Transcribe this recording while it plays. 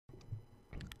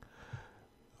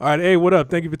All right, hey, what up?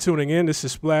 Thank you for tuning in. This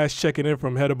is Splash checking in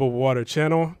from Head Above Water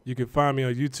channel. You can find me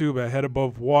on YouTube at Head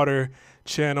Above Water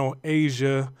channel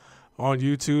Asia on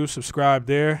YouTube. Subscribe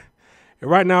there.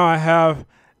 And right now I have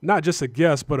not just a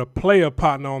guest, but a player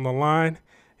partner on the line.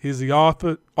 He's the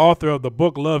author of the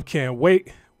book Love Can't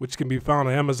Wait, which can be found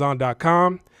on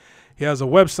Amazon.com. He has a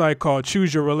website called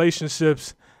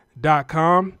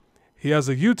ChooseYourRelationships.com. He has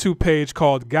a YouTube page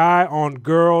called Guy on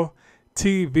Girl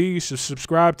TV. You should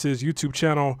subscribe to his YouTube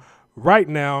channel right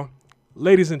now.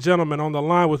 Ladies and gentlemen, on the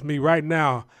line with me right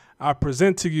now, I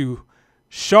present to you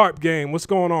Sharp Game. What's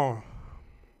going on?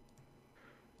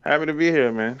 Happy to be here,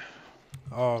 man.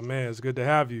 Oh, man, it's good to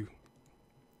have you.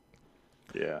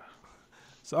 Yeah.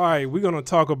 So, all right, we're going to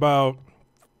talk about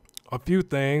a few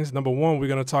things. Number one, we're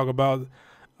going to talk about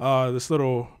this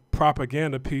little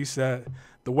propaganda piece that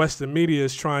the Western media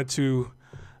is trying to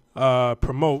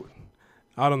promote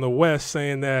out in the West,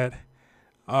 saying that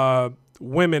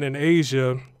women in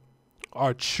Asia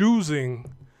are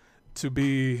choosing to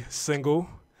be single.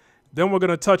 Then we're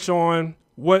going to touch on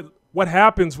what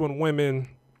happens when women,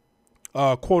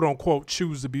 quote unquote,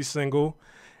 choose to be single,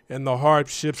 and the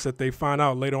hardships that they find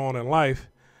out later on in life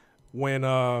when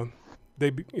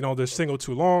they're single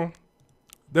too long.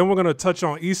 Then we're going to touch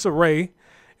on Issa Rae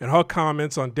and her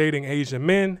comments on dating Asian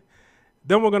men.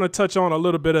 Then we're going to touch on a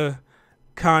little bit of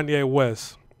Kanye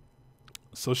West.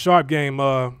 So, Sharp Game,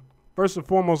 first and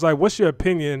foremost, what's your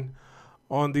opinion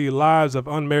on the lives of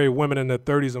unmarried women in their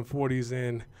 30s and 40s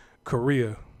in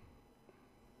Korea?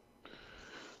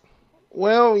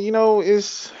 Well,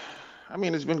 it's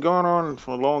been going on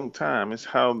for a long time. It's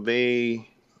how they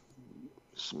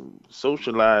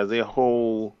socialize their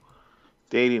whole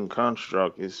dating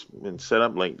construct. It's been set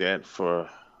up like that for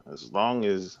as long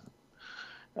as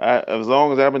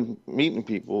I've been meeting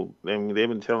people. I mean, they've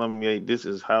been telling me this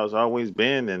is how it's always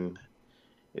been, and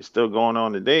it's still going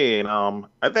on today. And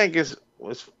I think it's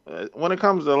when it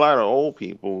comes to a lot of old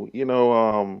people,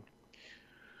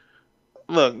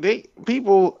 look, they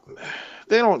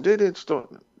don't they just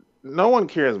don't. No one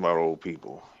cares about old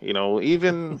people.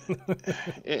 Even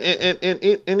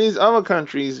in these other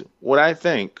countries, what I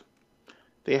think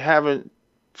they haven't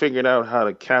figured out how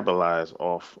to capitalize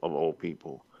off of old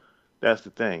people. That's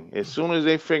the thing. As soon as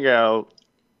they figure out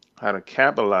how to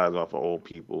capitalize off of old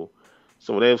people,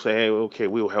 so they'll say, "Hey, okay,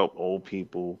 we'll help old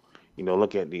people.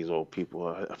 Look at these old people.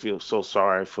 I feel so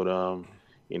sorry for them.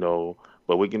 You know,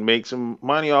 but we can make some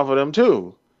money off of them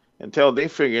too." Until they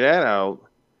figure that out,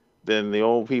 then the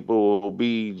old people will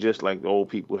be just like the old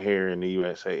people here in the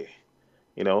USA.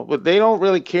 But they don't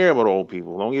really care about old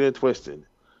people. Don't get it twisted.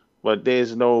 But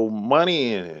there's no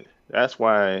money in it. That's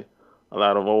why a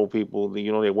lot of old people,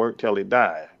 they work till they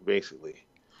die, basically.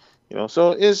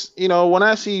 So when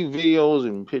I see videos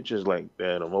and pictures like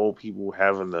that of old people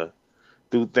having to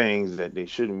do things that they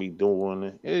shouldn't be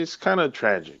doing, it's kind of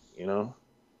tragic.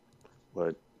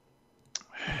 But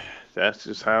that's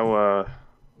just how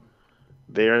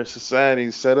their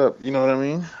society's set up. You know what I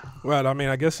mean? Right. I mean,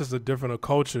 I guess it's a different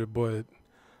culture, but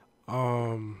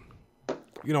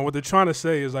what they're trying to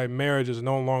say is marriage is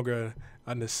no longer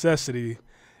a necessity;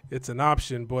 it's an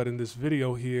option. But in this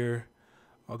video here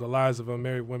of the lives of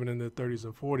unmarried women in their 30s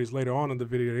and 40s, later on in the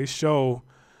video, they show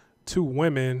two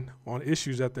women on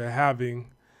issues that they're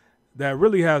having that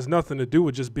really has nothing to do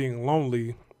with just being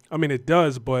lonely. I mean, it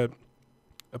does, but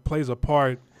it plays a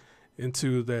part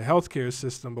into the healthcare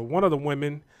system. But one of the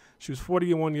women, she was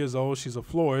 41 years old. She's a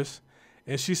florist,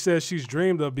 and she says she's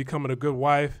dreamed of becoming a good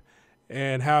wife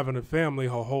and having a family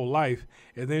her whole life.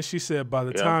 And then she said by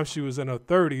the time she was in her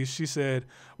 30s, she said,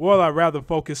 well, I'd rather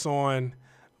focus on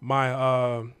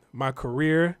my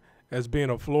career as being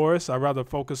a florist. I'd rather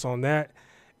focus on that.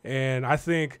 And I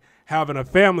think having a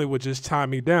family would just tie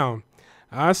me down.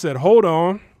 I said, hold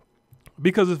on,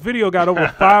 because this video got over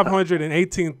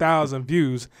 518,000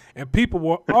 views, and people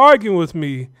were arguing with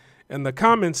me in the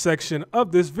comment section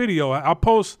of this video. I'll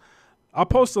post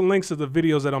the links to the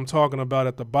videos that I'm talking about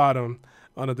at the bottom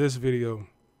under this video.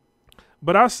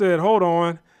 But I said, hold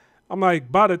on. I'm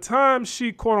like, by the time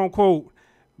she, quote unquote,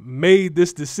 made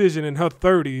this decision in her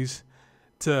 30s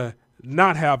to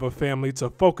not have a family,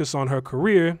 to focus on her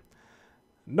career,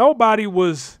 nobody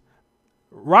was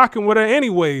rocking with her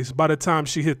anyways by the time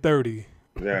she hit 30.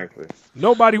 Exactly.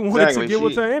 Nobody wanted to get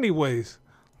with her anyways.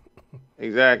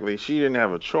 Exactly. She didn't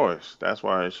have a choice. That's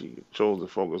why she chose to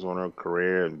focus on her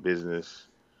career and business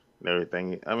and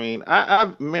everything. I mean,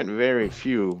 I've met very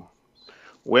few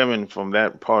women from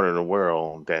that part of the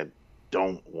world that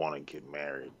don't want to get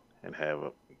married and have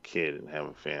a kid and have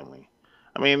a family.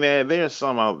 I mean, there's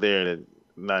some out there that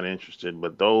not interested,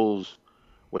 but those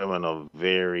women are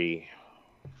very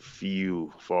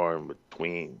few, far in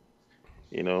between,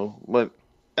 you know. But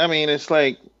I mean, it's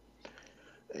like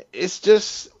it's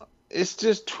just it's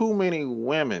just too many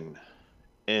women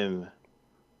in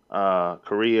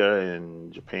Korea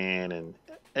and Japan, and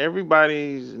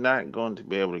everybody's not going to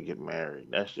be able to get married.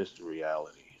 That's just the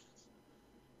reality,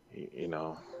 you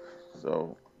know.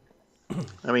 So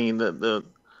I mean,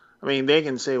 I mean, they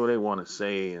can say what they want to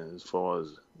say as far as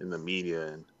in the media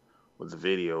and with the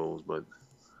videos, but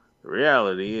the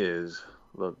reality is,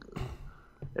 look,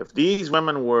 if these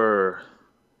women were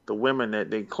the women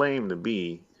that they claim to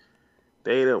be,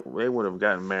 they would have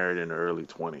gotten married in the early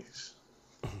 20s.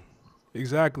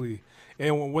 Exactly.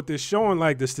 And what they're showing,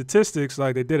 like the statistics,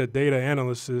 like they did a data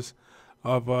analysis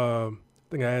of, I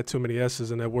think I had too many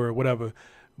S's in that word, whatever.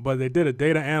 But they did a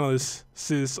data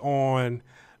analysis on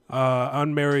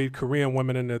unmarried Korean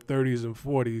women in their 30s and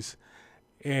 40s.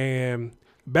 And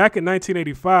back in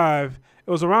 1985, it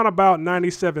was around about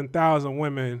 97,000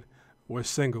 women were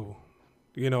single,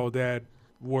 that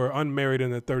were unmarried in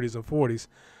their 30s and 40s.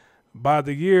 By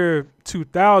the year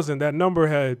 2000, that number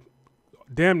had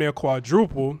damn near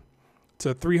quadrupled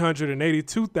to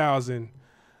 382,000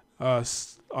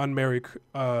 unmarried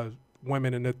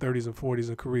women in their 30s and 40s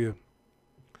in Korea.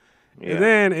 Yeah. And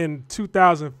then in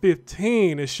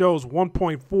 2015, it shows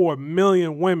 1.4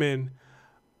 million women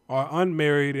are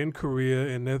unmarried in Korea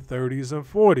in their 30s and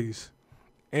 40s.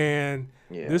 And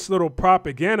this little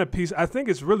propaganda piece, I think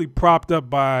it's really propped up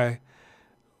by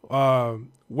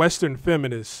Western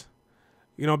feminists.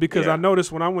 Because I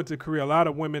noticed when I went to Korea, a lot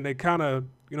of women, they kind of,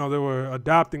 they were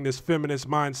adopting this feminist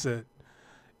mindset.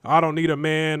 I don't need a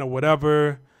man or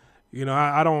whatever.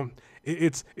 I don't,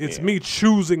 it's me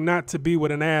choosing not to be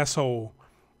with an asshole.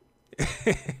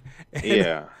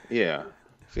 Yeah.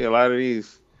 See, a lot of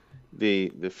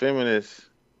the feminists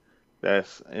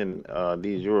that's in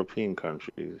these European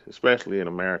countries, especially in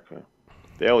America,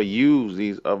 they'll use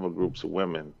these other groups of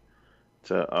women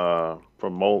to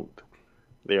promote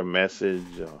their message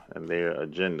and their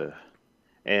agenda.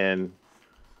 And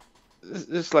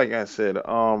just like I said,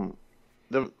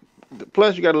 the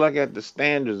plus you got to look at the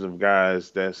standards of guys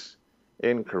that's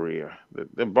in Korea.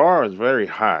 The bar is very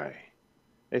high.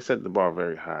 They set the bar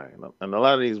very high, and a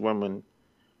lot of these women,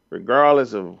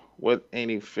 regardless of what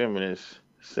any feminists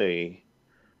say,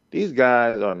 these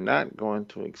guys are not going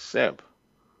to accept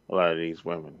a lot of these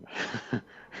women.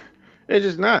 They're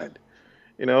just not.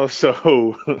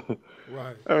 So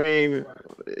right. I mean,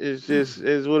 it's just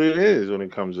is what it is when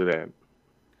it comes to that.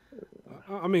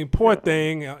 I mean, poor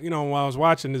thing. While I was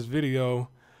watching this video,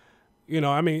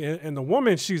 and the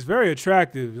woman, she's very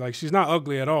attractive. Like, she's not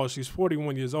ugly at all. She's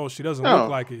 41 years old. She doesn't look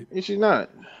like it. She's not.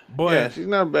 But she's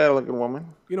not a bad looking woman.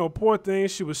 Poor thing.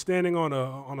 She was standing on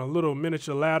a little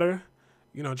miniature ladder,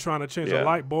 trying to change a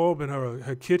light bulb in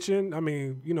her kitchen. I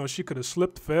mean, she could have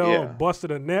slipped, fell,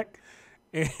 busted her neck.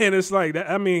 And it's like that.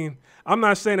 I mean, I'm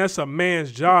not saying that's a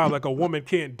man's job. Like, a woman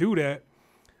can't do that.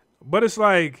 But it's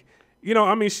like,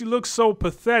 she looks so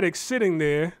pathetic sitting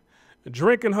there,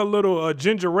 drinking her little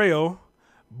ginger ale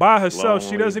by herself.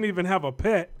 She doesn't even have a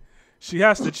pet. She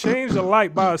has to change the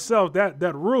light by herself.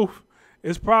 That roof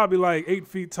is probably like 8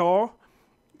 feet tall.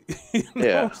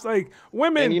 It's like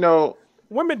women. And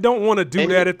women don't want to do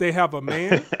that if they have a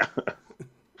man.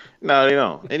 No, they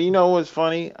don't. And you know what's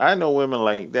funny? I know women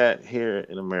like that here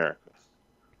in America.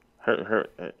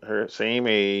 Her same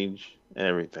age and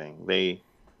everything. They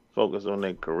focus on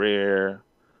their career,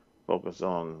 focus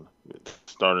on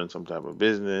starting some type of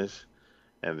business,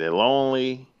 and they're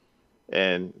lonely.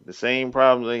 And the same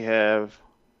problems they have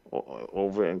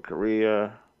over in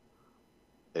Korea,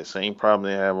 the same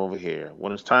problem they have over here.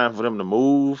 When it's time for them to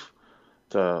move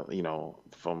to,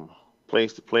 from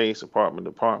place to place, apartment to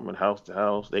apartment, house to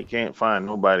house, they can't find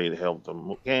nobody to help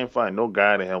them. Can't find no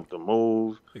guy to help them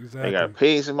move. Exactly. They got to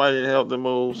pay somebody to help them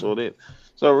move.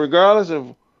 So regardless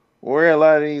of where a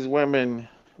lot of these women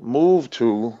move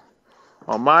to,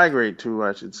 or migrate to,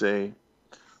 I should say,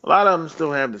 a lot of them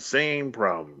still have the same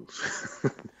problems.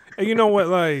 And you know what?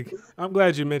 Like, I'm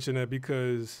glad you mentioned that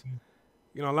because,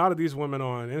 a lot of these women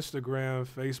on Instagram,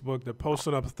 Facebook, they're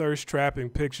posting up thirst trapping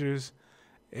pictures.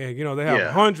 And, they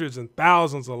have hundreds and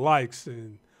thousands of likes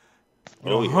and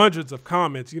hundreds of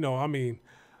comments. A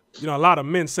lot of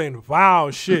men saying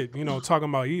vile shit, talking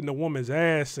about eating a woman's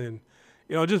ass and,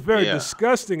 just very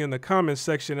disgusting in the comment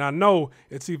section. I know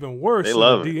it's even worse in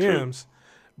the DMs.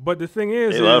 But the thing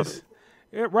is,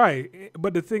 right.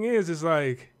 But the thing is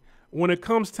like when it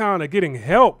comes down to getting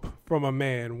help from a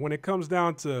man, when it comes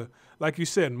down to, like you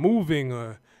said, moving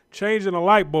or changing a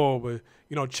light bulb or,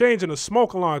 changing a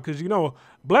smoke alarm, because,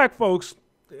 black folks,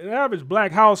 an average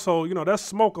black household, that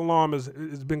smoke alarm has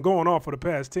been going off for the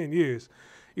past 10 years.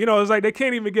 It's like they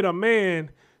can't even get a man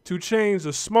to change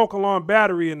the smoke alarm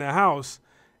battery in the house.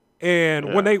 And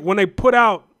Yeah. when they put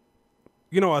out,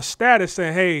 a status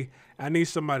saying, "Hey, I need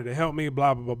somebody to help me,"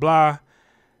 blah blah blah blah.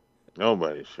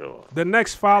 Nobody show up. The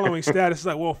next following status is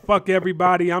like, "Well, fuck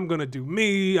everybody. I'm gonna do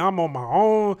me. I'm on my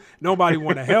own. Nobody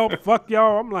want to help. Fuck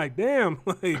y'all." I'm like, damn,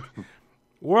 like,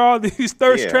 where are these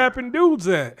thirst Yeah. trapping dudes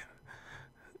at?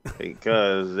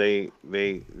 Because they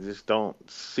just don't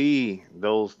see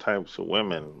those types of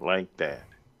women like that.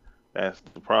 That's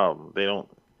the problem.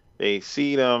 They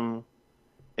see them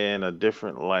in a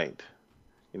different light.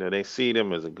 They see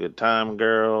them as a good time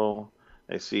girl.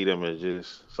 They see them as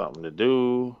just something to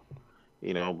do.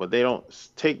 But they don't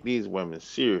take these women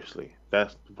seriously.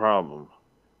 That's the problem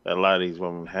that a lot of these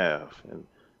women have. And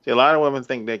see, a lot of women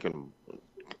think they can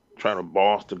try to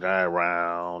boss the guy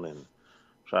around and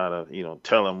try to,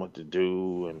 tell him what to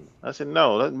do. And I said,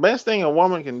 no, the best thing a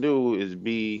woman can do is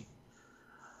be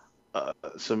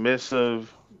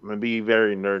submissive and be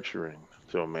very nurturing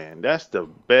to a man. That's the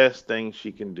best thing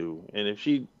she can do. And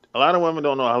a lot of women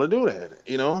don't know how to do that.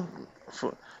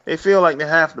 They feel like they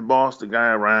have to boss the guy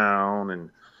around and,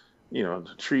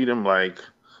 to treat him like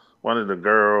one of the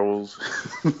girls.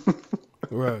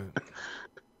 Right.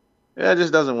 It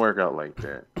just doesn't work out like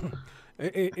that.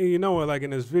 And you know what? Like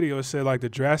in this video, it said like the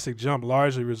drastic jump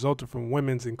largely resulted from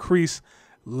women's increased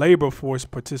labor force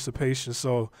participation.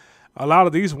 So a lot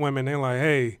of these women, they're like,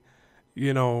 hey,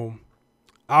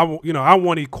 I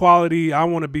want equality. I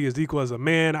want to be as equal as a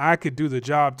man. I could do the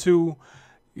job too.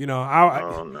 Oh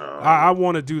I no.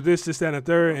 want to do this, that, and the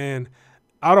third. And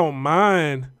I don't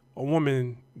mind a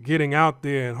woman getting out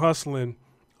there and hustling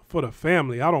for the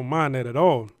family. I don't mind that at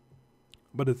all.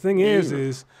 But the thing is,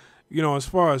 Yeah. as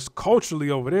far as culturally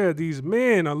over there, these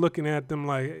men are looking at them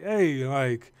like, hey,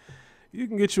 like, you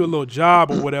can get you a little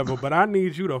job or whatever, but I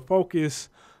need you to focus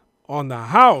on the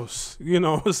house.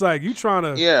 It's like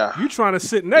Yeah. you trying to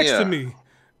sit next to Yeah. me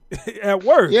at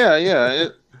work. Yeah, yeah.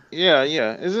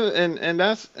 Is it and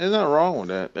there's nothing wrong with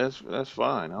that. That's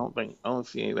fine. I don't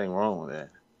see anything wrong with that.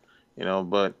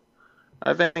 But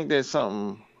I think there's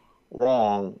something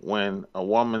wrong when a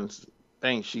woman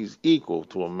thinks she's equal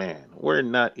to a man. We're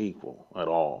not equal at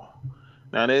all.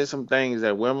 Now there's some things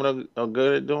that women are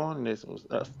good at doing, and there's some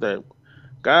stuff that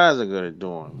guys are good at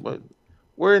doing, but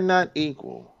we're not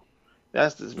equal.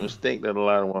 That's the mistake that a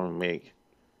lot of women make.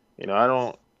 I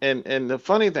don't. And the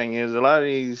funny thing is, a lot of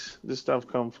this stuff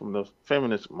comes from the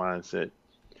feminist mindset.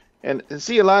 And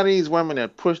see, a lot of these women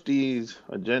that push these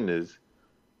agendas,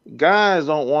 guys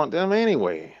don't want them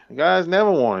anyway. Guys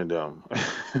never wanted them.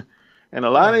 And a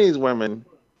lot of Right. these women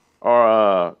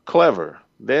are clever.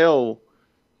 They'll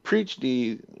preach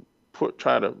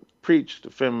try to preach the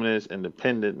feminist,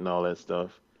 independent, and all that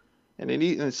stuff.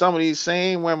 And some of these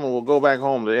same women will go back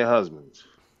home to their husbands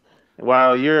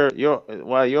while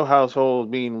your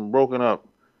household being broken up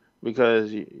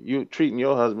because you treating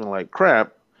your husband like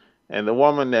crap, and the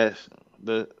woman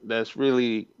that's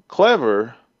really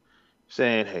clever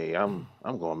saying, "Hey, I'm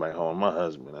going back home. My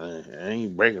husband. I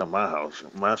ain't breaking up my house,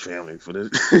 my family for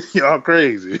this. Y'all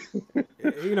crazy." Some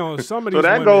of So these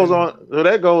that goes women, on. So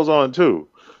that goes on too.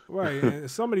 right,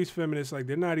 and some of these feminists, like,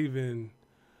 they're not even.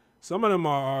 Some of them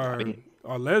are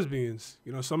lesbians.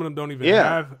 Some of them don't even Yeah.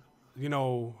 have, you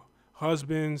know,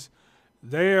 husbands.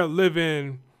 They're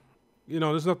living.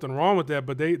 There's nothing wrong with that,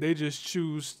 but they just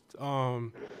choose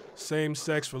same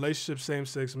sex relationships, same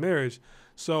sex marriage.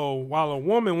 So while a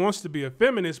woman wants to be a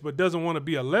feminist but doesn't want to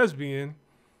be a lesbian,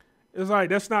 it's like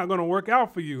that's not going to work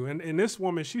out for you. And this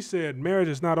woman, she said, marriage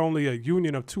is not only a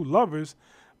union of two lovers,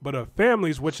 but of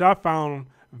families, which I found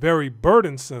very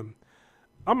burdensome.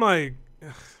 I'm like,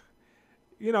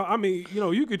 I mean,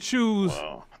 Wow. you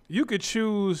could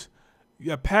choose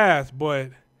your path, but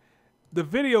the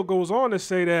video goes on to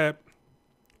say that,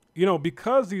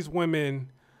 because these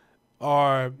women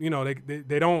are,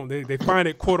 they find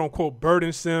it quote unquote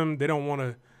burdensome. They don't want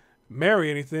to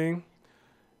marry anything.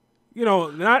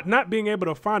 Not being able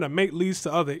to find a mate leads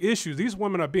to other issues. These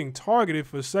women are being targeted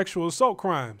for sexual assault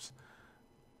crimes.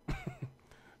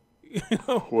 you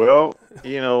know, Well,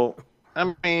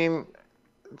 I mean,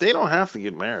 they don't have to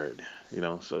get married.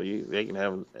 So they can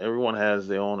have everyone has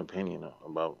their own opinion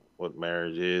about what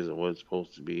marriage is and what it's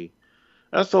supposed to be.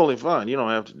 That's totally fine. You don't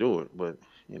have to do it, but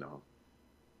you know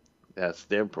that's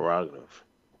their prerogative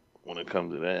when it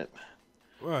comes to that.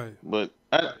 right? But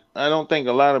I don't think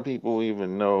a lot of people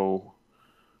even know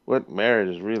what marriage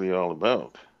is really all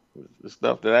about. The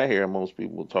stuff that I hear most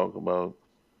people talk about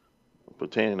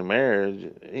pertaining to marriage,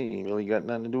 it ain't really got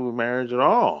nothing to do with marriage at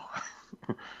all.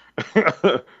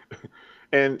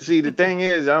 And see, the thing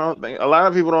is, I don't think a lot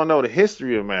of people don't know the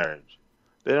history of marriage.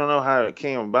 They don't know how it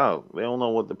came about. They don't know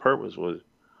what the purpose was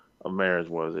of marriage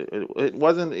was. It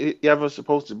wasn't ever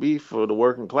supposed to be for the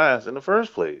working class in the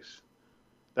first place.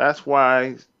 That's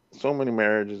why so many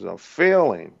marriages are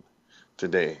failing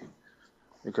today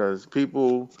because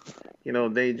people,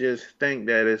 they just think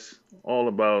that it's all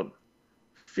about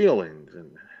feelings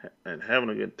and having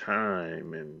a good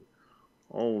time and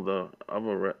all the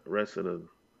other rest of the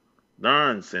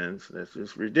nonsense that's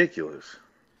just ridiculous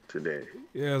today.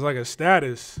 Yeah, it's like a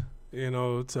status,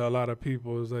 to a lot of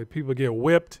people. It's like people get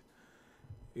whipped.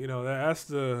 That's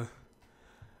the,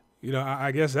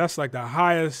 I guess that's like the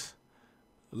highest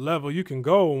level you can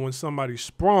go when somebody's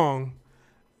sprung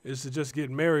is to just get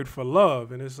married for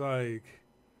love. And it's like,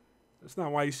 that's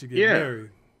not why you should get Yeah,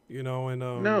 married, and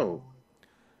no.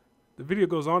 the video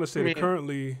goes on to I say that mean,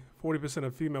 currently 40%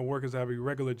 of female workers have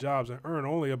irregular jobs and earn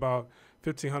only about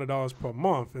 $1,500 per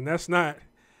month. And that's not,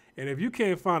 and if you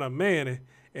can't find a man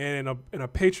and in a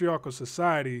patriarchal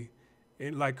society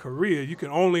in like Korea, you can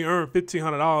only earn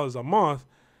 $1,500 a month.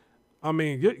 I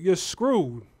mean, you're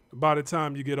screwed by the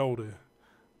time you get older.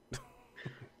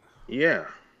 yeah,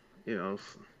 you know,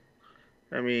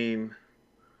 I mean,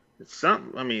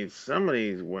 some of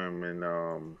these women,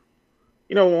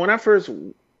 when I first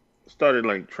started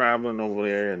like traveling over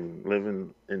there and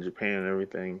living in Japan and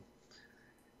everything,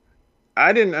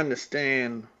 I didn't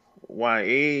understand why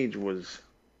age was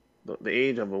the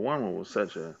age of a woman was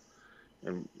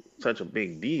and such a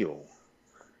big deal.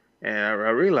 And I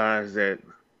realized that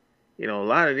a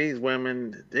lot of these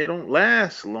women they don't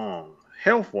last long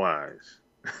health wise.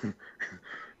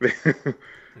 Yeah,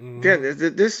 Hmm.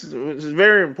 this is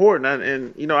very important,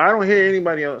 and I don't hear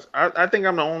anybody else. I think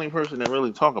I'm the only person that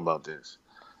really talk about this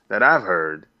that I've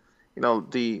heard.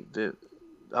 The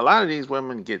a lot of these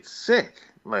women get sick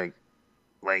like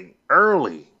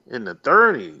early in the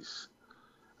 30s.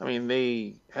 I mean,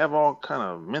 they have all kind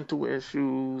of mental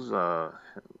issues,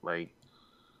 like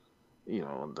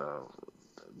the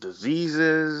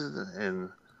diseases, and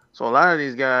so a lot of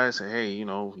these guys say, hey,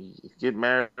 you get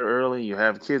married early, you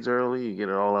have kids early, you get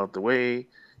it all out the way,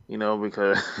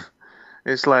 because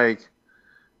it's like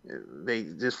they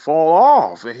just fall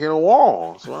off and hit a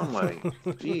wall. So I'm like,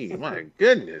 gee, my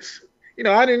goodness.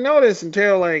 I didn't know this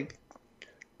until like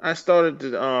I started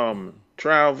to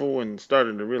travel and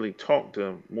started to really talk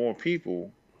to more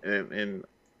people and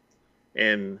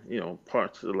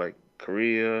parts of like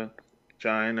Korea,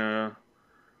 China,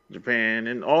 Japan,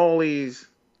 and all these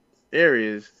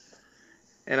areas.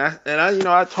 And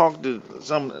I talked to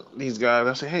some of these guys.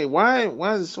 I say, hey, why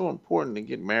is it so important to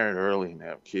get married early and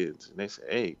have kids? And they say,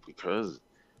 hey, because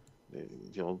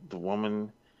the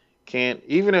woman can't,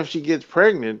 even if she gets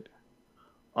pregnant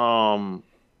um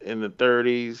in the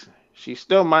 30s, she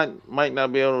still might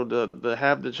not be able to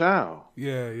have the child.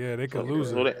 Yeah, they could So lose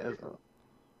so it. they,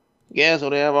 yeah, so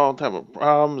they have all type of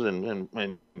problems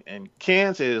and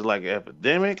cancer is like an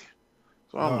epidemic.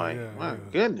 So I'm Oh like, yeah, my yeah.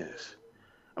 goodness.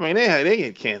 I mean, they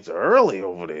get cancer early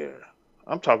over there.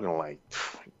 I'm talking like,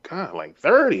 God, like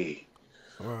 30.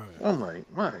 Right. I'm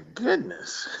like, my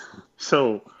goodness.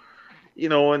 So,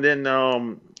 and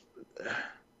then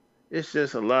it's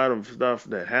just a lot of stuff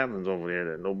that happens over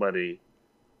there that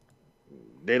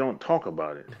they don't talk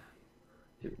about it.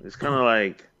 It's kind of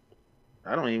like,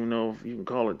 I don't even know if you can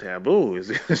call it taboo.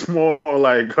 It's more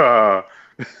like,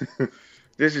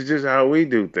 this is just how we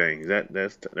do things.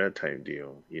 That's that type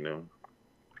deal.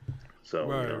 So,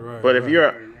 Right, right, but if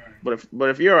right.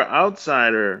 if you're an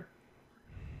outsider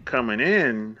coming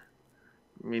in,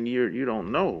 I mean, you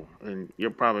don't know, and you're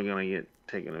probably gonna get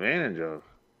taken advantage of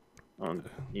on,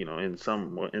 in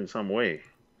some way.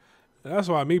 That's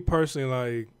why me personally,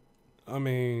 like, I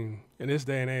mean, in this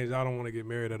day and age, I don't want to get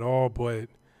married at all. But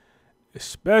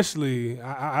especially,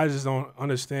 I just don't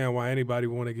understand why anybody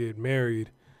want to get married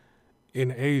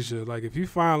in Asia. Like, if you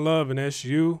find love and that's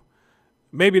you,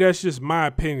 maybe that's just my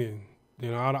opinion.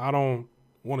 I don't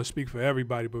want to speak for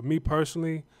everybody, but me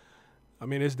personally, I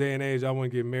mean, this day and age, I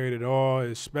wouldn't get married at all,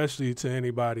 especially to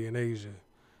anybody in Asia.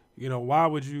 Why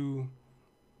would you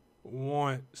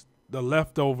want the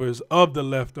leftovers of the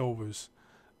leftovers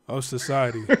of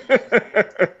society?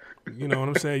 You know what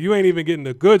I'm saying? You ain't even getting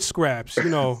the good scraps. You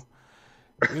know,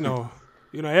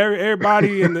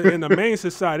 everybody in the main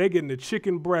society, they getting the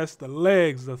chicken breast, the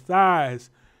legs, the thighs.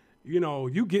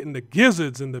 You getting the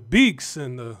gizzards and the beaks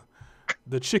and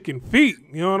the chicken feet.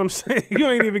 You know what I'm saying? You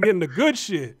ain't even getting the good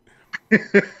shit.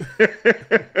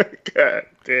 God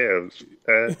damn.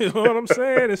 You know what I'm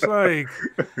saying? It's like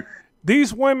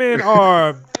these women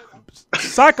are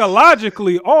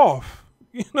psychologically off.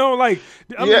 You know, like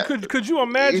I mean, Yeah, could you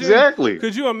imagine? exactly.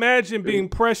 Could you imagine being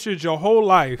pressured your whole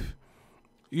life?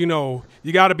 You know,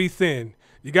 you got to be thin.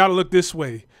 You got to look this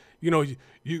way. You know,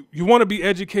 you want to be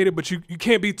educated, but you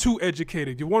can't be too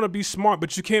educated. You want to be smart,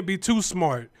 but you can't be too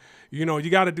smart. You know, you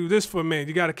got to do this for a man.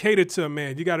 You got to cater to a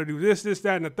man. You got to do this,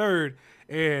 that, and the third.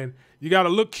 And you got to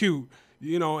look cute.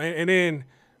 You know, and then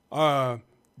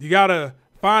you got to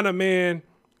find a man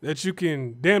that you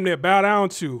can damn near bow down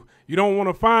to. You don't want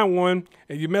to find one,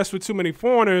 and you mess with too many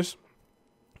foreigners.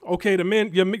 Okay, the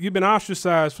men you've been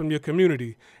ostracized from your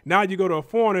community. Now you go to a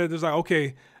foreigner, it's like,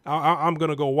 okay, I'm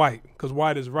gonna go white because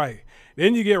white is right.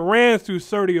 Then you get ran through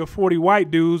 30 or 40 white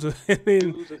dudes, and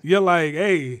then you're like,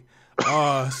 hey,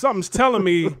 something's telling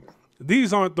me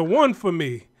these aren't the one for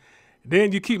me.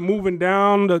 Then you keep moving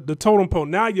down the totem pole.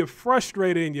 Now you're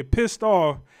frustrated and you're pissed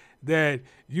off that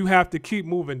you have to keep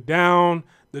moving down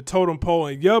the totem pole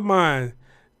in your mind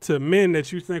to men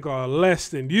that you think are less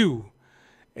than you.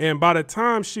 And by the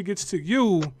time she gets to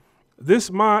you, this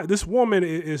woman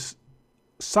is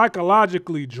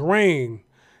psychologically drained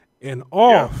and Yeah,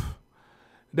 off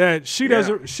that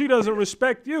yeah, she doesn't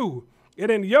respect you.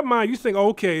 And in your mind, you think,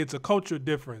 okay, it's a culture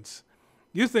difference.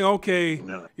 You think, okay,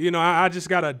 no, you know, I just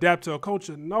gotta adapt to a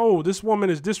culture. No, this woman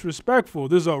is disrespectful.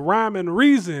 There's a rhyme and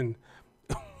reason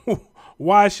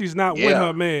why she's not with yeah,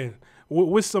 her man,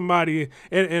 with somebody.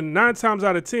 And 9 times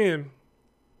out of 10,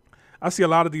 I see a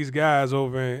lot of these guys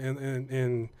over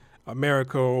in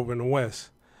America, over in the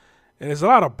West, and there's a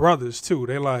lot of brothers too.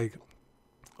 They like,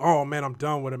 oh man, I'm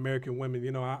done with American women.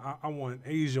 You know, I want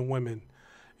Asian women.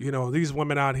 You know, these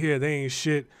women out here, they ain't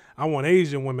shit. I want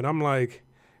Asian women. I'm like,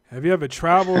 have you ever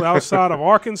traveled outside of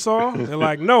Arkansas? They're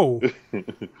like, no.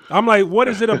 I'm like, what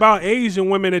is it about Asian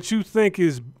women that you think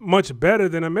is much better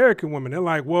than American women? They're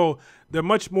like, well, they're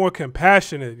much more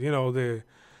compassionate. You know,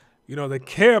 they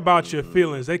care about your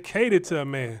feelings. They cater to a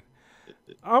man.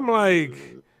 I'm like,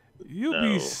 you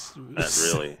be no, not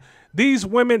really. these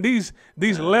women, these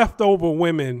No, leftover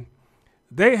women,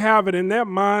 they have it in their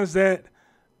minds that,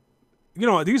 you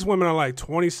know, these women are like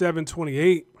 27,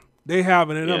 28. They have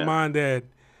it in their yeah, mind that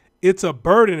it's a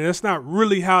burden. And it's not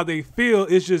really how they feel.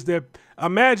 It's just that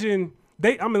imagine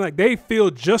they feel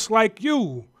just like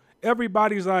you.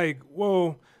 Everybody's like,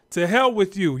 well, to hell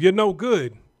with you. You're no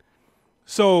good.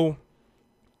 So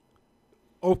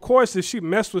of course, if she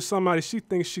messed with somebody she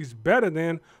thinks she's better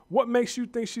than, what makes you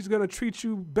think she's gonna treat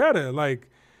you better? Like,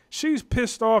 she's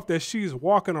pissed off that she's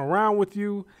walking around with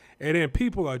you, and then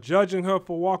people are judging her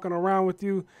for walking around with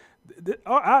you.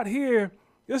 Out here,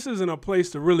 this isn't a place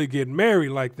to really get married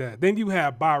like that. Then you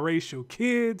have biracial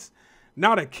kids.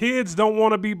 Now the kids don't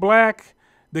want to be black.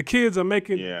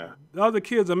 yeah, The other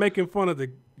kids are making fun of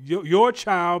your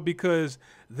child because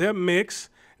they're mixed.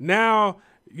 Now,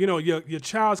 you know, your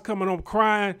child's coming home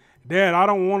crying, Dad, I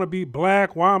don't want to be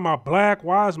black. Why am I black?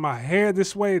 Why is my hair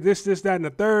this way? This, that, and the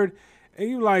third. And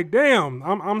you like, damn,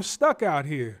 I'm stuck out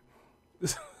here.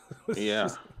 yeah,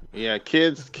 yeah.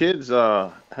 Kids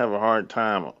have a hard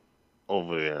time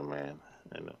over there, man.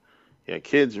 And yeah,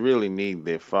 kids really need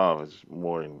their fathers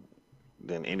more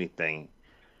than anything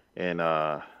in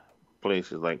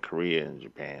places like Korea and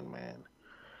Japan, man.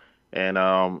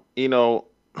 And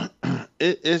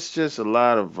it's just a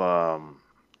lot of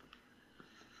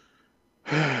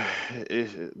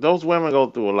those women go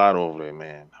through a lot over there,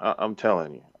 man. I'm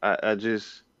telling you. I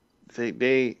just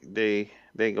they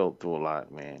go through a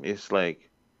lot, man. It's like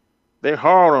they're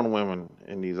hard on women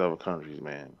in these other countries,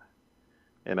 man.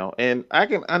 And I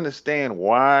can understand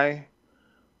why,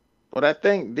 but I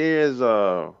think there's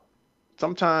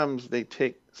sometimes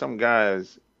some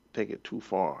guys take it too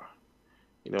far.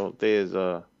 There's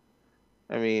I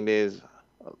mean there's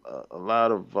a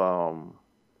lot of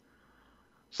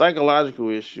psychological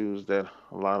issues that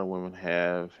a lot of women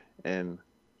have, and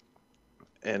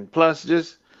plus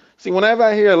just see whenever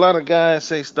I hear a lot of guys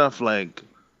say stuff like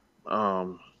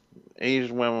um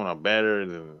Asian women are better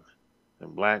than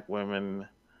black women,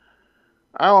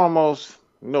 I almost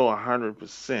know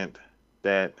 100%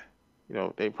 that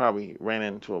they probably ran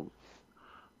into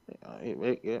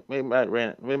they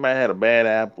might had a bad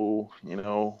apple,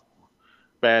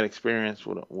 bad experience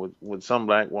with some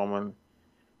black woman,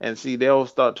 and see they'll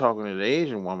start talking to the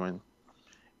Asian woman,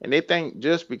 and they think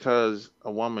just because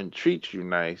a woman treats you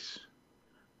nice,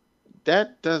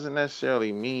 that doesn't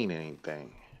necessarily mean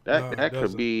anything. That No, it that could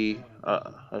doesn't. be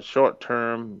a short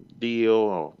term deal,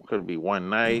 or could be one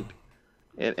night,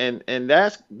 and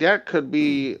that could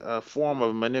be a form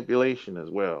of manipulation as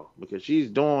well, because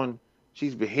she's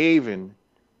behaving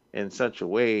in such a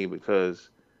way because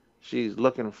she's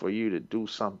looking for you to do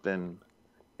something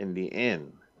in the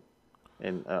end.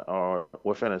 and or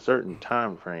within a certain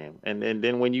time frame. And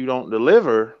then when you don't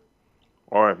deliver,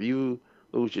 or if you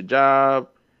lose your job,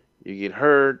 you get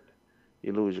hurt,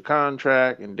 you lose your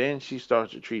contract, and then she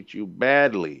starts to treat you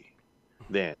badly.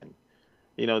 Then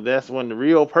that's when the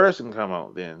real person come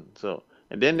out. Then so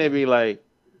and then they be like,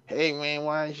 "Hey man,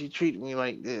 why is she treating me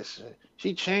like this?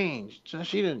 She changed.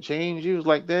 She didn't change. She was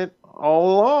like that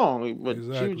all along, but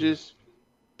she was Exactly. just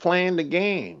playing the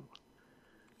game."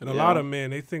 And a You lot of know,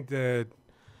 men, they think that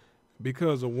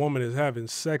because a woman is having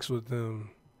sex with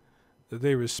them, that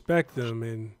they respect them,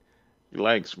 and he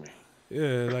likes me.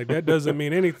 yeah, like that doesn't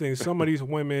mean anything. Some of these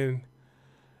women,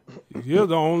 you're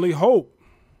the only hope.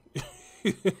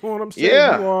 You know what I'm saying?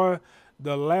 You Yeah, are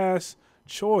the last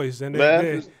choice, and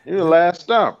you're the last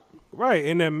stop. right,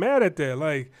 and they're mad at that.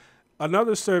 Like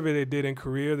another survey they did in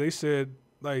Korea, they said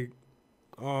like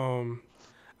um,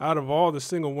 out of all the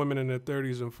single women in their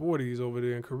 30s and 40s over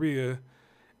there in Korea,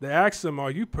 they asked them,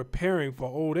 "Are you preparing for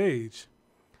old age?"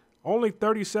 Only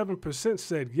 37%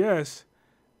 said yes,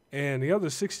 and the other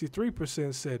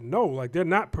 63% said no. Like they're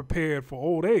not prepared for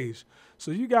old age.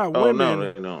 So you got Oh no, women,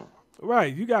 they don't.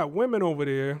 right? You got women over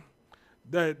there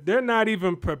that they're not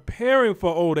even preparing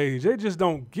for old age. They just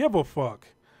don't give a fuck.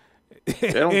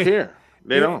 They don't and, care.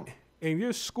 They and, don't. and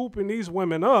you're scooping these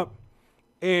women up,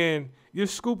 and you're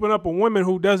scooping up a woman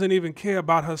who doesn't even care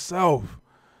about herself.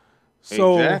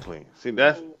 So, Exactly. See,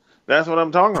 that's what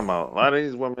I'm talking about. A lot of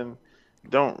these women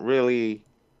don't really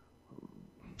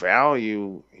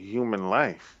value human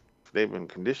life. They've been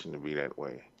conditioned to be that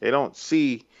way. They don't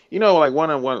see, like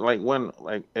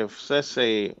like if let's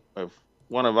say if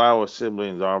one of our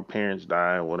siblings, our parents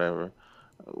die or whatever,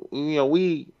 you know,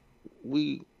 we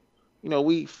we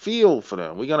we feel for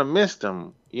them. We're gonna miss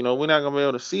them. We're not gonna be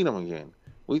able to see them again.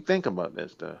 We think about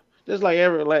that stuff. Just like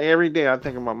every day, I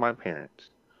think about my parents.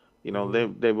 mhm,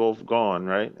 They both gone,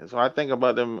 right? And so I think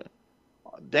about them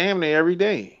damn near every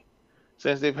day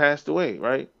since they passed away,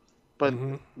 right? But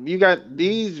mhm, you got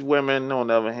these women, on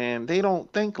the other hand, they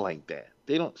don't think like that.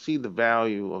 They don't see the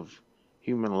value of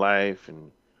human life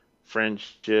and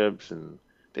friendships, and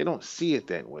they don't see it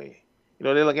that way.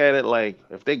 They look at it like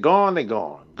if they gone, they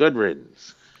gone. Good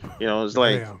riddance. It's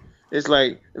like damn,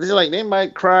 they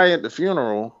might cry at the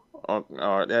funeral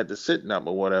or at the sitting up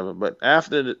or whatever, but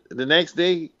after the next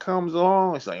day comes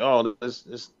along, it's like, oh, let's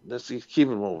keep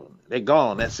it moving. They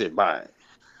gone. That's it. Bye.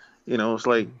 It's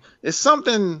like mhm, it's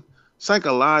something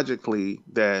psychologically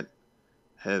that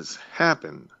has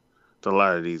happened to a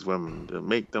lot of these women to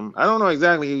make them. I don't know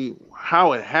exactly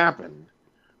how it happened,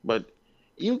 but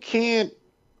you can't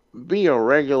be a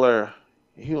regular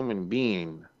human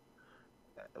being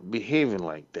behaving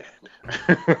like that.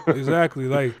 exactly.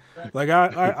 Like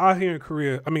I here in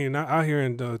Korea. I mean, I here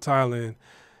in Thailand.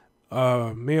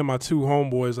 Me and my two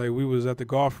homeboys, like we was at the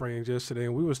golf range yesterday,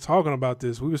 and we was talking about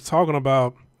this. We was talking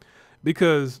about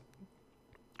because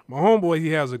my homeboy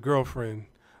he has a girlfriend,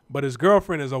 but his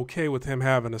girlfriend is okay with him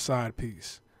having a side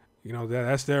piece.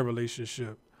 That's their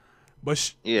relationship.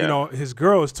 But Yeah, his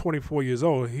girl is 24 years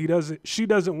old. She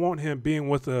doesn't want him being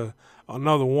with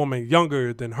another woman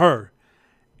younger than her.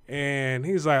 And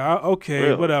he's like,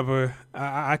 okay, really. whatever.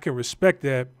 I can respect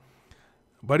that.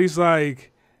 But he's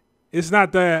like, it's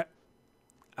not that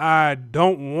I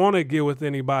don't want to get with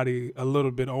anybody a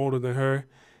little bit older than her.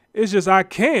 It's just I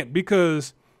can't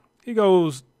because he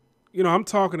goes, I'm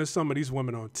talking to some of these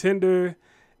women on Tinder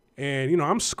and,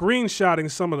 I'm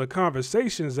screenshotting some of the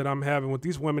conversations that I'm having with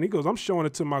these women. He goes, I'm showing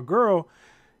it to my girl.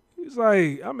 He's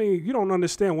like, I mean, you don't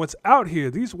understand what's out here.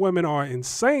 These women are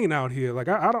insane out here. Like,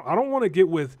 I don't want to get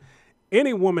with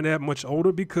any woman that much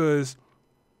older because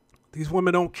these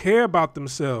women don't care about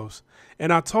themselves.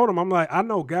 And I told him, I'm like, I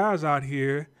know guys out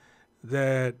here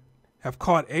that have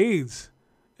caught AIDS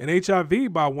and HIV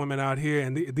by women out here,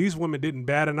 and these women didn't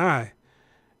bat an eye.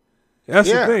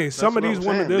 That's the Yeah, thing. that's Some of what these I'm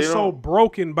women, saying. they're They so don't.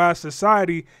 broken by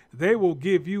society, they will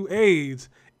give you AIDS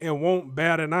and won't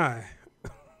bat an eye.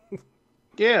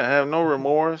 Yeah, have no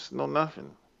remorse, no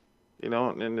nothing.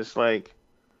 And it's like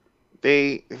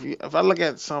if I look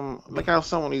how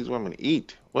some of these women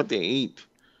eat, what they eat.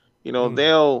 Mm,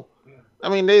 They'll. I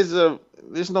mean, there's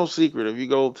no secret. If you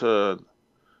go to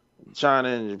China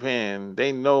and Japan,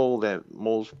 they know that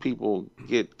most people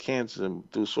get cancer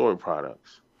through soy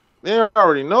products. They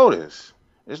already know this.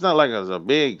 It's not like it's a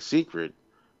big secret,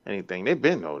 anything. They've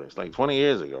been noticed like 20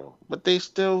 years ago, but they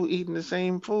still eating the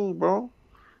same food, bro.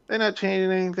 They're not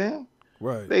changing anything.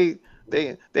 right.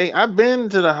 They. I've been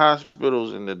to the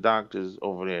hospitals and the doctors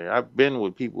over there. I've been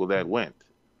with people that went,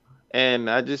 and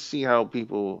I just see how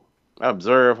people I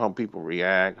observe how people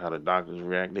react, how the doctors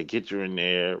react. They get you in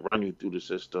there, run you through the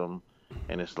system,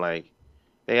 and it's like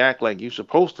They act like you're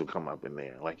supposed to come up in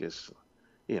there, like it's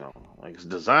like it's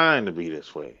designed to be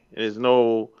this way. There's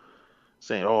no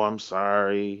saying, "Oh, I'm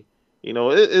sorry." At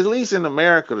least in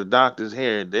America, the doctors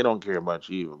here they don't care about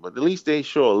you either, but at least they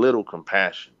show a little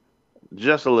compassion,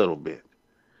 just a little bit.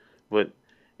 But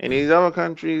in these other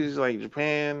countries like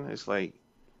Japan, it's like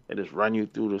they just run you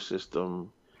through the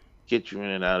system, get you in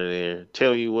and out of there,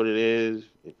 tell you what it is,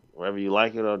 whether you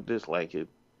like it or dislike it,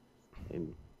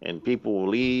 and people will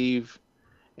leave,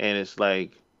 and it's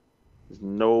like there's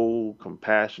no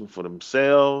compassion for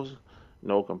themselves,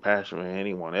 no compassion for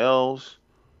anyone else.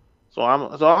 So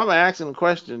I'm asking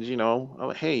questions, I'm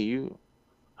like, hey,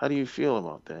 how do you feel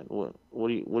about that? What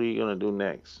are you gonna do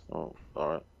next? Or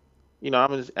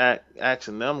I'm just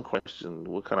asking them questions,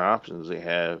 what kind of options they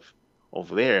have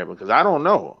over there, because I don't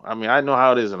know. I mean, I know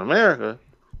how it is in America,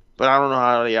 but I don't know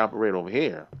how they operate over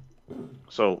here.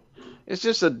 So it's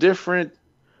just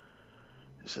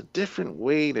it's a different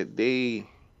way that they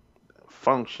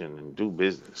function and do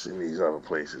business in these other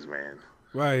places, man.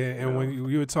 Right, You and when know?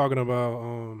 you were talking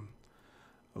about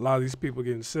a lot of these people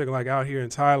getting sick, like out here in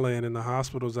Thailand, in the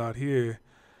hospitals out here,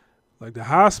 like the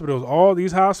hospitals, all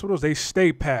these hospitals, they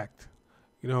stay packed.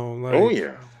 Oh Like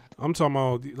yeah. I'm talking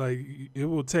about, like it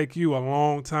will take you a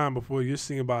long time before you're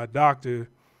seen by a doctor.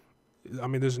 I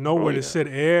mean, there's Oh nowhere to yeah. sit.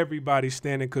 Everybody's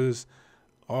standing because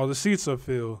all the seats are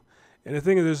filled. And the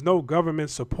thing is, there's no government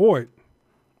support.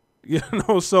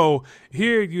 So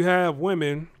here you have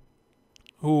women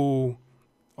who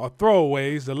are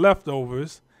throwaways, the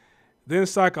leftovers. Then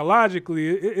psychologically,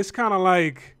 it's kind of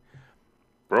like,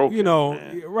 Broken,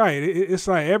 man. right. It's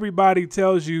like everybody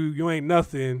tells you you ain't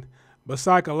nothing, but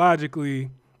psychologically,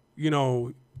 you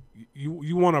know,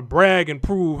 you want to brag and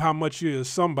prove how much you're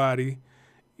somebody,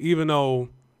 even though,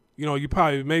 you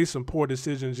probably made some poor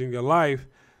decisions in your life,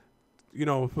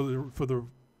 for the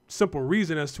simple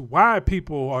reason as to why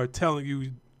people are telling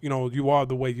you, you are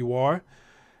the way you are.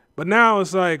 But now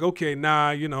it's like, okay,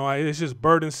 nah, it's just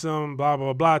burdensome, blah,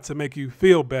 blah, blah, to make you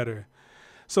feel better.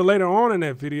 So later on in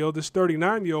that video, this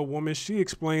 39-year-old woman, she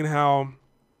explained how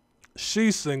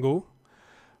she's single.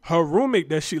 Her roommate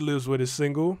that she lives with is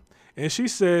single. And she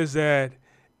says that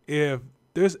if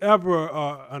there's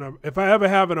ever, if I ever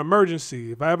have an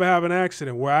emergency, if I ever have an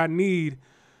accident where I need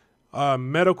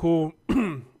medical,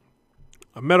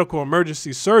 a medical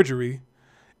emergency surgery,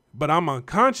 but I'm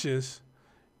unconscious,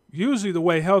 usually the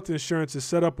way health insurance is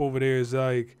set up over there is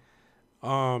like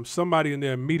somebody in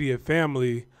their immediate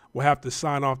family will have to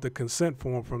sign off the consent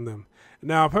form from them.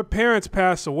 Now, if her parents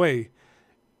pass away,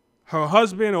 her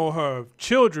husband or her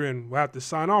children will have to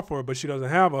sign off for her, but she doesn't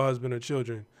have a husband or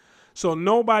children. So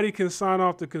nobody can sign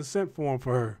off the consent form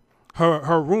for her.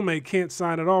 Her roommate can't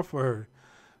sign it off for her.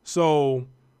 So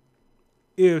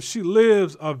if she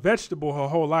lives a vegetable her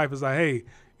whole life, it's like, hey,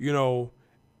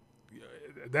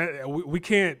 that we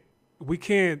can't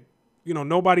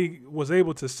nobody was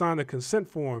able to sign a consent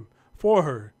form for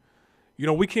her.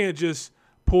 We can't just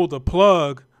pull the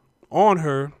plug on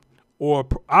her or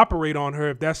operate on her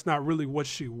if that's not really what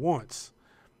she wants.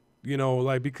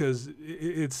 Like, because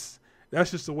it's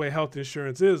that's just the way health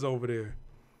insurance is over there.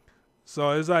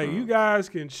 So it's like, you Mm. guys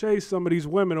can chase some of these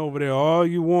women over there all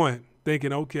you want,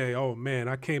 thinking, okay, oh man,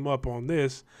 I came up on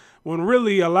this, when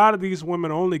really a lot of these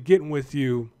women are only getting with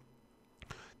you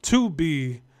to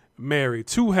be married,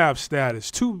 to have status,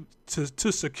 to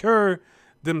secure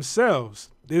themselves.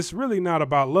 It's really not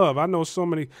about love. I know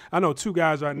two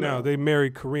guys right now, No. they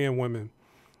married Korean women.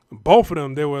 Both of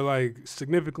them, they were like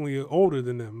significantly older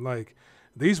than them. Like,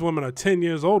 these women are 10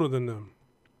 years older than them.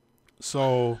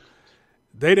 So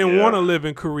they didn't want to Yeah. live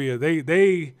in Korea.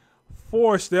 They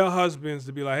forced their husbands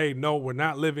to be like, hey, no, we're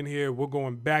not living here. We're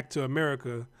going back to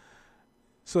America.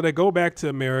 So they go back to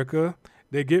America.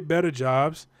 They get better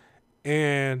jobs.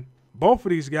 And both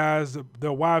of these guys,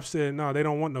 their wives said, no, they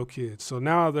don't want no kids. So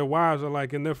now their wives are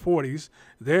like in their 40s.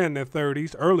 They're in their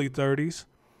 30s, early 30s.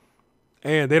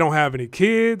 And they don't have any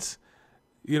kids.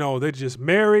 They're just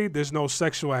married. There's no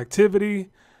sexual activity.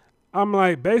 I'm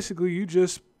like, basically, you're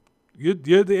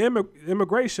the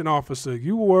immigration officer.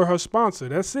 You were her sponsor.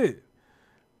 That's it.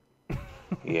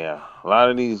 Yeah. A lot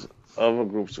of these other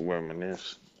groups of women,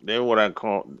 they're what I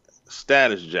call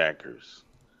status jackers.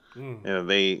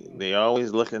 Mm. They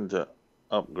always looking to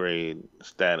upgrade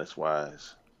status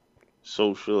wise,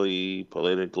 socially,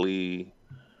 politically,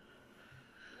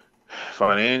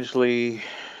 financially.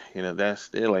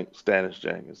 They're like status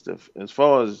jackets. As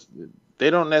far as they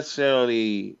don't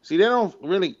necessarily see, they don't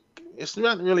really. It's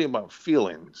not really about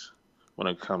feelings when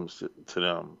it comes to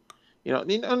them. No,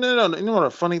 no. You know what the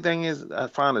funny thing is? I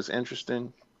find this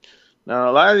interesting. Now,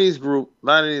 a lot of these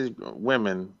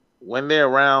women, when they're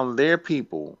around their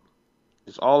people,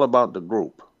 it's all about the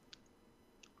group,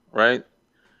 right?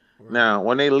 Right. Now,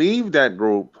 when they leave that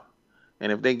group,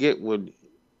 and if they get with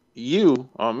you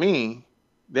or me,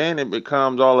 then it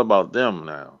becomes all about them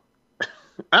now.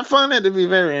 I find that to be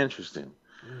very interesting.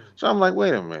 Mm. So I'm like,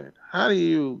 wait a minute, how do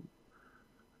you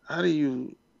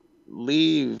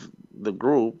leave the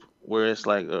group where it's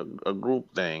like a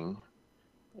group thing?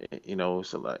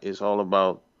 It's all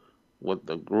about what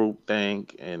the group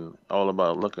think and all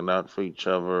about looking out for each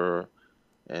other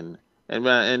and and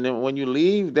then when you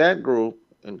leave that group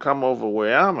and come over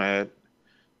where I'm at,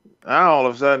 now all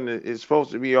of a sudden it's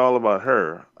supposed to be all about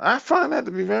her. I find that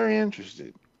to be very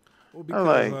interesting. Well,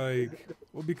 I'm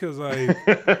because like,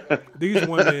 like, these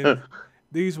women,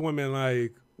 these women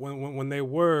like when they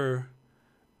were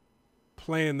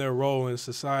playing their role in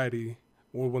society,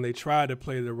 or when they tried to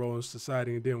play their role in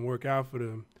society and it didn't work out for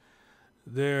them,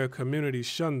 their community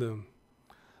shunned them.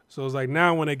 So it's like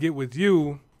now when they get with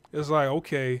you, it's like,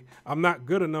 okay, I'm not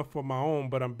good enough for my own,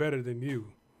 but I'm better than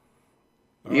you.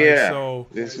 All right. yeah, So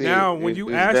you see, now when you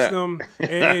it's ask that. them,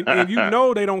 and you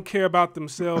know they don't care about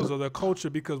themselves or their culture,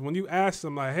 because when you ask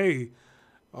them like, hey,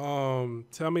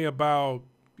 tell me about,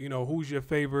 who's your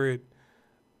favorite,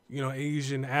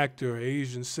 Asian actor,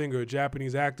 Asian singer,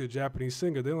 Japanese actor, Japanese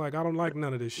singer, they're like, I don't like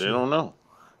none of this They shit. don't know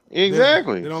They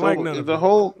exactly. don't like So none of the it.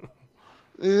 whole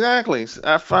exactly.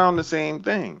 I found the same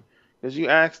thing because you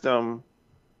ask them,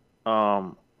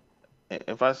 um,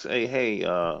 if I say, hey,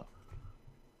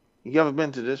 you ever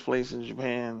been to this place in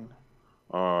Japan?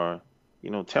 Or,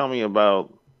 tell me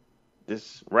about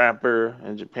this rapper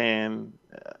in Japan,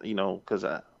 because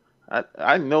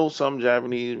I know some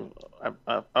Japanese,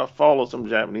 I follow some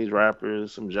Japanese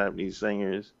rappers, some Japanese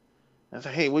singers. I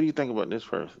say, hey, what do you think about this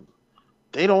person?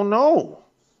 They don't know.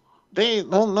 They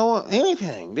don't know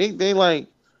anything. They like,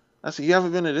 I said, you ever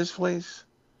been to this place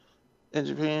in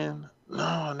Japan? No,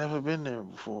 I've never been there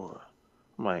before.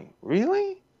 I'm like,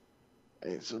 really?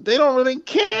 So they don't really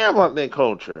care about their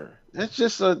culture. It's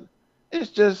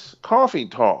just coffee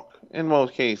talk in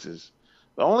most cases.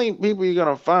 The only people you're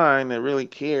gonna find that really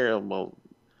care about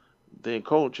their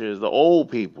culture is the old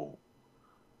people.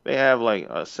 They have like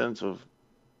a sense of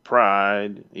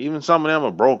pride. Even some of them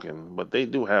are broken, but they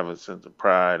do have a sense of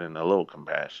pride and a little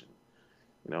compassion.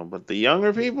 But the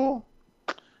younger people,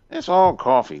 it's all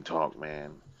coffee talk,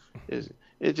 man. It's,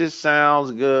 it just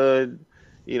sounds good.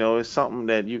 It's something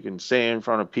that you can say in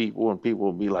front of people, and people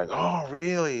will be like, "Oh,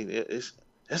 really?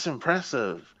 It's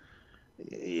impressive."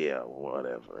 Yeah,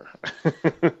 whatever.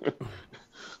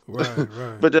 Right,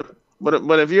 right. but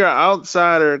but if you're an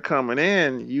outsider coming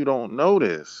in, you don't know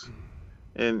this,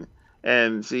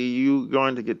 and see you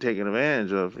going to get taken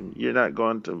advantage of, and you're not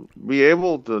going to be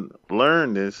able to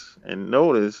learn this and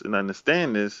know this and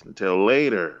understand this until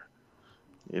later.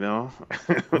 You know.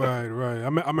 Right, right. I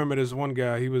remember this one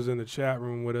guy. He was in the chat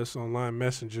room with us on Line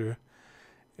Messenger,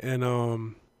 and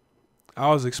I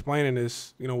was explaining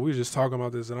this. We were just talking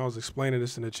about this, and I was explaining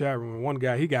this in the chat room. And one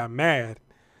guy, he got mad.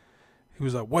 He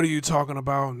was like, "What are you talking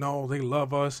about? No, they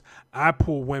love us. I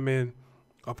pull women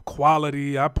of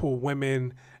quality. I pull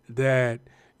women that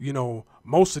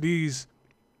most of these.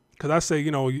 Because I say,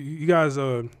 you guys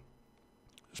are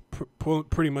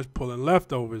pretty much pulling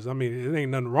leftovers. I mean, it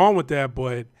ain't nothing wrong with that,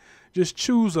 but just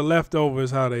choose the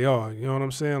leftovers how they are. You know what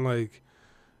I'm saying? Like,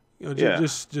 Yeah,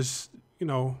 just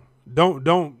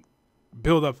don't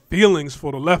build up feelings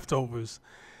for the leftovers.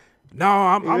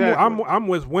 No, exactly. I'm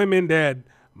with women that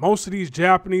most of these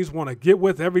Japanese want to get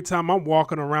with. Every time I'm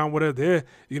walking around with her,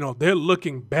 they're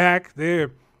looking back,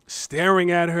 they're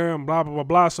staring at her, and blah blah blah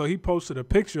blah. So he posted a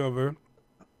picture of her,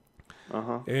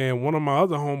 Uh-huh. and one of my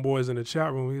other homeboys in the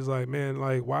chat room, he's like, "Man,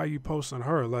 like, why are you posting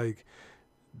her? Like,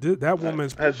 That's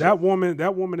that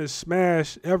woman has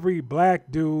smashed every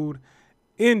black dude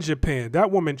in Japan.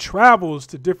 That woman travels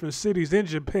to different cities in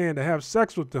Japan to have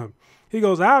sex with them." He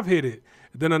goes, "I've hit it."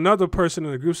 Then another person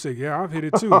in the group said, "Yeah, I've hit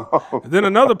it too." Then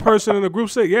another person in the group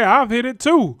said, "Yeah, I've hit it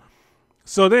too."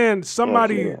 So then yeah,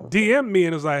 somebody see. DM'd me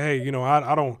and was like, "Hey, I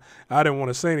didn't want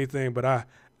to say anything, but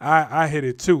I hit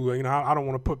it too. I don't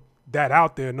want to put that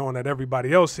out there knowing that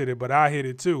everybody else hit it, but I hit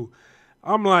it too."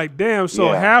 I'm like, damn,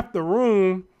 so Yeah, half the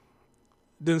room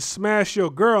then smash your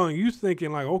girl and you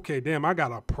thinking like, okay, damn, I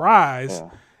got a prize, yeah,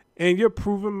 and you're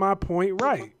proving my point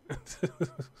right.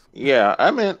 yeah.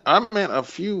 I meant a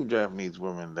few Japanese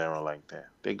women that are like that.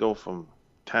 They go from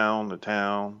town to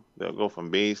town. They'll go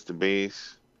from base to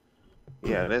base.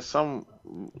 Yeah, there's some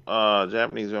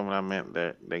Japanese women I met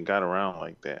that they got around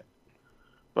like that.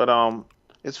 But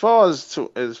as far as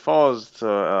to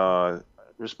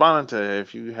responding to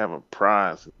if you have a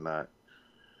prize or not,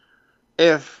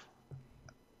 if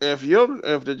if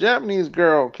the Japanese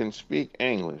girl can speak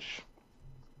English,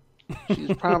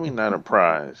 she's probably not a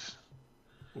prize.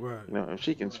 Right. You know, if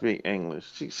she can speak English,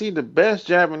 see the best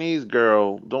Japanese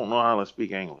girl don't know how to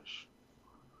speak English.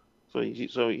 So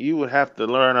you would have to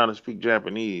learn how to speak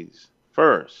Japanese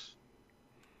first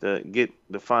to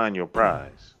find your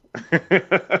prize.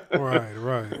 Right.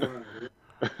 Right.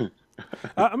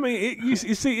 I mean, you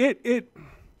see,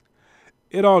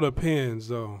 it all depends,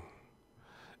 though.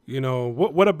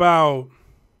 What about,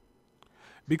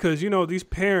 because these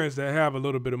parents that have a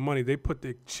little bit of money, they put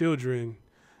their children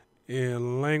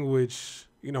in language,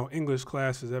 English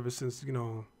classes ever since they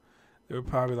were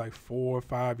probably like 4 or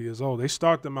 5 years old. They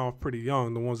start them off pretty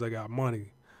young, the ones that got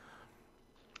money.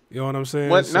 You know what I'm saying?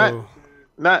 What So,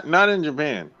 not in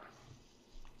Japan.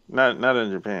 Not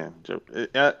in Japan.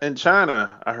 In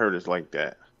China, I heard it's like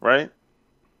that, right?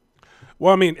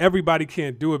 well, I mean, everybody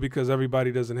can't do it because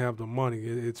everybody doesn't have the money.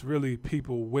 It's really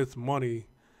people with money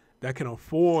that can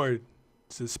afford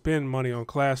to spend money on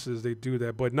classes. They do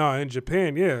that. But no, in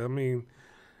Japan, yeah, I mean, In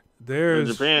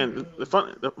there's Japan,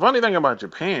 the funny thing about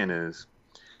Japan is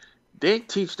they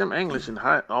teach them English in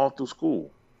all through school,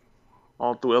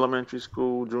 all through elementary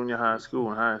school, junior high school,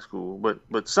 and high school.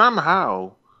 But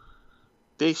somehow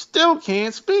they still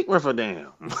can't speak worth a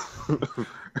damn.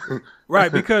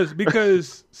 right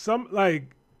because some,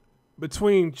 like,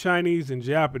 between Chinese and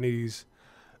Japanese,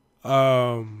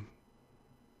 um,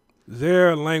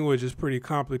 their language is pretty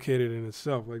complicated in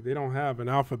itself. Like, they don't have an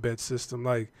alphabet system.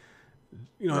 Like,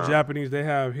 No. Japanese, they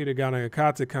have hiragana and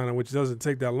katakana, which doesn't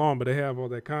take that long, but they have all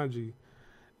that kanji.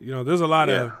 There's a lot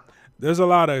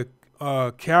Yeah.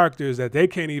 of characters that they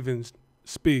can't even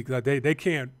speak. Like, they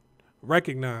can't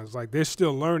recognize. Like, they're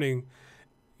still learning,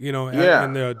 in Yeah.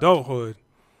 their adulthood.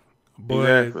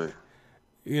 But Exactly.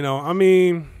 I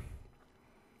mean,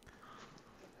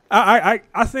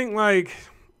 I think, like,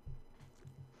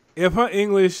 if her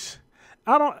English,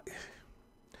 I don't.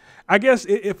 I guess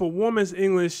if a woman's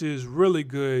English is really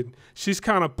good, she's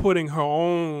kind of putting her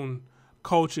own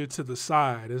culture to the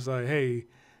side. It's like, hey,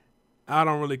 I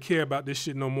don't really care about this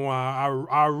shit no more.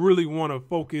 I really want to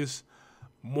focus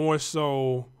more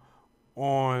so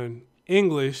on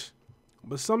English.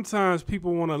 But sometimes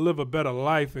people want to live a better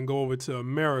life and go over to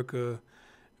America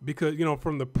because,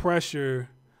 from the pressure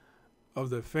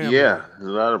of the family. Yeah.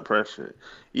 There's a lot of pressure.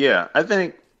 Yeah. I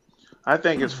think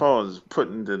as far as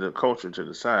putting the culture to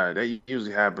the side, that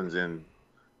usually happens in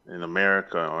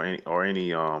America or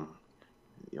any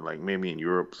like maybe in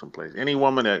Europe someplace. Any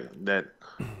woman that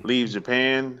leaves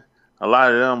Japan, a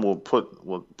lot of them will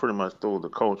pretty much throw the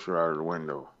culture out of the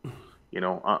window.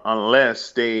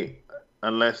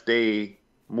 Unless they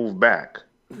move back.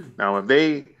 Now, if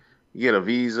they get a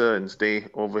visa and stay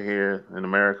over here in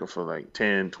America for like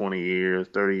 10, 20 years,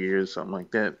 30 years, something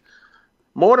like that,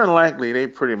 more than likely they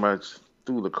pretty much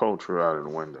threw the culture out of the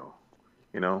window.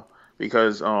 You know,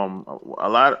 because a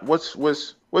lot what's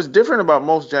different about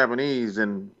most Japanese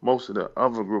than most of the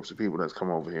other groups of people that's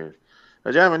come over here.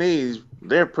 The Japanese,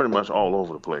 they're pretty much all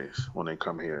over the place when they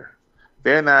come here.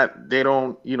 They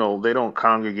don't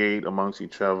congregate amongst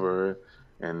each other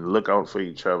and look out for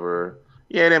each other.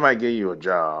 Yeah, they might give you a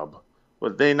job,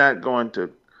 but they're not going to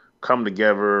come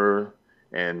together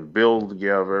and build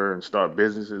together and start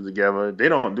businesses together. They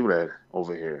don't do that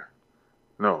over here.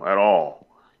 No, at all.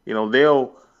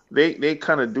 They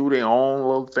kind of do their own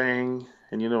little thing,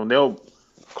 and they'll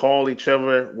call each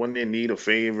other when they need a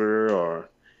favor, or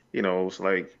it's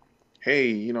like,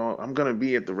 hey, I'm gonna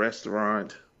be at the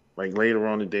restaurant like later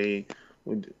on today.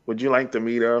 Would you like to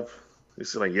meet up?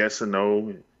 It's like yes or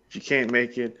no. If you can't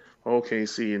make it, okay,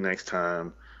 see you next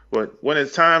time. But when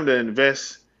it's time to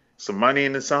invest some money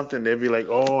into something, they'll be like,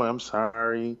 oh, I'm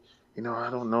sorry. I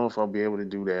don't know if I'll be able to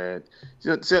do that.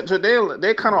 So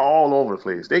they're kind of all over the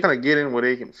place. They kind of get in where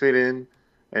they can fit in,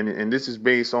 and this is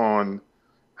based on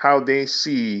how they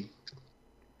see,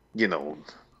 you know,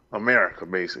 America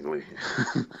basically.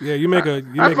 Yeah, you I, make a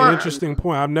you I make an find, interesting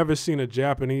point. I've never seen a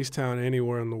Japanese town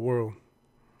anywhere in the world.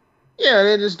 yeah,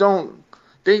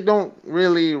 they don't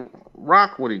really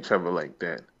rock with each other like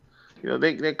that.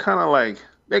 They kind of like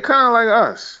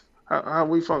us. How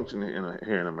we function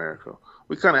here in America.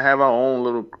 We kind of have our own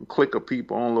little clique of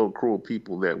people, own little crew of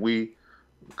people that we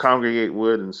congregate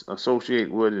with and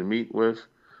associate with and meet with.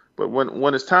 But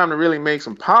when it's time to really make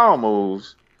some power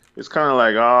moves, it's kind of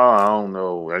like, oh, I don't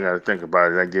know. I got to think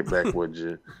about it. I get back with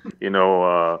you.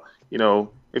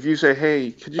 If you say,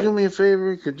 hey, could you do me a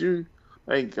favor? Could you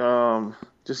like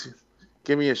just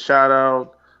give me a shout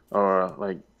out, or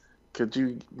like could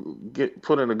you get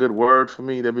put in a good word for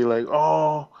me? They'll be like,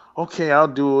 oh, okay, I'll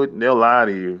do it. And they'll lie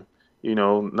to you,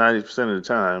 90% of the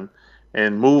time.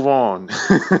 and move on.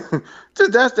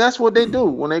 That's what they do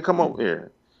when they come over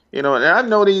here. And I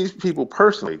know these people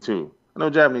personally too. I know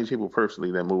Japanese people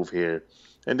personally that move here,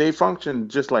 and they function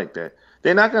just like that.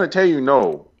 They're not gonna tell you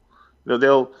no.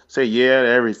 They'll say yeah to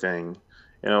everything.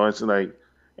 It's like,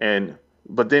 and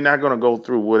but they're not gonna go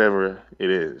through whatever it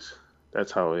is.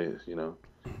 That's how it is.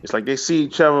 It's like they see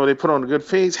each other, they put on a good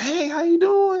face. Hey, how you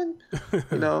doing?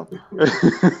 You know.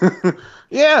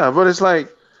 Yeah, but it's like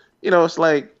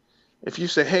if you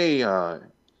say, hey,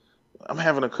 I'm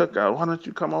having a cookout. Why don't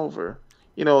you come over?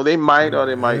 They might or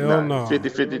they might Hell not. no.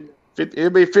 50-50, it'll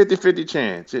be a 50-50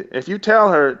 chance. If you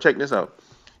tell her, check this out.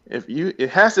 It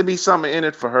has to be something in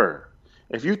it for her.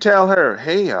 If you tell her,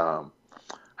 hey, I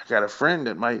got a friend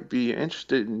that might be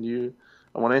interested in you.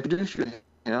 I want to introduce you to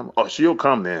him. Oh, she'll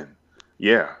come then.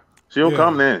 Yeah, she'll Yeah.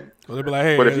 come then. So they'll be like,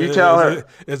 hey, But if you tell her,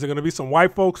 is there going to be some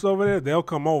white folks over there? They'll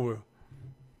come over.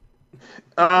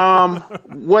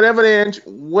 whatever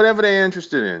they're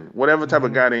interested in, whatever type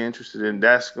of Hmm. guy they're interested in,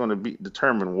 that's going to be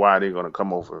determine why they're going to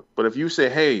come over. But if you say,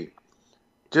 hey,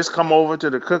 just come over to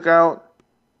the cookout,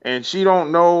 and she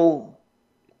don't know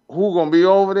who gonna be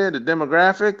over there, the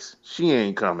demographics, she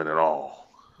ain't coming at all.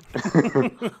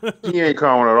 She ain't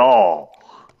coming at all.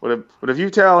 But if you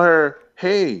tell her,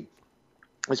 hey,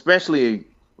 especially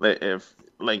if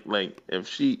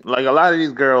she, like, a lot of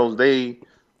these girls, they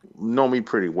know me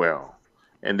pretty well,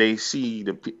 and they see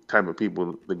the type of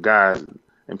people, the guys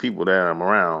and people that I'm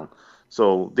around,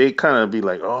 so they kind of be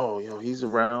like, oh, he's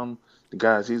around, the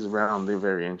guys he's around, they're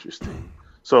very interesting.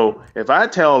 So if I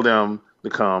tell them to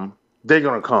come, they're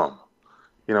gonna come.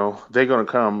 They're gonna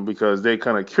come because they're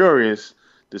kind of curious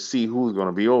to see who's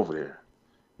gonna be over there.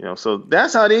 So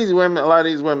that's how these women, a lot of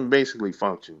these women, basically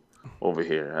function over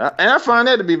here, and I find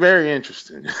that to be very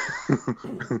interesting.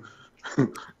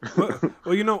 Well,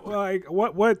 like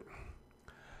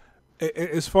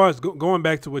as far as going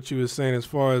back to what you were saying, as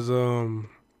far as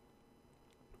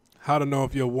how to know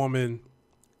if your woman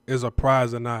is a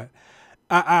prize or not,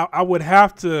 I would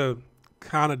have to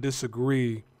kind of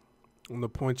disagree on the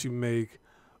point you make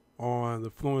on the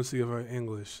fluency of her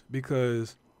English,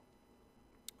 because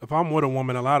if I'm with a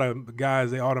woman, a lot of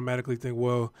guys, they automatically think,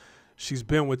 well, she's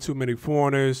been with too many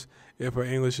foreigners if her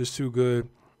English is too good.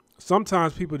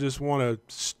 Sometimes people just want to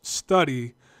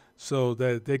study so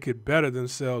that they could better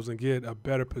themselves and get a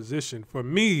better position. For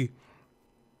me,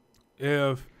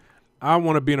 if I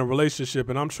want to be in a relationship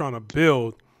and I'm trying to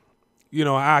build,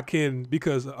 I can,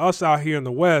 because us out here in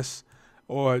the West,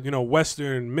 or,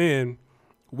 Western men,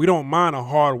 we don't mind a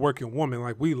hard-working woman.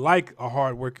 Like, we like a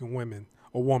hard-working woman.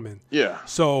 Yeah.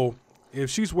 So if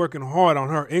she's working hard on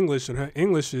her English and her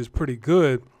English is pretty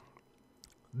good,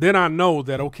 then I know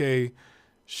that, okay,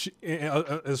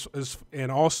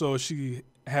 and also she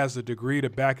has a degree to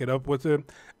back it up with her.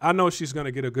 I know she's going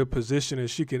to get a good position and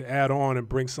she can add on and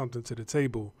bring something to the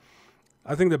table.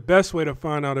 I think the best way to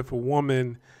find out if a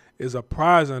woman is a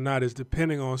prize or not is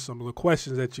depending on some of the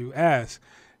questions that you ask.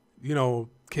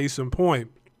 Case in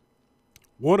point,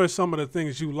 what are some of the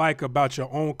things you like about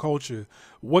your own culture?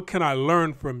 What can I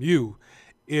learn from you?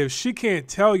 If she can't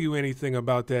tell you anything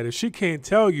about that, if she can't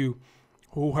tell you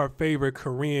who her favorite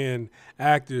Korean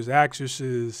actors,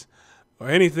 actresses, or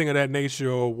anything of that nature,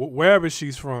 or wherever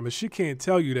she's from, if she can't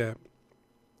tell you that,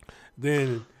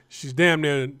 then she's damn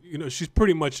near, she's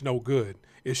pretty much no good.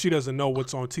 If she doesn't know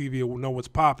what's on TV or know what's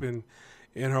popping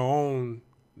in her own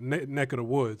neck of the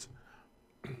woods.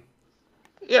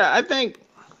 Yeah,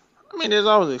 there's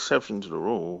always exception to the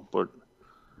rule, but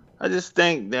I just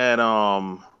think that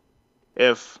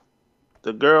if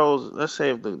the girls, let's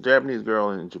say if the Japanese girl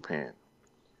in Japan,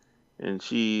 and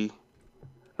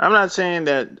I'm not saying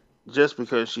that just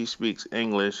because she speaks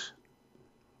English,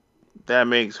 that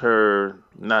makes her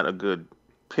not a good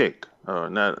pick, or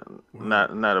I'm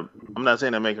not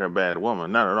saying that make her a bad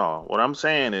woman, not at all. What I'm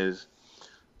saying is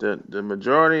the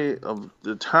majority of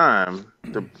the time,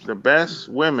 the best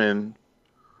women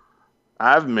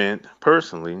I've met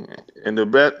personally, and the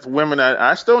best women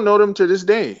I still know them to this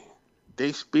day,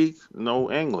 they speak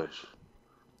no English.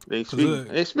 They speak Cause,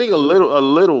 they speak a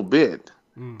little bit,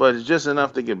 mm, but it's just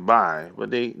enough to get by. But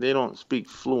they don't speak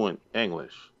fluent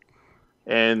English.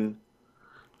 And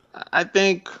I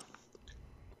think,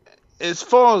 as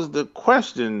far as the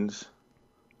questions,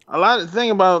 the thing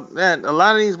about that, a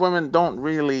lot of these women they don't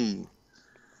really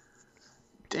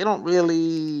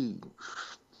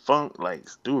like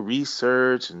do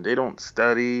research, and they don't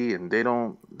study, and they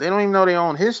don't even know their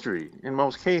own history in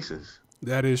most cases.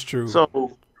 that is true.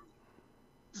 So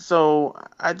so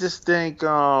I just think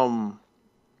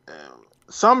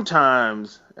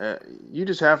sometimes you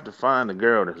just have to find a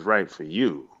girl that's right for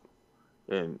you.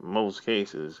 in most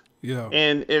cases. Yeah.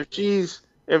 And if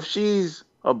she's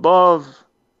above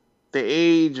the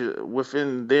age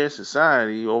within their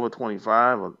society, over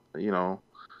 25, or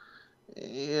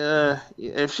yeah,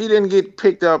 if she didn't get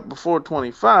picked up before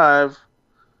 25,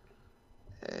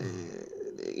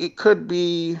 it could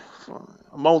be for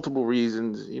multiple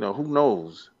reasons. Who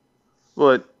knows?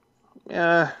 But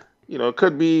yeah, it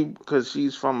could be because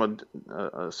she's from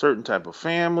a certain type of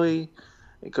family.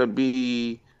 It could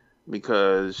be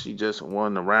because she just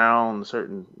wasn't around a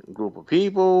certain group of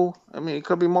people. I mean, it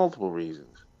could be multiple reasons.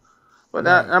 But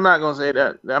Right. I'm not gonna say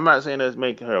that. I'm not saying that's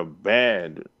making her a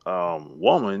bad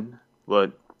woman.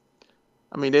 But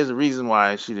I mean, there's a reason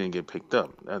why she didn't get picked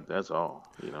up. That's all.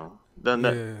 Doesn't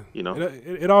that? Yeah. You know.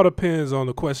 It all depends on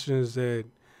the questions that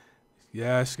you're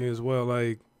asking as well.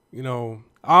 Like, I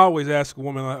always ask a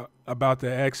woman about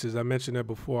their exes. I mentioned that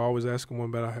before. I always ask a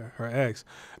woman about her ex.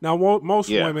 Now, most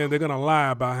Yeah. women, they're going to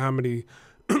lie about how many.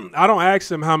 I don't ask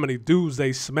them how many dudes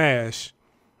they smash.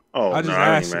 Oh I no, just I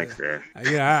ask. didn't even ask that.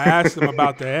 Yeah, I ask them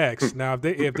about their ex. Now,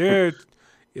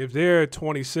 if they're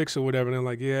 26 or whatever, and they're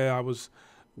like, yeah, I was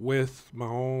with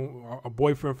a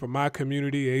boyfriend from my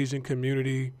community, Asian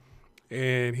community,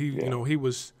 and Yeah. he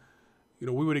was, we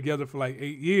were together for like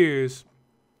 8 years,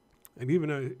 and even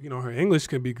her English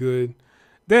can be good.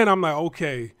 Then I'm like,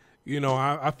 okay,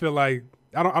 I feel like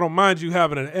I don't mind you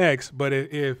having an ex, but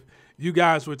if you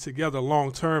guys were together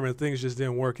long term and things just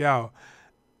didn't work out,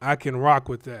 I can rock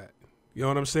with that. You know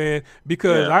what I'm saying?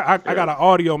 Because Yeah. I got an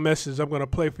audio message I'm gonna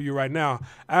play for you right now.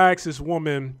 I asked this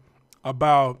woman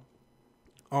about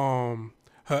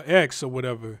her ex or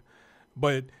whatever,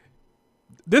 but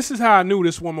this is how I knew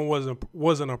this woman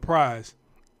wasn't a prize.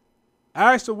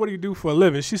 I asked her, what do you do for a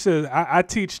living? She said, I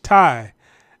teach Thai.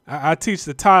 I teach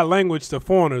the Thai language to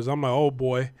foreigners. I'm like, oh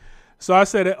boy. So I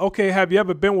said, okay, have you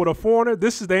ever been with a foreigner?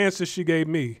 This is the answer she gave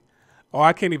me. Oh,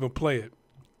 I can't even play it.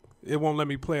 It won't let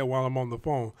me play it while I'm on the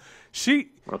phone. She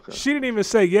didn't even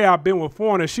say, yeah, I've been with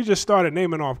foreigners. She just started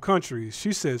naming off countries.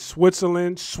 She said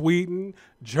Switzerland, Sweden,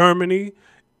 Germany,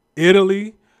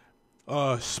 Italy,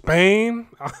 Spain.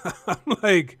 I'm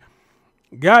like,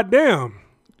 goddamn.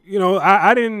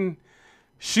 I didn't.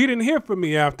 She didn't hear from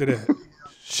me after that.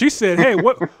 She said, "Hey,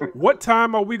 what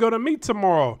time are we gonna meet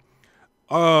tomorrow?"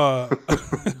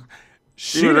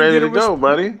 She was ready to go,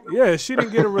 buddy. Yeah, she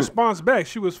didn't get a response back.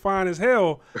 She was fine as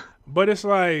hell, but it's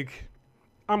like,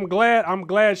 I'm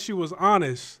glad she was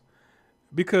honest,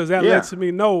 because that Yeah. lets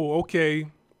me know, okay,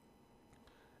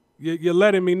 you're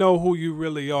letting me know who you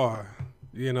really are,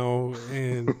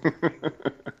 and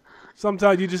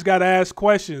sometimes you just gotta ask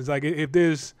questions. Like, if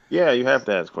there's Yeah, you have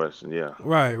to ask questions. Yeah.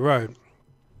 right.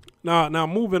 Now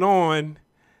moving on,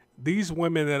 these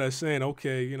women that are saying,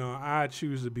 okay, I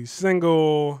choose to be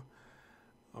single,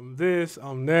 I'm this,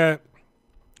 I'm that.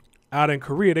 Out in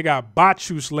Korea, they got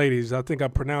bachus ladies. I think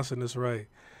I'm pronouncing this right.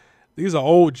 These are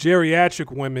old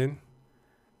geriatric women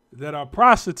that are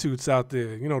prostitutes out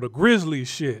there. The grizzly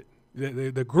shit,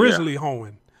 the grizzly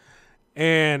hoeing.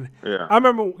 And Yeah. I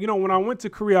remember, when I went to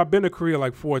Korea, I've been to Korea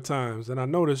like 4 times, and I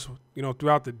noticed,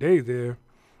 throughout the day there,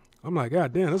 I'm like,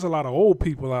 God damn, there's a lot of old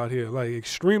people out here, like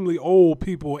extremely old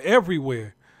people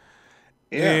everywhere.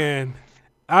 Yeah. And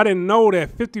I didn't know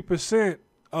that 50%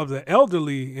 of the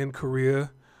elderly in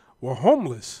Korea were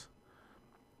homeless.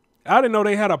 I didn't know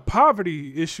they had a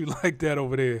poverty issue like that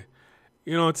over there,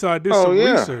 until I did some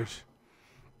yeah. research.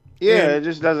 Yeah, And it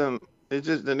just doesn't. It's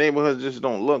just the neighborhoods just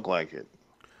don't look like it.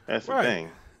 That's the right, thing.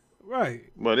 right.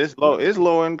 But it's low. It's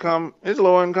low income. It's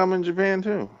low income in Japan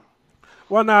too.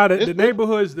 Well, now the It's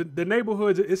neighborhoods, the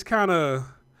neighborhoods, it's kind of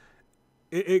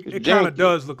it kind of janky.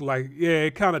 does look like, yeah,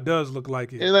 it kind of does look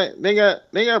like it. It's like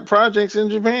they got projects in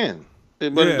Japan, but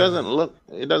it Yeah, doesn't look.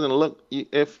 It doesn't look.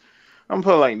 If I'm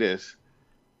put it like this,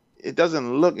 it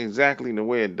doesn't look exactly the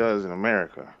way it does in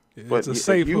America. it's But a if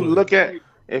safe you hood. look at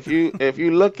if you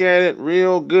look at it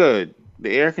real good, the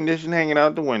air conditioning hanging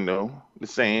out the window, the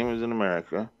same as in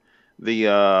America.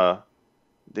 The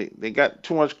they got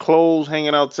too much clothes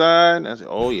hanging outside. I said,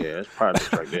 oh yeah, that's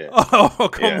projects right there. Oh,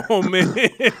 come Yeah, on, man.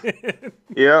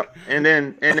 yeah. And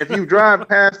if you drive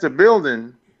past the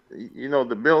building,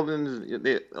 the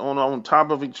buildings on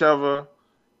top of each other.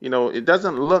 It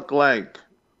doesn't look like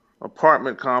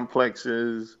apartment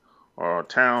complexes or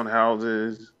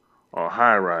townhouses or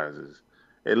high rises.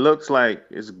 It looks like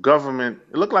it's government.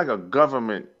 It looked like a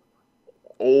government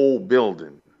old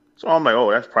building. So I'm like,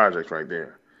 oh, that's projects right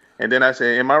there. And then I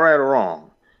say, am I right or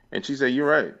wrong? And she said, you're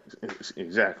right.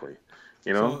 Exactly.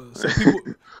 You know? So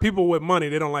people with money,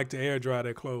 they don't like to air dry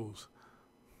their clothes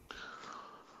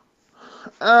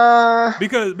uh,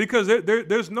 because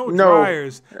there's no no.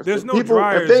 dryers. There's no People, if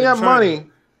dryers they in got China.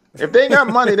 money, If they got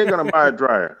money, they're gonna buy a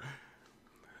dryer.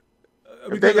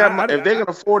 Because If they can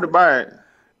afford to buy it,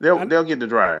 they'll get the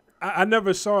dryer. I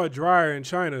never saw a dryer in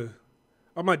China.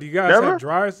 I'm like, do you guys have Never?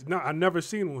 dryers? No, I never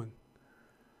seen one.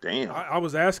 Damn. I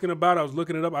was asking about it. I was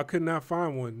looking it up. I could not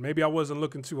find one. Maybe I wasn't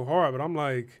looking too hard, but I'm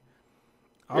like,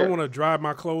 I want to dry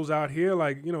my clothes out here.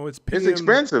 Like, it's PM. It's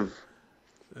expensive.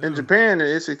 In Japan,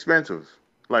 it's expensive.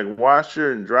 Like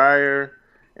washer and dryer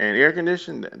and air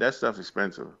conditioning, that stuff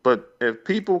expensive. But if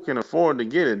people can afford to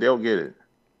get it, they'll get it.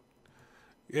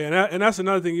 Yeah, and that's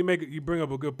another thing you bring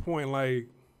up a good point. Like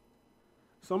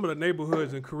some of the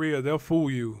neighborhoods in Korea, they'll fool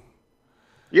you.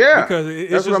 Yeah, because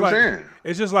it's that's just what I'm saying.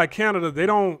 It's just like Canada. They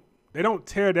don't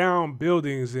tear down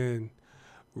buildings and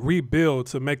rebuild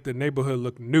to make the neighborhood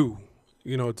look new.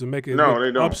 To make it look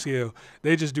they don't. upscale.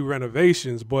 They just do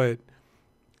renovations. But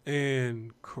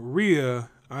in Korea,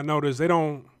 I noticed they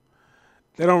don't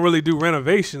really do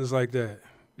renovations like that.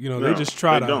 They just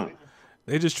try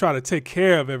to take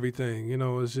care of everything.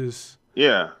 It's just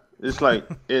it's like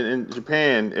in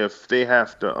Japan, if they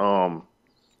have to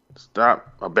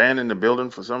abandon the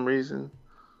building for some reason,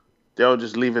 they'll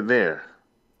just leave it there.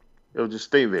 It'll just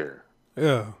stay there.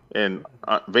 Yeah. And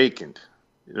vacant.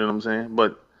 You know what I'm saying?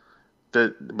 But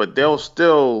they'll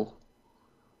still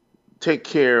take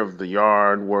care of the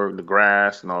yard work, the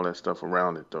grass, and all that stuff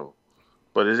around it, though.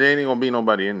 But there ain't gonna be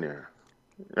nobody in there.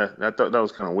 I thought that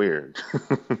was kind of weird.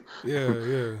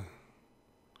 Yeah.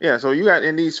 Yeah. So you got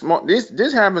in these small.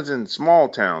 This happens in small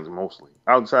towns mostly,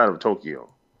 outside of Tokyo,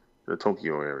 the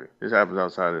Tokyo area. This happens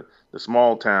outside of the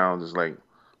small towns. It's like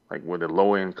where the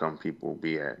low income people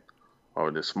be at, or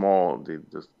in the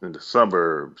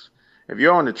suburbs. If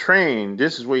you're on the train,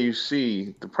 this is where you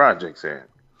see the projects at,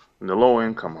 in the low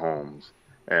income homes,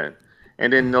 and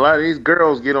then a lot of these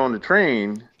girls get on the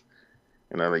train,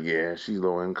 and they're like, yeah, she's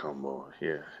low income, boy.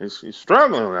 Yeah, she's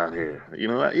struggling out here.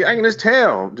 I can just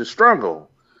tell the struggle.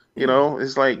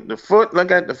 It's like the foot.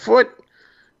 Look at the foot.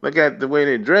 Look at the way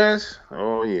they dress.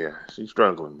 Oh yeah, she's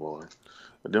struggling, boy.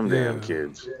 With them damn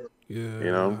kids.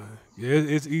 Yeah. Yeah,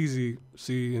 it's easy.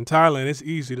 See, in Thailand, it's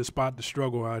easy to spot the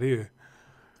struggle out here.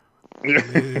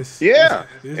 It's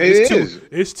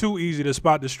too easy to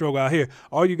spot the struggle out here.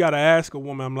 All you gotta ask a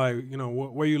woman, I'm like,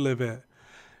 where you live at?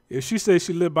 If she says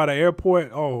she live by the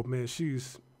airport, oh man,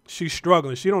 she's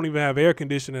struggling. She don't even have air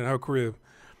conditioning in her crib.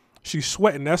 She's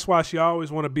sweating. That's why she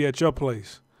always want to be at your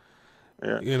place.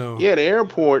 Yeah. Yeah, the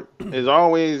airport is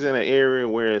always in an area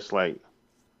where it's like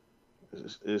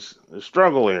it's a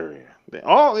struggle area.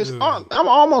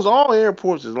 Almost all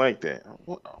airports is like that.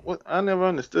 What I never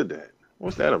understood that.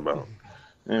 What's that about?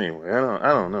 Anyway, I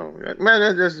don't know.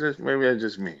 Man, maybe that's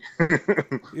just me.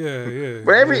 Yeah.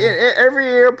 But every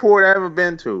airport I ever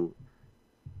been to,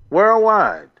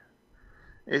 worldwide,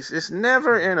 it's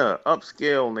never in a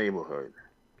upscale neighborhood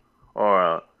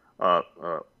or a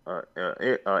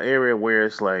area where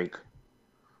it's like,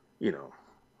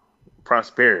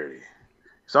 prosperity.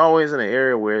 It's always in an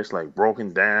area where it's like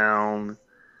broken down.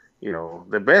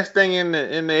 The best thing in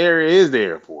the area is the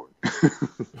airport.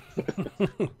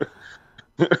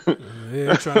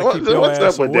 They're trying to keep your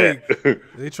ass awake.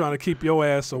 They're trying to keep your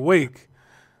ass awake.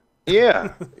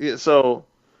 Yeah.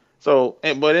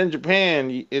 But in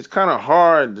Japan, it's kind of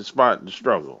hard to spot the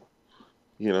struggle.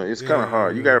 It's kind of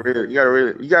hard. You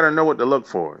gotta know what to look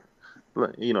for.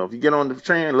 If you get on the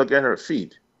train, look at her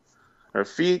feet,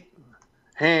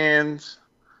 hands.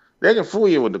 They can fool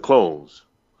you with the clothes,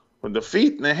 with the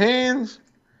feet and the hands,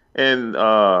 and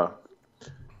the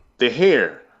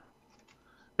hair.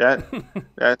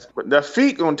 The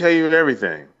feet gonna tell you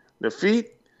everything. The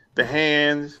feet, the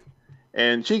hands,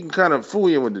 and she can kind of fool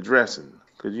you with the dressing,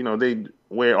 because they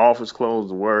wear office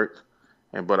clothes to work,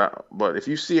 but if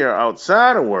you see her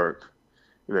outside of work,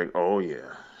 you're like, oh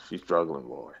yeah, she's struggling,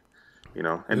 boy.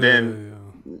 And then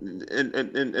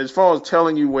as far as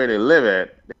telling you where they live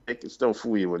at, they can still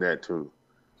fool you with that too,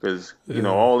 because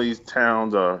all these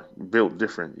towns are built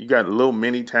different. You got little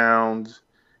mini towns.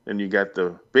 Then you got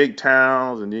the big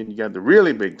towns, and then you got the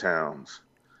really big towns.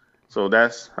 So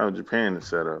that's how Japan is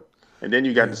set up. And then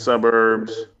you got the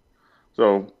suburbs.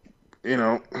 So, when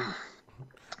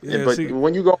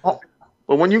you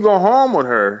go home with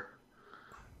her,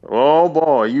 oh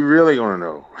boy, you really gonna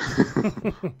know.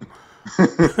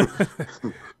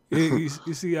 You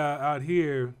see, out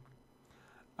here,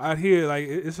 like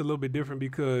it's a little bit different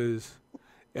because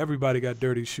everybody got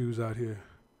dirty shoes out here.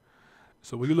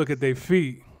 So when you look at their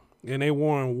feet and they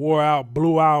wore out,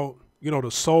 blew out, the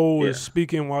sole is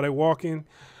speaking while they're walking.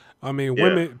 I mean,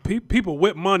 women, people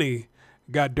with money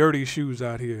got dirty shoes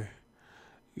out here.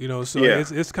 So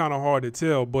it's kind of hard to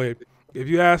tell. But if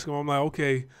you ask them, I'm like,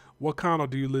 okay, what condo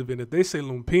do you live in? If they say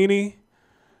Lumpini,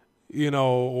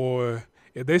 or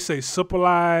if they say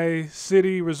Supply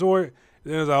City Resort,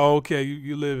 then it's like, oh, okay,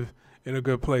 you live in a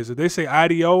good place. If they say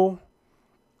IDO,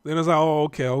 then it's like, oh,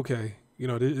 okay.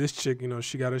 This chick,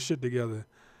 she got her shit together.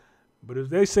 But if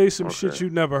they say some shit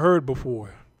you never heard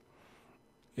before,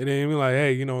 and then be like,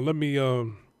 hey, let me,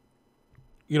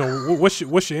 what's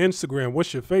your Instagram?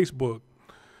 What's your Facebook?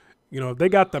 If they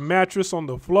got the mattress on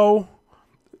the floor,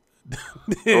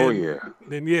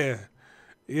 then yeah.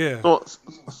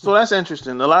 So that's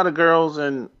interesting. A lot of girls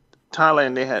in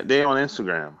Thailand, they on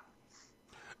Instagram.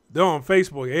 They're on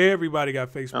Facebook. Everybody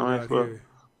got Facebook out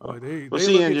here.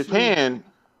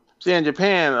 In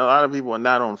Japan, a lot of people are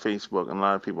not on Facebook, and a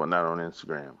lot of people are not on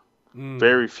Instagram.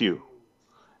 Very few.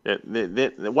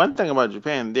 The one thing about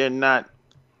Japan, they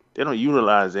don't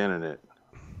utilize the internet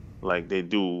like they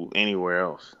do anywhere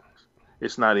else.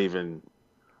 It's not even.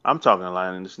 I'm talking a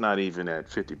lot, and it's not even at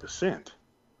 50%.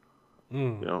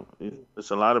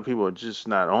 It's a lot of people are just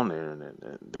not on the internet.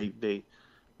 They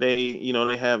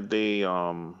have the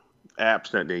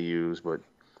apps that they use, but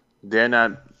they're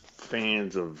not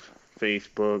fans of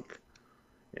Facebook,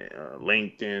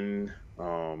 LinkedIn.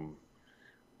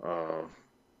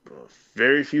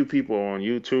 Very few people on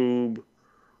YouTube.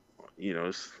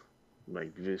 It's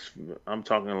like this. I'm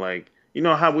talking like,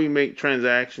 how we make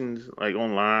transactions like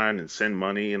online and send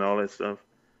money and all that stuff.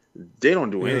 They don't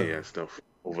do any of that stuff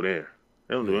over there.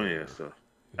 They don't do any of that stuff.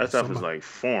 That stuff is like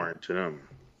foreign to them.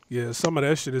 Yeah, some of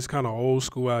that shit is kind of old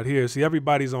school out here. See,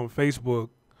 everybody's on Facebook.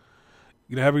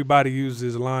 Everybody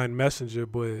uses Line Messenger,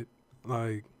 but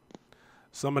like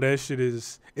some of that shit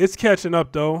it's catching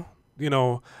up though.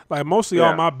 Like mostly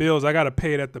all my bills, I gotta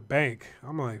pay it at the bank.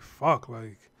 I'm like, fuck,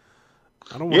 like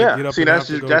I don't want to get up and have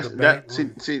to go to the bank.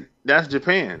 See, that's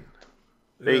Japan.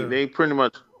 They pretty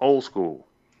much old school.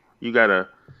 You go to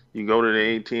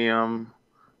the ATM,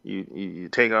 you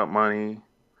take out money,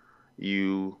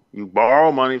 you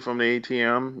borrow money from the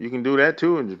ATM. You can do that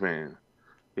too in Japan.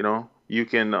 You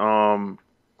can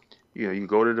you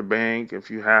go to the bank if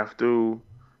you have to.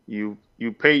 You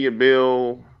pay your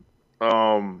bill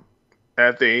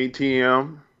at the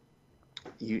ATM.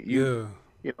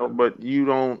 But you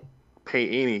don't pay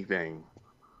anything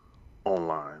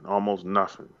online. Almost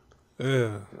nothing.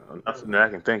 Yeah. Nothing that I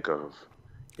can think of.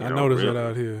 I notice that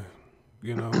out here.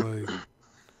 Like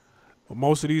but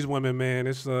most of these women, man,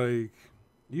 it's like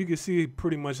you can see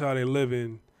pretty much how they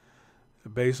living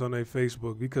based on their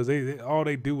Facebook, because they all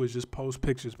they do is just post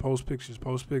pictures.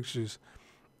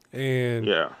 And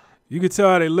you can tell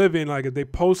how they living, like if they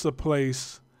post a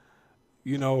place,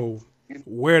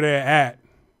 where they're at,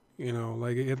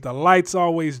 like if the lights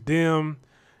always dim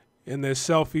and there's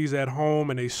selfies at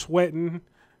home and they sweating,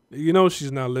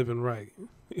 she's not living right,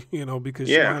 because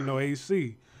she don't have no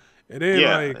AC. And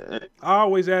then I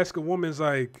always ask a woman's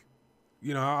like,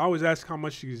 I always ask how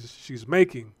much she's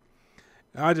making.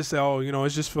 And I just say,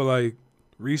 it's just for like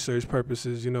research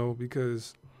purposes,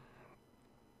 because,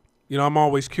 I'm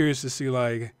always curious to see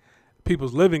like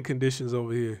people's living conditions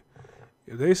over here.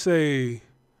 If they say,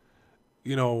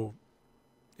 if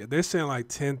they're saying like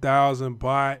 10,000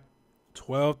 baht,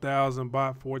 12,000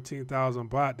 baht, 14,000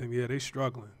 baht, then they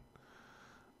struggling.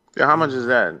 Yeah, how much is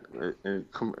that?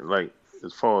 Like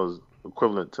as far as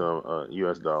equivalent to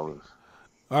U.S. dollars?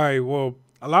 All right, well,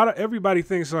 everybody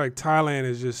thinks like Thailand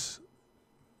is just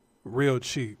real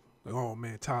cheap. Like, oh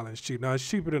man, Thailand's cheap. Now it's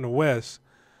cheaper than the West,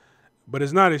 but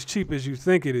it's not as cheap as you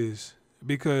think it is,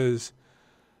 because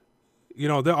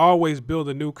they're always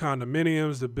building new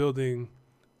condominiums, they're building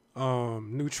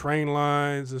new train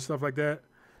lines and stuff like that.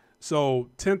 So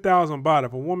 10,000 baht,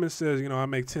 if a woman says, I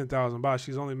make 10,000 baht,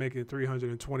 she's only making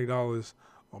 $320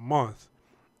 a month.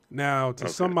 Now, to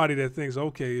somebody that thinks,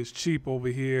 okay, it's cheap over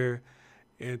here,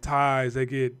 and Thais,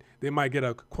 they might get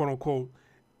a quote unquote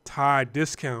Thai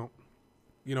discount.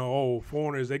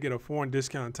 Foreigners, they get a foreign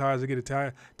discount. Thais, they get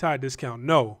a Thai discount.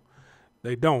 No,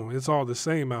 they don't. It's all the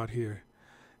same out here.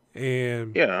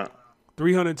 And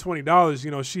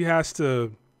 $320, she has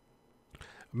to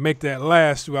make that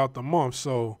last throughout the month.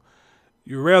 So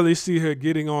you rarely see her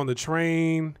getting on the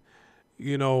train.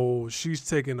 She's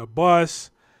taking a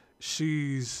bus.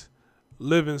 She's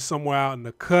living somewhere out in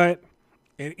the cut.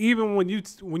 And even when you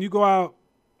go out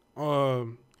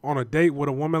on a date with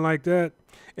a woman like that,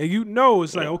 and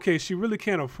it's like, okay, she really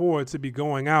can't afford to be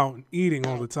going out and eating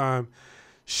all the time.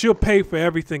 She'll pay for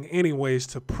everything anyways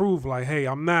to prove like, hey,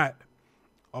 I'm not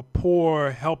a poor,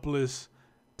 helpless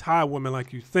Thai woman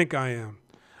like you think I am.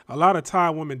 A lot of Thai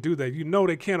women do that.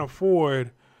 They can't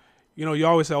afford, you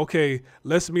always say, okay,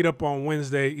 let's meet up on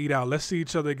Wednesday, eat out. Let's see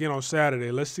each other again on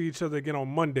Saturday. Let's see each other again on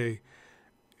Monday.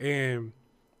 And,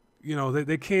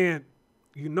 they can't,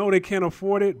 they can't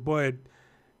afford it, but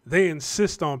they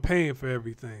insist on paying for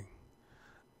everything.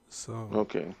 So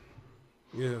Okay.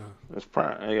 yeah, That's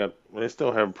pride. They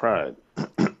still have pride.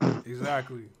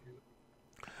 exactly.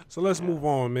 So let's Yeah. move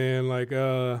on, man. Like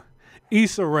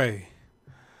Issa Rae.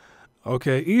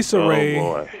 Okay, Issa Oh Rae,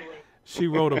 boy. she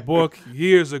wrote a book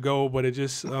years ago, but it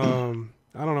just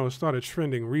I don't know, it started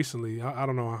trending recently. I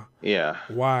don't know Yeah.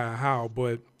 why or how,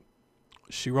 but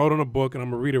she wrote on a book, and I'm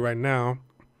gonna read it right now.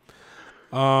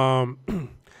 Um,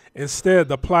 Instead,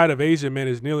 the plight of Asian men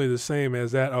is nearly the same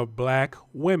as that of black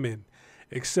women,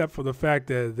 except for the fact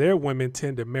that their women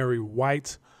tend to marry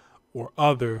whites or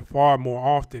other far more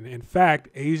often. In fact,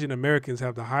 Asian Americans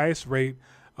have the highest rate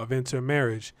of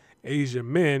intermarriage.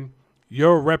 Asian men,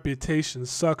 your reputation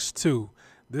sucks too.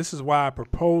 This is why I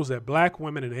propose that black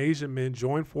women and Asian men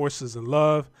join forces in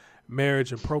love,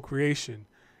 marriage, and procreation.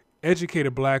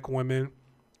 Educated black women,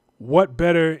 what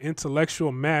better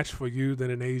intellectual match for you than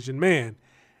an Asian man?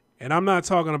 And I'm not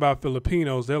talking about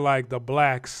Filipinos. They're like the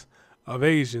blacks of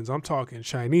Asians. I'm talking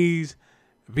Chinese,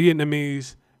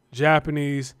 Vietnamese,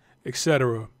 Japanese,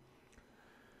 etc.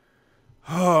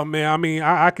 Oh man, I mean,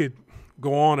 I could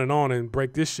go on and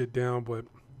break this shit down, but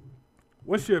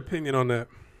what's your opinion on that?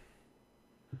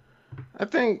 I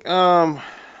think I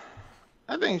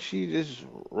think she just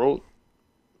wrote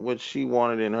what she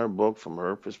wanted in her book from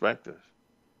her perspective.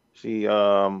 She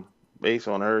based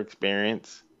on her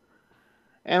experience.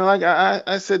 And like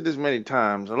I said this many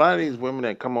times, a lot of these women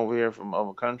that come over here from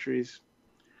other countries,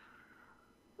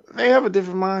 they have a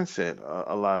different mindset,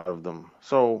 a lot of them.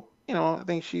 So, I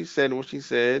think she said what she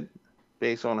said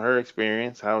based on her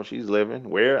experience, how she's living,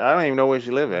 where I don't even know where she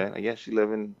live at. I guess she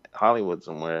live in Hollywood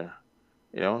somewhere.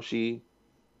 She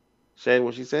said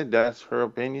what she said. That's her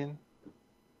opinion.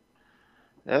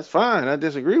 That's fine. I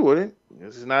disagree with it.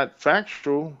 This is not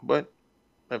factual, but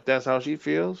if that's how she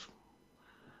feels,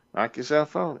 knock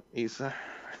yourself out, Issa.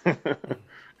 I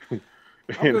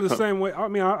you feel the know. same way. I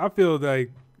mean, I feel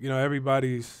like,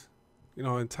 everybody's,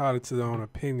 entitled to their own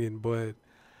opinion, but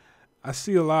I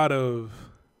see a lot of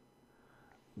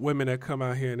women that come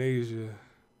out here in Asia,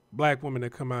 black women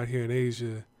that come out here in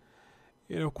Asia.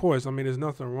 And of course, I mean, there's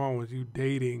nothing wrong with you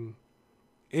dating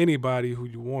anybody who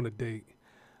you want to date,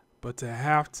 but to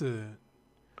have to,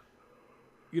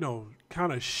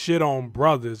 kind of shit on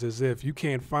brothers as if you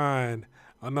can't find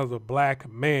another black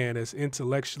man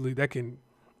that can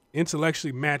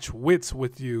intellectually match wits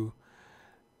with you.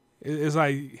 It's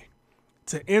like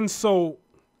to insult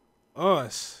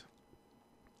us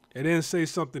and then say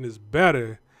something is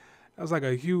better. That's like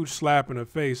a huge slap in the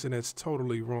face, and it's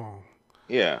totally wrong.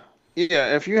 Yeah.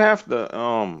 Yeah, if you have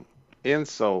to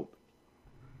insult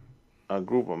a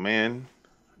group of men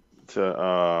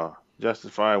to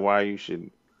justify why you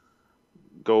should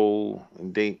go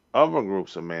and date other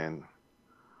groups of men,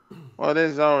 well,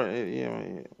 there's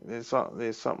already there's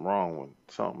something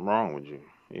wrong with you.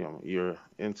 You're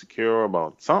insecure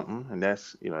about something, and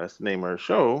that's the name of our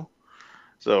show.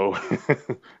 So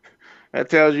that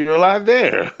tells you a lot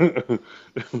there.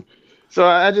 So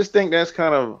I just think that's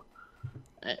kind of.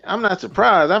 I'm not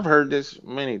surprised. I've heard this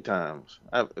many times.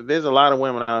 There's a lot of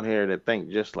women out here that think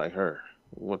just like her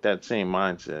with that same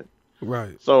mindset.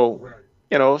 Right. So,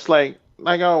 it's like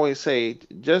I always say,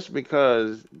 just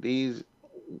because these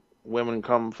women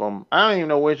come from, I don't even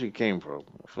know where she came from.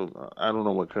 So, I don't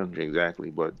know what country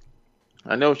exactly, but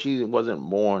I know she wasn't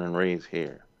born and raised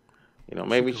here. She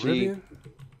Maybe she. Caribbean?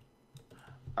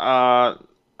 Uh,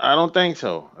 I don't think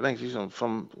so. I think she's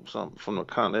from the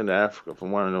continent of Africa,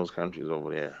 from one of those countries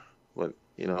over there. But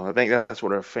I think that's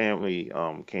where her family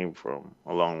came from,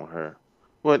 along with her.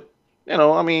 But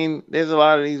I mean, there's a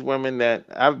lot of these women that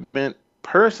I've met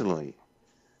personally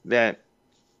that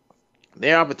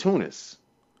they're opportunists.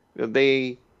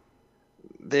 They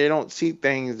they don't see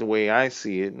things the way I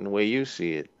see it and the way you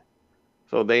see it.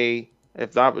 So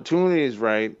if the opportunity is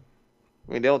right,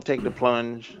 I mean, they'll take the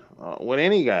plunge with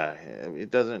any guy.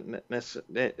 It doesn't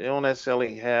they don't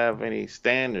necessarily have any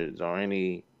standards or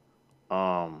any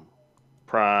um,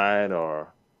 pride or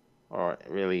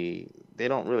really they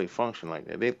don't really function like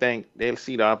that. They think they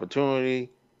see the opportunity.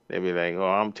 They be like, "Oh,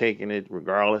 I'm taking it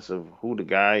regardless of who the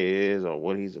guy is or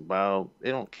what he's about." They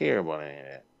don't care about any of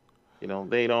that.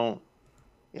 They don't.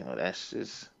 That's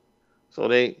just so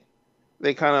they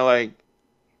kind of like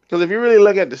because if you really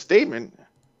look at the statement,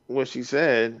 what she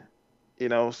said,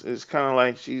 it's kind of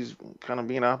like she's kind of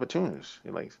being an opportunist.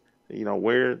 Like,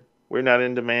 we're not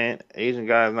in demand. Asian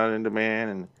guys not in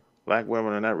demand, and black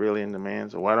women are not really in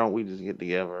demand. So why don't we just get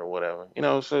together or whatever?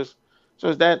 So it's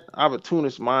that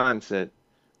opportunist mindset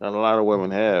that a lot of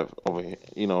women have over here.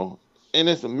 and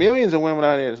there's millions of women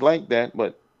out there that's like that,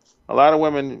 but a lot of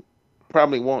women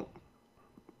probably won't.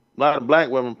 A lot of black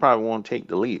women probably won't take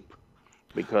the leap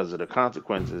because of the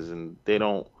consequences, and they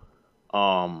don't.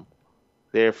 Um,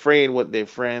 they're afraid what their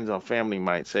friends or family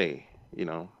might say. You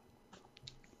know.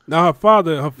 Now her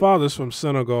father's from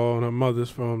Senegal and her mother's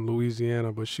from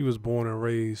Louisiana, but she was born and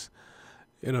raised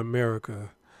in America.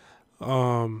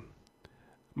 Um,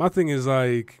 my thing is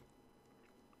like,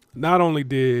 not only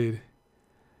did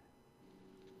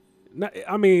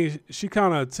I mean, she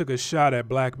kind of took a shot at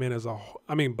black men as a,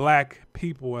 I mean, black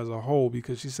people as a whole,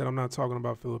 because she said, I'm not talking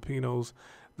about Filipinos.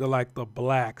 They're like the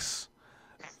blacks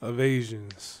of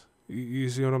Asians. You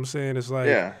see what I'm saying? It's like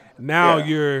Yeah. now Yeah.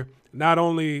 you're not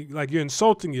only like you're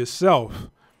insulting yourself.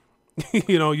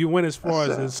 You know, you went as far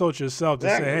That's as to insult yourself to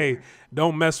say, exactly. "Hey,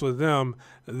 don't mess with them.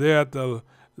 They're at the,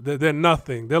 they're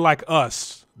nothing. They're like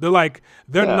us. They're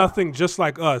Yeah. nothing, just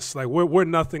like us. Like we're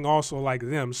nothing, also like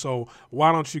them. So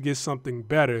why don't you get something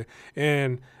better?"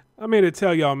 And I mean to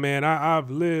tell y'all, man, I've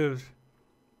lived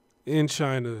in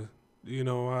China. You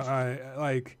know, I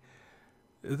like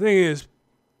the thing is,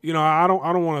 you know, I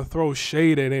don't want to throw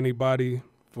shade at anybody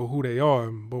for who they are,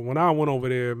 but when I went over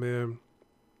there, man,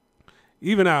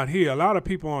 even out here, a lot of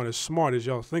people aren't as smart as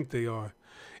y'all think they are.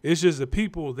 It's just the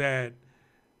people that,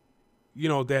 you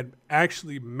know, that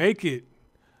actually make it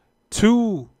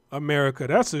to America.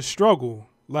 That's a struggle.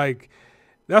 Like,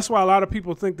 that's why a lot of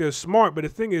people think they're smart, but the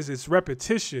thing is, it's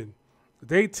repetition.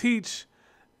 They teach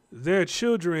their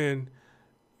children,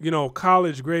 you know,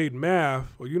 college grade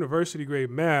math or university grade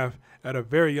math at a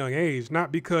very young age,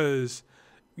 not because,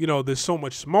 you know, they're so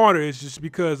much smarter. It's just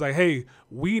because, like, hey,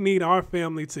 we need our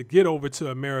family to get over to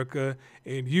America,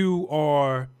 and you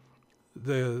are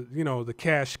the, you know, the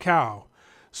cash cow.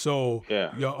 So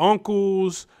Yeah. your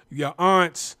uncles, your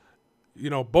aunts, you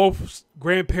know, both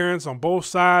grandparents on both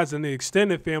sides and the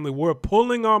extended family, we're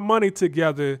pulling our money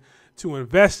together to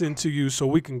invest into you so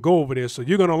we can go over there. So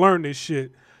you're going to learn this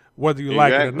shit whether you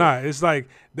like it or Exactly. not. It's like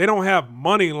they don't have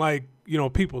money like, you know,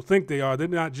 people think they are. They're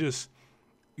not just,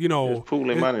 you Just know, pool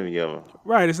their money together.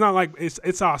 right. It's not like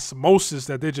it's osmosis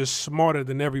that they're just smarter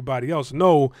than everybody else.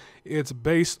 No, it's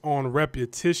based on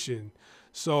repetition.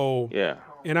 So, Yeah.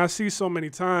 and I see so many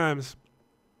times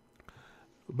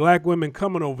black women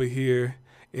coming over here,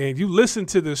 and you listen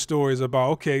to the stories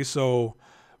about, okay, so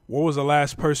what was the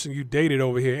last person you dated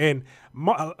over here? And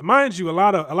mind you, a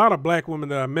lot of black women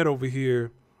that I met over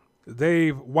here,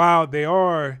 they've, while they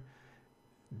are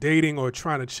dating or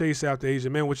trying to chase after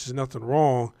Asian men, which is nothing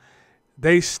wrong,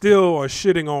 they still are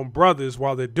shitting on brothers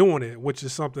while they're doing it, which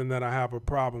is something that I have a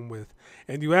problem with.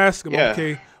 And you ask them, Yeah.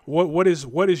 okay, what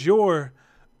is your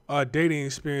dating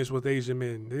experience with Asian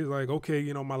men? They're like, okay,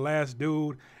 you know, my last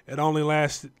dude, it only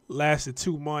lasted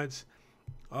 2 months.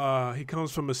 He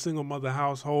comes from a single mother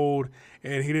household,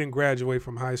 and he didn't graduate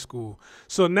from high school.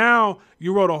 So now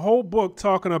you wrote a whole book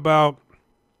talking about,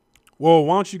 well,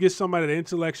 why don't you get somebody that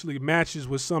intellectually matches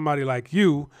with somebody like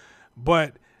you?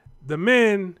 But the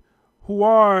men who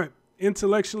are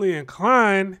intellectually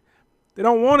inclined, they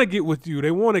don't want to get with you.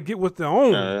 They want to get with their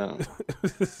own. Uh,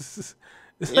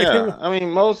 It's like they yeah. want, I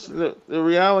mean, the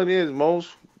reality is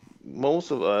most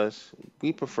of us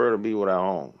we prefer to be with our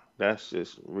own. That's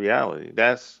just reality.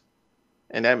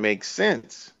 And that makes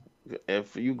sense.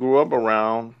 If you grew up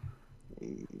around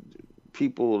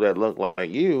people that look like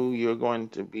you're going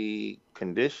to be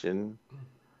conditioned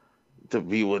to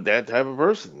be with that type of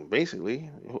person. Basically,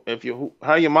 if you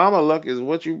how your mama look is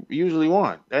what you usually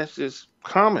want. That's just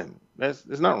common. There's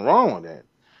nothing wrong with that,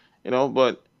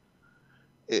 But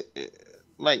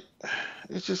like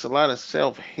it's just a lot of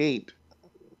self hating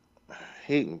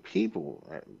people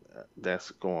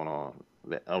that's going on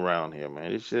around here,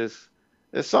 man. It's just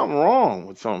there's something wrong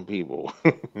with some people.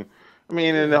 I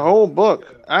mean, in the yeah. whole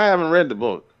book, I haven't read the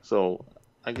book, so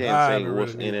I can't I say haven't read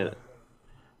what's it in either. it.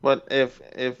 But if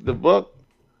the book,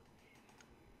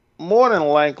 more than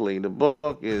likely, the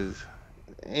book is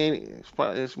it's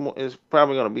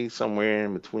probably going to be somewhere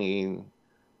in between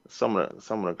some of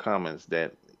the comments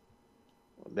that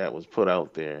was put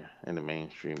out there in the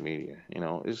mainstream media.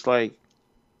 It's like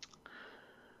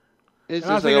it's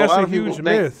And I just like think a that's lot a of people huge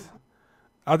think. myth.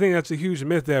 I think that's a huge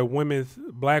myth that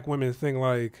black women think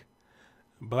like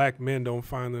black men don't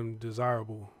find them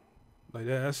desirable. Like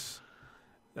that's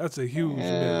a huge myth.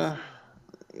 Yeah,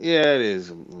 yeah, it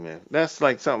is, man. That's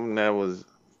like something that was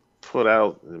put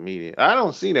out in the media. I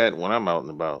don't see that when I'm out and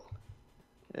about,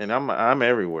 and I'm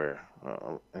everywhere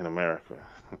in America,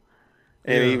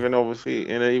 and Yeah. even overseas,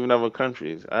 and even other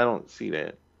countries. I don't see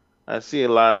that. I see a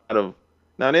lot of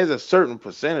now. There's a certain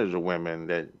percentage of women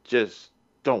that just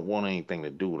don't want anything to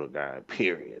do with a guy.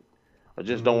 Period. or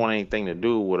just don't Mm-hmm. want anything to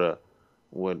do with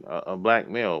a black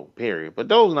male. Period. But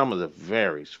those numbers are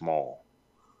very small.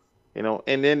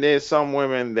 And then there's some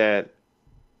women that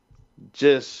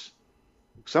just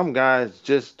some guys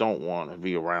just don't want to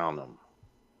be around them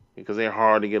because they're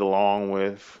hard to get along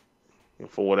with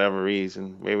for whatever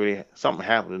reason. Maybe something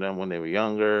happened to them when they were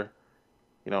younger.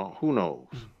 Who knows?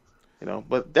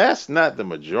 But that's not the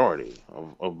majority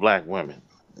of black women.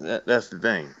 That's the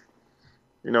thing.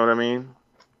 You know what I mean?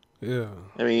 Yeah.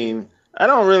 I mean, I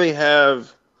don't really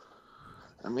have.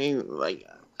 I mean, like,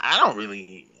 I don't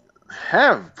really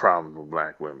have problems with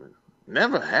black women.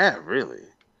 Never have really.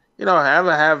 Have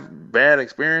I have bad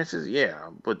experiences? Yeah,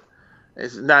 but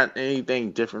it's not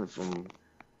anything different from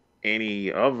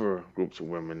any other groups of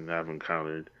women I've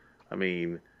encountered. I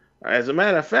mean, as a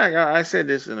matter of fact, I said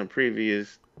this in a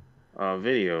previous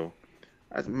video.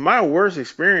 My worst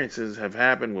experiences have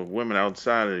happened with women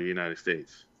outside of the United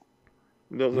States.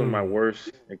 Those are my Mm.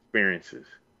 worst experiences,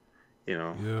 you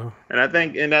know. Yeah. And I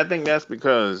think that's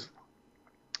because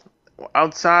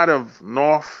outside of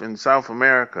North and South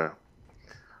America,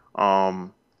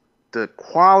 um, the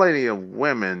quality of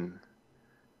women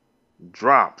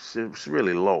drops. It's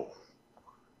really low.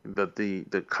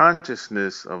 The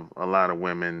consciousness of a lot of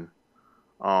women,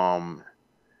 um,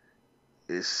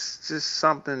 it's just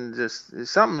something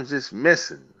just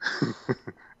missing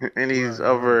in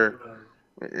Right.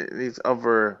 Right. these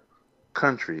other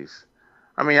countries.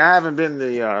 I mean, I haven't been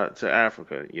to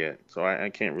Africa yet, so I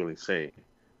can't really say.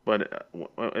 But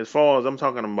as far as I'm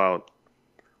talking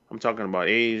about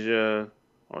Asia,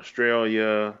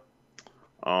 Australia,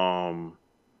 um,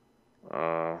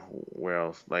 where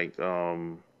else? Like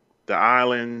the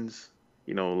islands,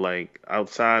 like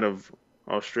outside of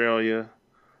Australia,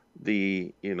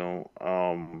 the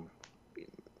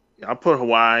I put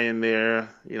Hawaii in there,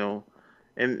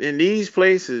 and in these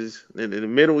places in the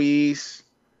Middle East,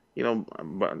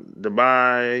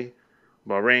 Dubai,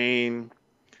 Bahrain.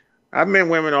 I've met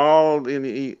women all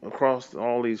across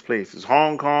all these places.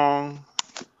 Hong Kong.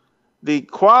 The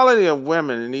quality of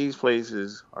women in these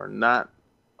places are not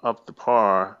up to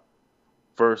par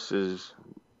versus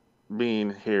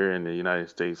being here in the United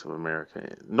States of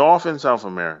America, North and South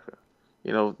America.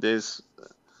 There's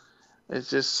it's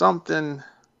just something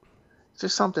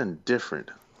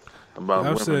different about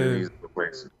Yeah, women in these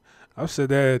places. I've said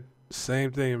that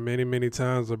same thing many, many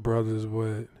times with brothers,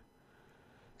 but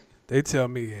they tell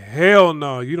me, hell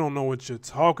no, you don't know what you're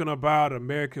talking about,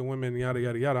 American women, yada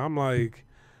yada yada. I'm like,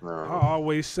 I No.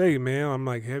 always say, man, I'm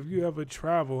like, have you ever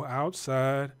traveled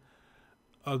outside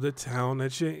of the town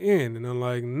that you're in? And they're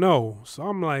like, no. So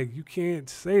I'm like, you can't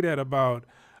say that about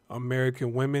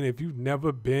American women if you've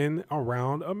never been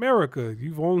around America.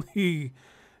 You've only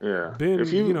Yeah. If been,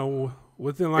 you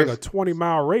within like a if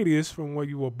 20-mile radius from where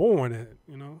you were born at.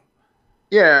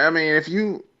 Yeah, I mean, if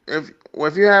you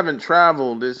haven't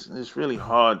traveled, it's really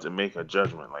hard to make a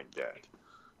judgment like that.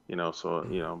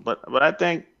 So but I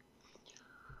think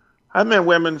I met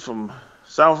women from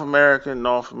South America,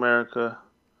 North America,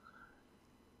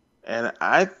 and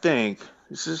I think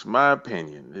this is my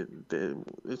opinion.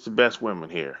 It's the best women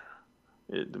here.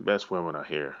 The best women are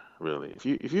here, really.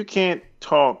 If you can't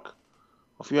talk,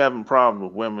 if you're having problems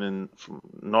with women from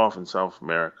North and South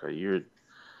America,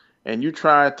 you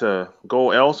try to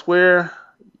go elsewhere,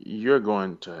 you're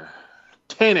going to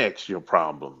 10x your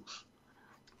problems.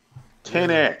 Yeah.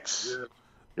 10x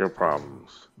your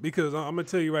problems. Because I'm gonna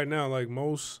tell you right now, like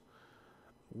most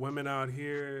women out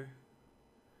here,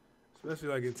 especially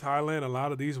like in Thailand, a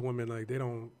lot of these women like they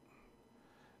don't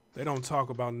talk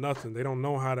about nothing. They don't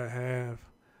know how to have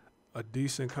a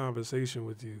decent conversation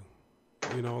with you.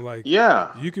 Like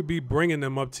Yeah. you could be bringing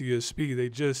them up to your speed.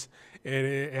 And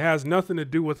it has nothing to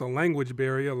do with a language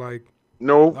barrier. Like a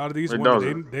No, lot of these it women,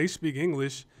 doesn't. they speak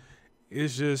English.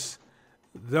 It's just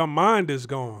their mind is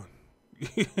gone.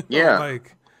 Yeah.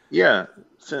 Like Yeah.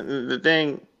 So the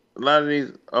thing, a lot of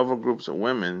these other groups of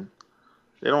women,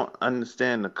 they don't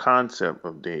understand the concept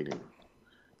of dating.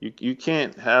 You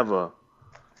can't have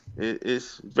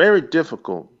it's very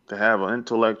difficult to have an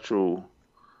intellectual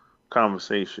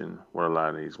conversation with a lot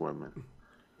of these women.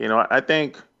 I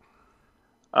think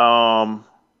um,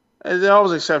 there are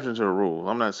always exceptions to the rule.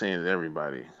 I'm not saying it's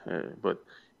everybody, but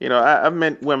I've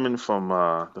met women from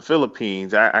the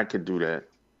Philippines. I could do that,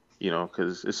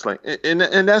 because it's like, and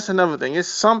that's another thing. It's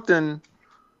something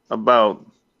about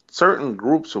certain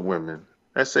groups of women.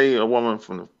 Let's say a woman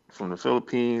from the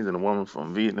Philippines and a woman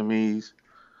from Vietnamese.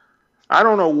 I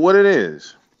don't know what it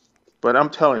is, but I'm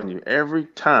telling you, every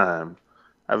time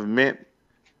I've met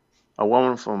a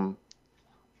woman from,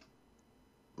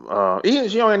 even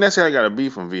she don't necessarily got to be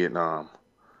from Vietnam.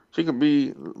 She could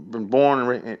be been born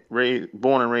and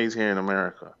raised here in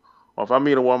America. Or if I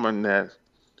meet a woman that's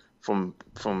from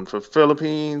the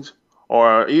Philippines,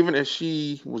 or even if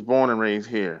she was born and raised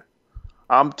here,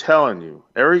 I'm telling you,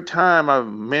 every time I've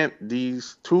met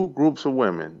these two groups of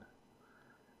women,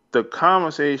 the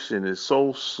conversation is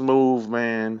so smooth,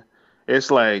 man.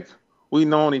 It's like we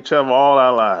known each other all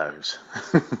our lives.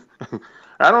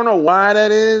 I don't know why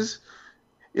that is,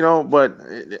 but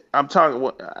I'm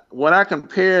talking when I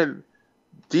compared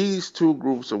these two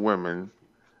groups of women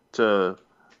to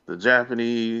the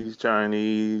Japanese,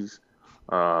 Chinese,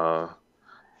 uh,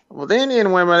 well, the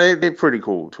Indian women, they pretty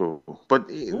cool too, but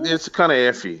Who? it's kind of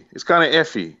iffy. It's kind of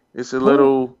iffy. It's a Who?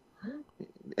 little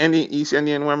East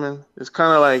Indian women. It's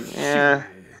kind of like, Shit.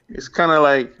 it's kind of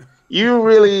like you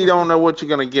really don't know what you're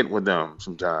gonna get with them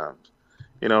sometimes,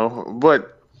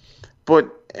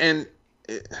 and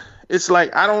it's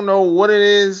like I don't know what it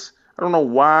is. I don't know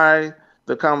why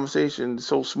the conversation is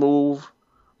so smooth,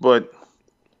 but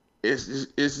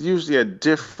it's usually a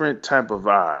different type of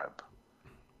vibe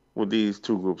with these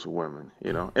two groups of women,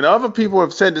 And other people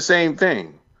have said the same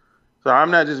thing, so I'm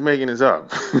not just making this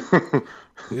up.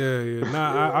 Yeah, yeah.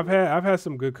 Nah, I've had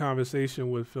some good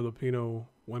conversation with Filipino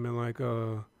women. Like,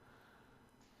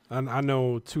 I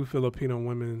know two Filipino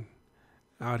women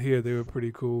out here. They were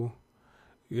pretty cool.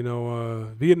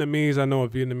 Vietnamese. I know a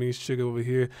Vietnamese chick over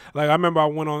here. Like, I remember I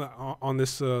went on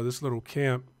this little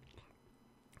camp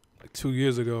like 2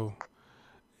 years ago,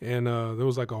 and there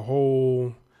was like a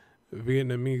whole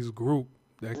Vietnamese group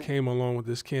that came along with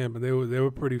this camp, and they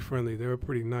were pretty friendly. They were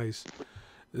pretty nice.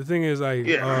 The thing is, like,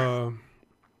 Yeah.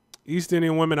 East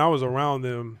Indian women, I was around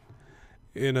them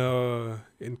in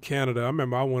Canada. I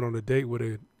remember I went on a date with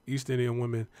a East Indian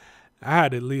woman. I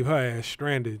had to leave her ass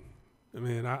stranded.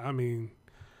 I mean,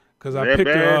 because I That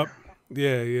picked her bad? up.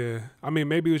 Yeah, yeah. I mean,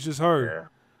 maybe it was just her, Yeah.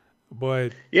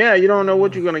 but Yeah, you don't know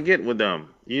what uh, you're gonna get with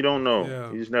them. You don't know.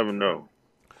 yeah, You just never know.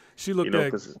 she looked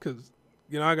at Cause because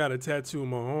I got a tattoo on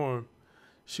my arm.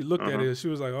 She looked at uh-huh. it. She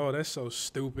was like, "Oh, that's so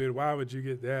stupid. Why would you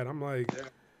get that?" I'm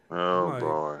Oh like,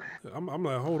 boy. I'm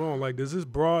like, hold on. Like, does this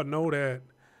broad know that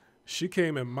she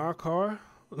came in my car,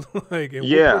 like, and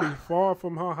we're Yeah. pretty far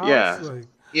from her house? Yeah. Like,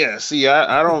 Yeah. See,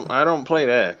 I don't play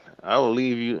that. I will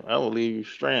leave you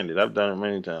stranded. I've done it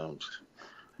many times.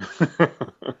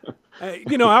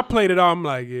 I played it all. I'm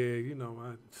like, yeah, you know,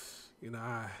 I,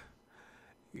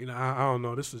 I don't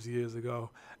know. This was years ago.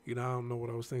 I don't know what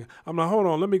I was thinking. I'm like, hold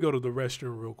on, let me go to the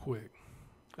restroom real quick.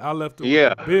 I left her with the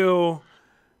Yeah. bill,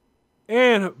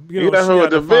 and You left she her with had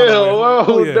to the find a way bill. home. Oh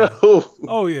Oh yeah, no.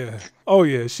 oh yeah, oh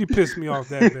yeah. She pissed me off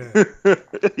that bad.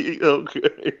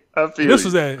 Okay. I And feel this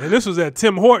was you. at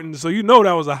Tim Hortons, so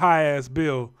that was a high ass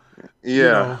bill. You Yeah.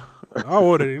 know, I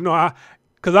ordered, I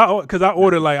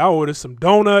ordered some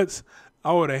donuts,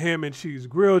 I ordered a ham and cheese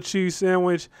grilled cheese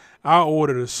sandwich, I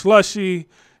ordered a slushy,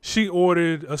 she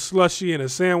ordered a slushy and a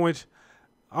sandwich.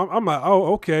 I'm like,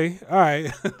 oh okay, all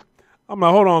right. I'm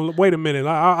like, hold on, wait a minute,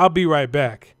 I'll be right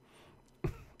back.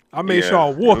 I made sure Yeah. I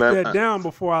And wolfed that down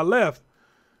before I left.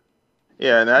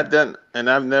 yeah, and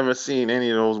I've never seen any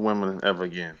of those women ever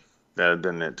again that have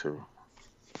done that too.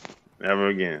 Never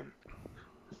again.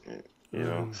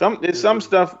 Um, There's some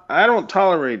stuff I don't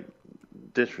tolerate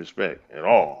disrespect at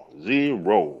all.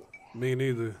 Zero. Me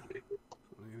neither.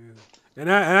 And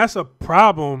that's a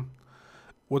problem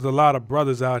with a lot of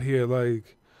brothers out here.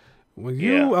 Like, when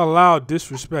Yeah. you allow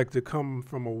disrespect to come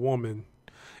from a woman,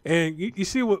 and you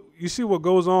see what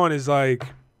goes on is, like,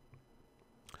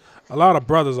 a lot of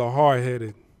brothers are hard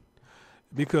headed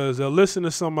because they'll listen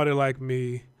to somebody like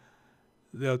me.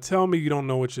 They'll tell me you don't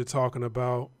know what you're talking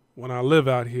about. When I live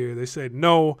out here, they say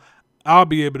no, I'll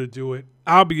be able to do it.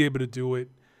 I'll be able to do it.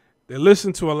 They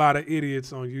listen to a lot of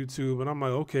idiots on YouTube, and I'm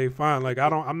like, okay, fine. Like,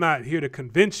 I'm not here to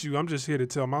convince you. I'm just here to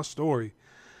tell my story.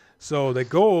 So they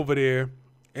go over there,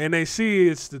 and they see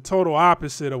it's the total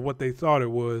opposite of what they thought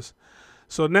it was.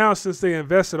 So now, since they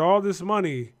invested all this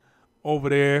money over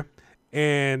there,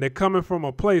 and they're coming from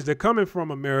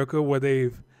America where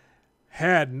they've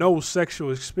had no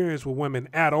sexual experience with women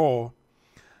at all.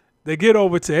 They get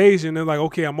over to Asia, and they're like,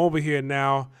 okay, I'm over here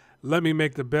now. Let me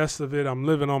make the best of it. I'm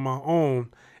living on my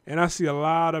own. And I see a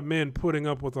lot of men putting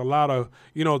up with a lot of,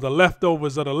 the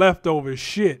leftovers of the leftovers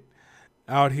shit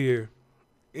out here.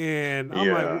 And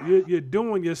I'm like, Yeah. you're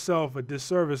doing yourself a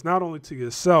disservice, not only to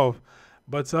yourself,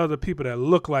 but to other people that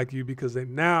look like you, because they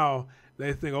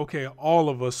think, okay, all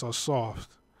of us are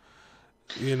soft.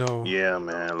 You know, Yeah,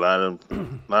 man. A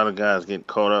lot of guys get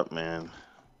caught up, man.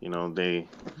 A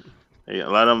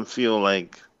lot of them feel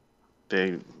like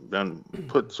they done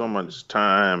put so much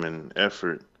time and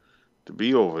effort to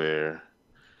be over there,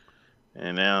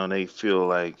 and now they feel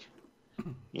like,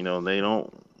 they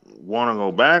don't want to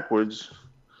go backwards.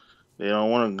 They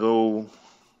don't want to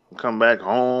come back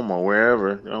home or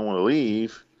wherever. They don't want to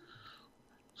leave.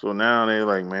 So now they're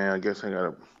like, man, I guess I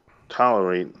gotta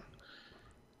tolerate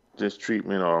this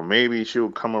treatment, or maybe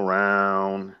she'll come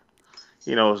around.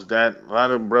 It's that a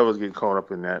lot of brothers get caught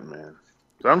up in that, man.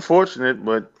 It's unfortunate,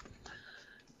 but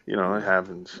it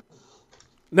happens.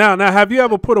 Now, have you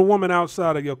ever put a woman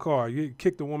outside of your car? You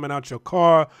kicked a woman out your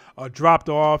car, or dropped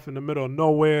her off in the middle of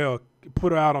nowhere, or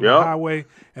put her out on the Yep. highway?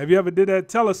 Have you ever did that?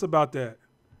 Tell us about that.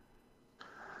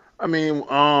 I mean,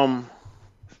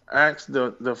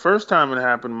 the first time it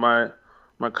happened, my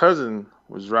cousin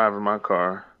was driving my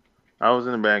car. I was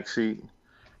in the back seat,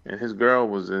 and his girl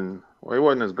was in. Well, it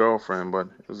wasn't his girlfriend, but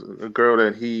it was a girl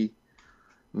that he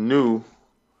knew,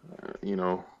 you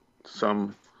know,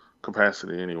 some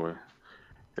capacity anyway.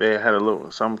 They had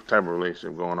some type of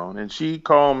relationship going on, and she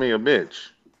called me a bitch.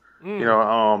 You Mm.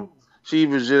 know, she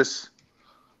was just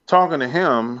talking to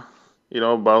him,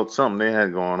 about something they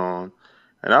had going on,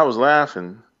 and I was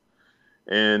laughing,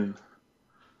 and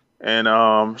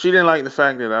she didn't like the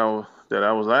fact that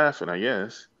I was laughing, I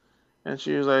guess, and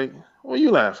she was like, "What are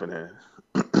you laughing at?"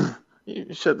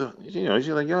 You shut the, she's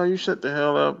like, "Yo, you shut the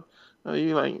hell up.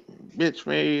 You like bitch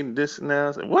made this and that."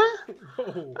 I said, "What?"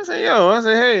 Oh. I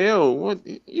said, "Hey, yo, what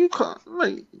you call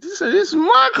like this is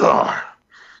my car.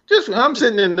 Just I'm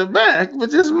sitting in the back,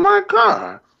 but this is my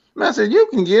car." And I said, "You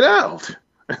can get out."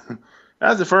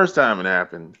 That's the first time it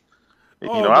happened.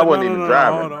 Oh, I but no, wasn't no, even no, no, hold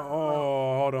driving. on.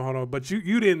 Oh, hold on. But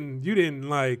you didn't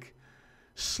like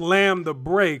slam the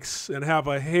brakes and have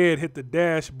her head hit the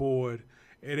dashboard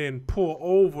and then pull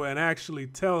over and actually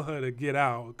tell her to get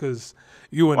out because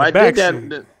you were in Well, the I did back that.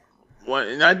 seat. Well,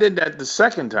 and I did that the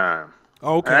second time. And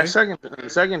Okay. the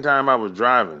second time I was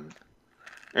driving,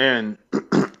 and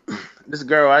this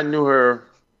girl, I knew her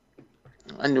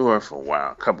for a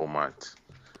while, a couple months,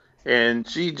 and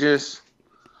she just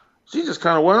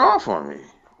kind of went off on me.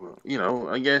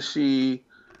 I guess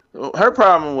her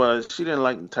problem was she didn't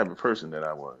like the type of person that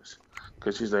I was,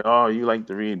 because she's like, "Oh, you like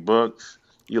to read books,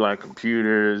 you like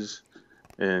computers,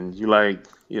 and you like,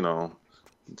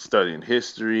 studying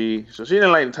history." So she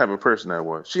didn't like the type of person I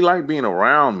was. She liked being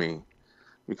around me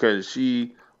because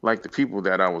she liked the people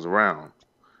that I was around,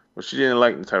 but she didn't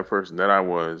like the type of person that I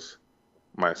was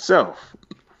myself.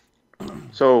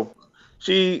 So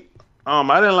she,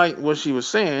 I didn't like what she was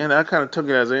saying. I kind of took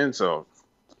it as an insult.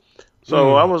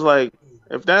 So I Mm. was like,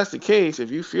 if that's the case,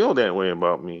 if you feel that way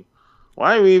about me,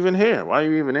 why are you even here? Why are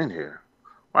you even in here?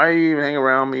 Why are you even hanging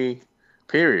around me?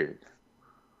 Period.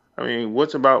 I mean,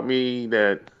 what's about me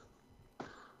that,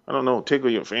 I don't know, tickle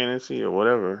your fantasy or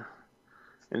whatever?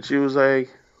 And she was like,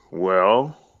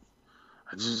 well,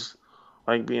 I just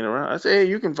like being around. I said, hey,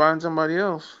 you can find somebody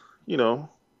else, you know,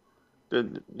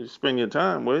 to spend your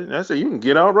time with. And I said, you can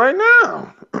get out right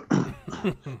now.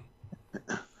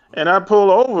 And I pulled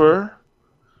over,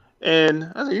 and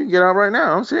I said, you can get out right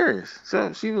now. I'm serious.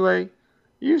 So she was like,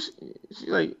 she's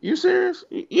like, you serious?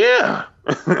 Yeah.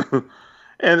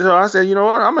 And so I said, you know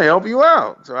what? I'm gonna help you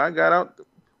out. So I got out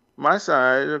my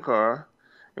side of the car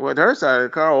and went to her side of the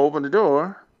car, opened the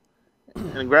door,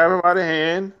 and grabbed her by the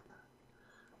hand.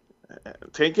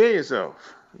 Take care of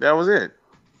yourself. That was it.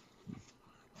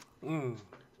 Mm.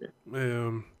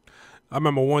 I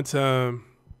remember one time,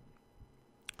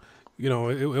 it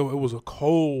was a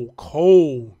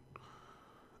cold,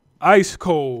 ice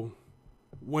cold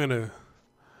winter,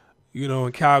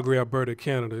 in Calgary, Alberta,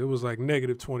 Canada. It was like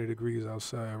negative 20 degrees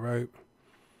outside, right?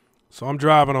 So I'm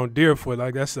driving on Deerfoot,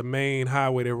 like that's the main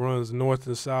highway that runs north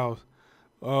and south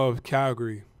of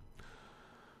Calgary.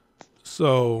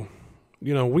 So,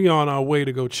 we on our way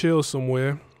to go chill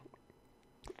somewhere,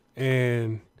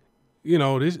 and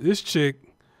this chick,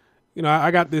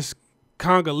 I got this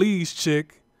Congolese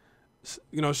chick,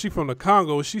 she from the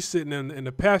Congo. She's sitting in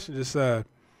the passenger side,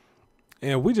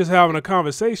 and we just having a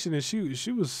conversation, and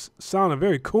she was sounding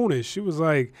very coonish. She was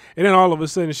like, and then all of a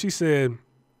sudden she said,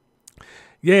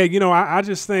 "Yeah, I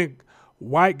just think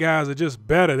white guys are just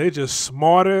better. They just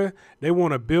smarter. They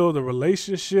want to build a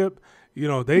relationship.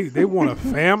 They want a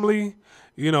family.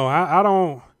 I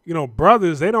don't.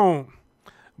 Brothers, they don't.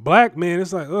 Black men,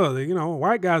 it's like,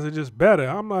 white guys are just better."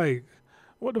 I'm like,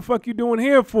 what the fuck you doing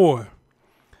here for?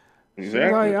 She was like,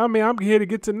 Exactly. I mean, I'm here to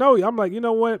get to know you. I'm like, you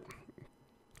know what?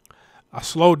 I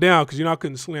slowed down because, I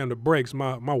couldn't slam the brakes.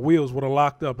 My wheels would have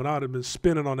locked up and I would have been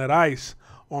spinning on that ice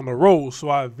on the road. So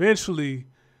I eventually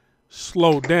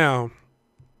slowed down.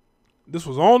 This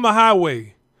was on the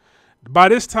highway. By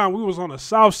this time, we was on the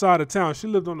south side of town. She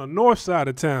lived on the north side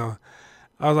of town.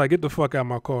 I was like, get the fuck out of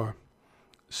my car.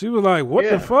 She was like, "What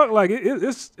the Yeah. fuck? Like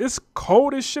it's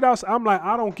cold as shit outside." I'm like,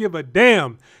 "I don't give a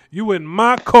damn. You in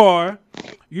my car.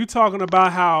 You talking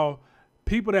about how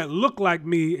people that look like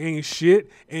me ain't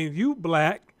shit, and you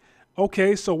black.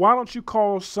 Okay, so why don't you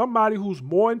call somebody who's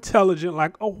more intelligent,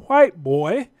 like a white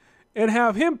boy, and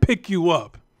have him pick you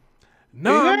up?"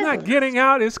 No, I'm not Exactly. getting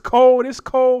out. It's cold. It's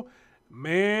cold,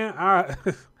 man. I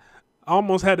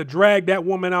almost had to drag that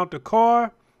woman out the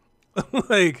car.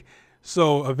 Like,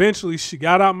 so eventually she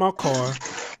got out my car,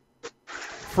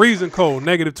 freezing cold,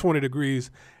 -20 degrees,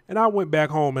 and I went back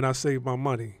home and I saved my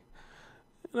money.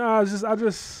 No, I ain't got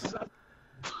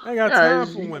Yeah, time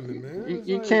it's, for women, man. you It's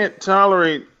you like, can't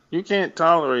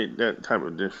tolerate that type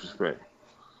of disrespect.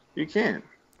 You can't.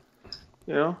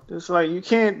 You know, it's like you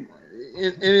can't.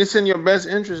 It's in your best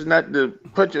interest not to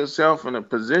put yourself in a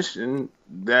position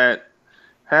that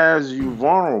has you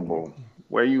vulnerable,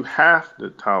 where you have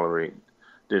to tolerate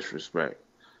disrespect.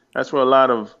 That's where a lot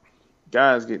of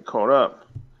guys get caught up.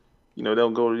 You know,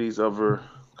 they'll go to these other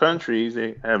countries,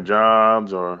 they have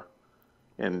jobs, or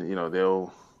and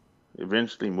they'll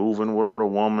eventually move in with a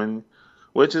woman,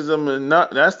 which is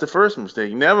not that's the first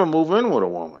mistake. Never move in with a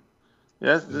woman.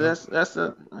 That's yep. that's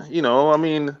the I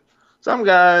mean, some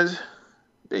guys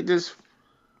they just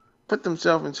put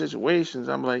themselves in situations.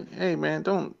 I'm like, hey man,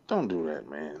 don't do that,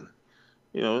 man.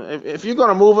 If you're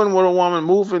gonna move in with a woman,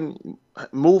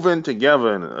 move in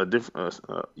together in a different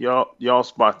y'all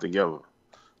spot together.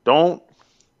 Don't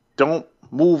don't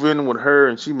move in with her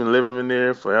and she been living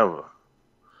there forever.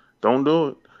 Don't do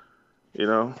it. You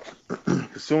know,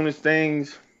 as soon as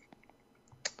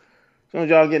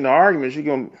y'all get in an argument, she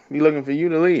gonna be looking for you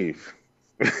to leave.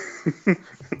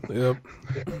 Yep.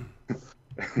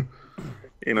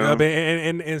 you Yep. know.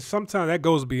 And sometimes that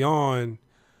goes beyond,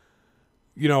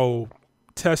 you know,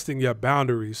 testing your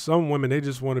boundaries. Some women, they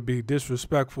just want to be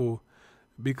disrespectful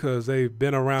because they've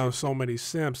been around so many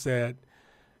simps that,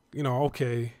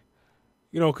 okay,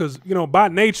 because, by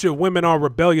nature, women are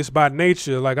rebellious by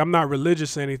nature. Like, I'm not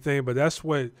religious or anything, but that's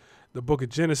what the book of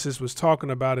Genesis was talking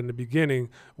about in the beginning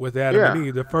with Adam and Yeah.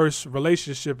 Eve. The first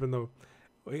relationship in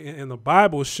the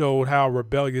Bible showed how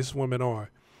rebellious women are.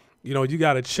 You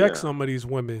got to check Yeah. some of these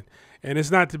women. And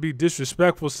it's not to be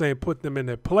disrespectful saying put them in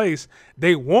their place.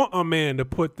 They want a man to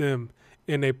put them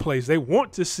in their place. They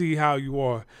want to see how you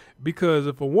are. Because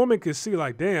if a woman can see,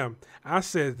 like, damn, I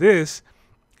said this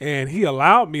and he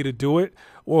allowed me to do it,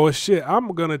 well, shit, I'm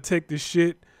going to take this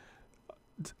shit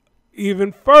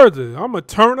even further. I'm going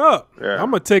to turn up. Yeah. I'm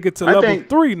going to take it to I level think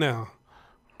 3 now.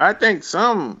 I think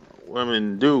some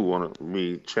women do want to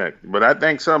be checked, but I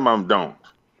think some of them don't.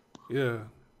 Yeah.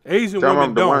 Asian Some of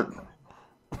women them, the don't. one,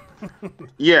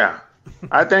 yeah.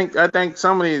 I think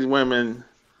some of these women,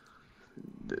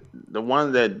 the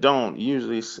ones that don't,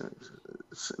 usually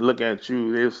look at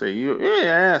you. They'll say you're an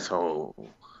asshole,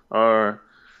 or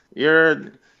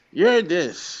you're you're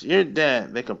this, you're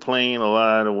that. They complain a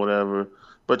lot or whatever.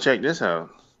 But check this out.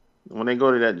 When they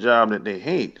go to that job that they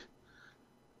hate,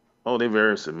 oh, they're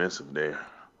very submissive there.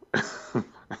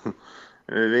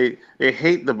 They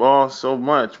hate the boss so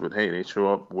much, but hey, they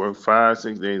show up, work 5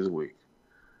 6 days a week.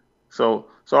 So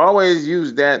I always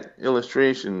use that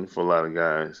illustration for a lot of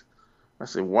guys. I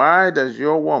said, why does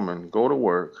your woman go to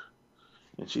work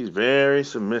and she's very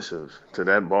submissive to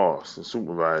that boss and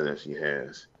supervisor that she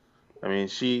has? I mean,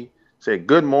 she said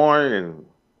good morning and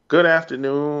good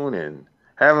afternoon and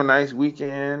have a nice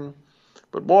weekend.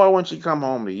 But boy, when she come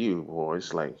home to you, boy,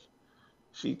 it's like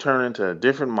she turned into a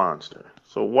different monster.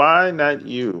 So why not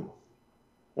you?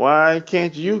 Why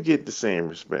can't you get the same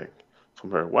respect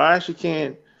from her? Why she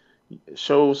can't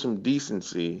show some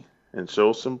decency and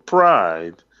show some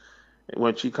pride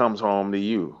when she comes home to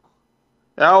you?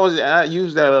 I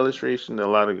use that illustration to a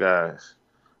lot of guys.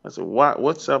 I said,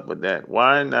 what's up with that?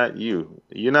 Why not you?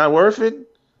 You're not worth it?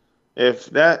 If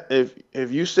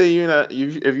you say you're not,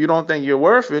 if you don't think you're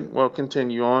worth it, well,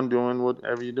 continue on doing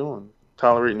whatever you're doing,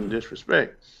 tolerating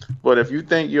disrespect. But if you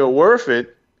think you're worth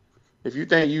it, if you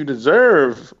think you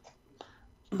deserve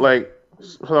like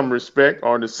some respect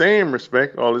or the same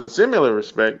respect or the similar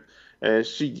respect as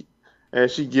she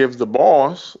gives the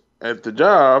boss at the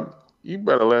job, you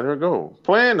better let her go.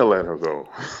 Plan to let her go.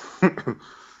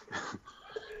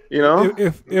 you know?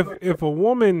 If a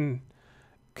woman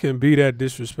can be that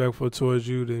disrespectful towards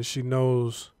you, then she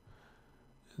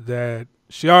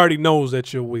already knows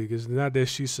that you're weak. It's not that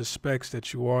she suspects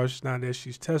that you are. It's not that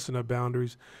she's testing her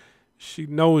boundaries. She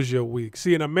knows you're weak.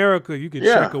 See, in America, you could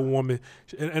check Yeah. a woman.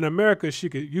 In America,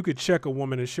 you could check a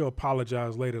woman and she'll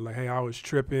apologize later, like, "Hey, I was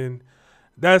tripping."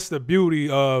 That's the beauty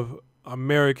of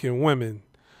American women.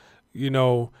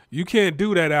 You can't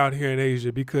do that out here in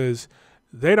Asia because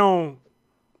they don't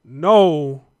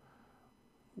know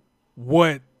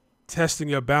what testing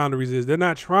your boundaries is. They're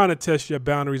not trying to test your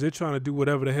boundaries. They're trying to do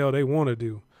whatever the hell they want to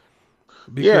do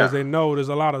because Yeah, they know there's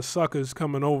a lot of suckers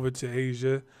coming over to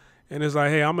Asia. And it's like,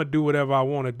 hey, I'm going to do whatever I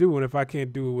want to do. And if I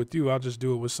can't do it with you, I'll just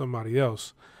do it with somebody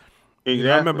else. You know,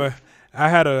 I exactly. remember I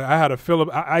had a Philip.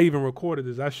 I even recorded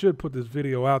this. I should put this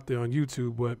video out there on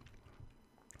YouTube, but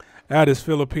I had this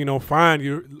Filipino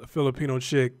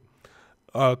chick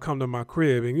come to my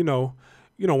crib, and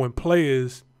when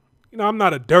players, I'm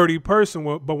not a dirty person,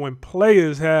 but when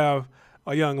players have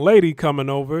a young lady coming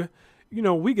over,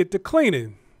 we get to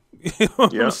cleaning. You know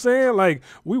what I'm Yep. saying? Like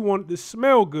we want it to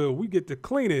smell good, we get to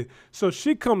clean it. So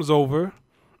she comes over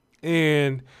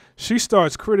and she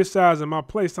starts criticizing my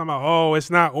place, talking about, oh, it's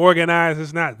not organized,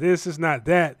 it's not this, it's not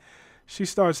that. She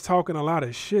starts talking a lot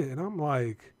of shit, and I'm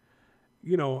like,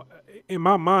 in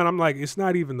my mind, I'm like, it's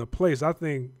not even the place. I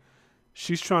think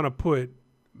she's trying to put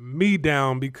me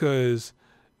down because,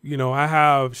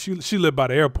 she lived by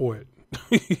the airport.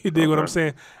 You dig what I'm Okay.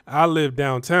 saying? I live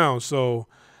downtown, so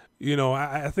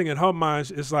I think in her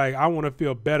mind, it's like I want to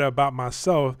feel better about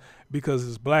myself because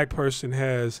this black person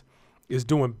is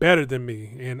doing better than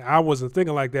me, and I wasn't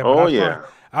thinking like that, but Oh yeah.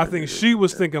 I think she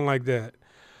was thinking like that.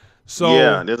 Yeah,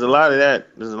 So there's a lot of that.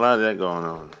 There's a lot of that going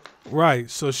on. right,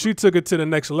 so she took it to the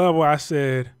next level. I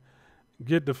said,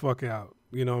 "Get the fuck out."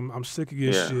 I'm sick of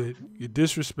your Yeah. shit. You're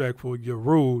disrespectful. You're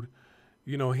rude.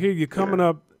 Here you're Yeah. coming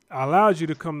up. I allowed you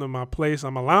to come to my place. I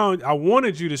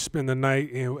wanted you to spend the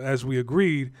night, and as we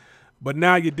agreed, but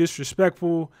now you're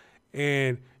disrespectful,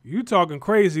 and you talking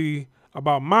crazy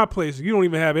about my place. You don't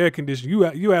even have air conditioning.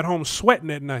 You at home sweating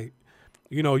at night.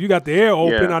 You got the air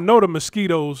open. Yeah. I know the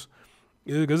mosquitoes,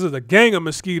 because there's a gang of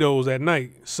mosquitoes at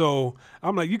night. So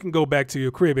I'm like, you can go back to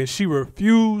your crib, and she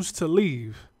refused to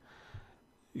leave.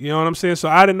 You know what I'm saying? So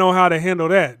I didn't know how to handle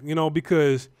that,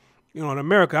 because, in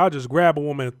America, I'll just grab a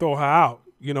woman and throw her out,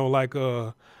 like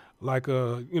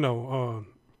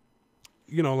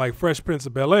Fresh Prince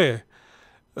of Bel-Air.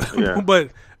 Yeah.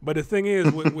 but the thing is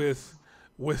with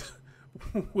with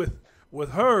with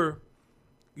her,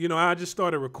 I just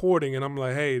started recording, and I'm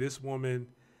like, hey, this woman,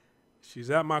 she's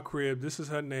at my crib. This is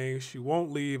her name. She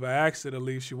won't leave. I asked her to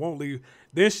leave. She won't leave.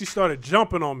 Then she started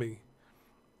jumping on me.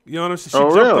 You know what I'm saying? Oh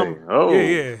She jumped really? on, yeah, Oh.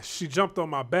 yeah. She jumped on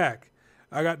my back.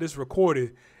 I got this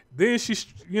recorded. Then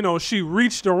she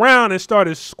reached around and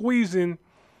started squeezing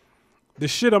the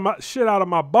shit out of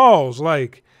my balls.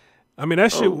 Like, I mean,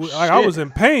 that shit. Oh Like, I shit. was in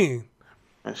pain.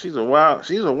 And she's a wild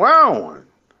one.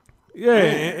 Yeah,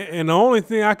 Man. and the only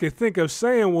thing I could think of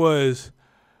saying was,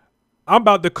 I'm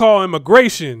about to call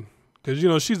immigration because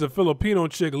she's a Filipino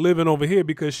chick living over here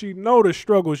because she know the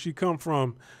struggle she come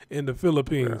from in the Yeah.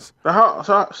 Philippines. So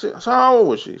how old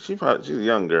was she? She's a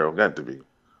young girl, got to be.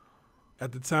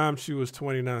 At the time, she was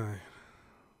 29.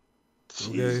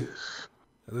 Okay, Jesus.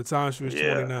 at the time she was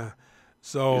Yeah. 29.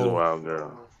 She's a So wild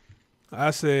girl.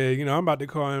 I said, I'm about to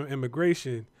call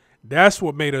immigration. That's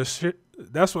what made us.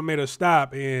 That's what made her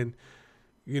stop. And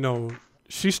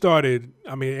she started.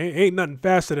 I mean, ain't nothing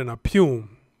faster than a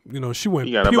pume. She He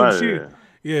went got up pume. out of there.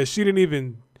 Yeah, she didn't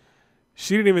even.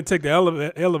 She didn't even take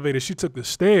the elevator. She took the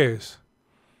stairs.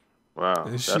 Wow.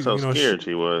 And That's how scared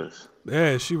she was.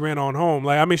 yeah, she ran on home.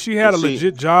 Like, I mean, she had And a see,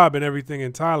 legit job and everything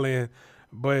in Thailand,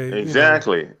 but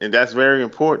exactly. And that's very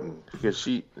important because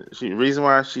she reason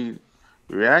why she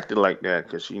reacted like that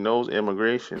because she knows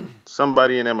immigration.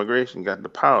 Somebody in immigration got the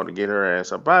power to get her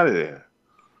ass up out of there.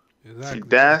 See,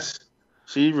 exactly.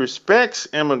 she respects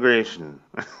immigration.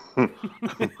 See,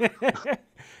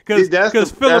 Because that's a good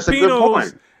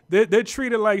Filipinos, point. they're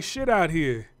treated like shit out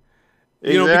here.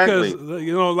 Because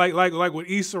Exactly. like what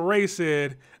Issa Rae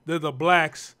said, they're the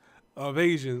blacks of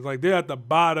Asians. Like they're at the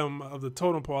bottom of the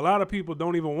totem pole. A lot of people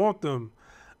don't even want them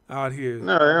out here.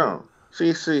 No, they don't.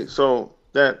 See. So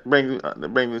that brings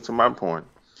me to my point.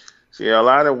 See, a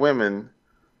lot of women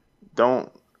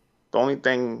don't. The only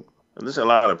thing, there's a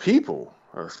lot of people,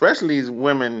 especially these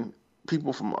women,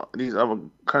 people from these other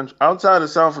countries outside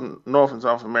of North and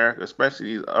South America,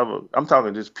 especially these other. I'm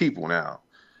talking just people now.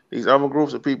 These other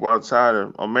groups of people outside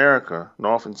of America,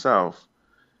 North and South.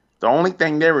 The only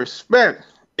thing they respect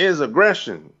is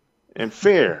aggression and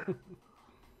fear.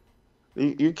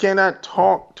 You cannot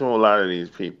talk to a lot of these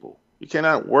people. You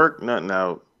cannot work nothing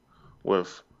out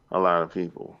with a lot of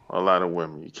people, a lot of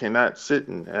women. You cannot sit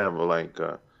and have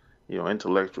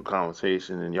intellectual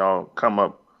conversation and y'all come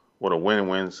up with a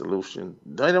win-win solution.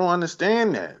 They don't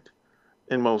understand that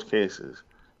in most cases.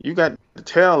 You got to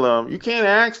tell them. You can't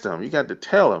ask them. You got to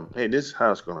tell them, hey, this is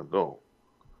how it's gonna go.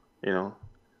 You know,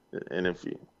 and if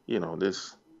you, you know,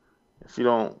 this, if you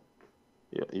don't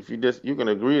Yeah, if you can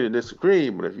agree to disagree,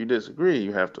 but if you disagree,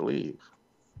 you have to leave.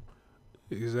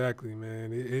 Exactly,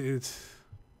 man. It's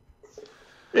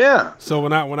Yeah, so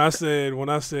when I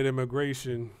said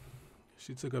immigration,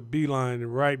 she took a beeline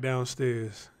right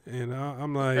downstairs, and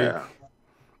I'm like, yeah,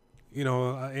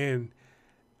 and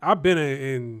I've been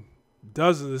in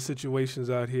dozens of situations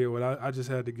out here where I just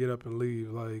had to get up and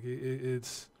leave. Like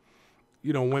it's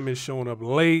women showing up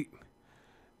late,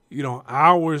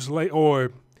 hours late,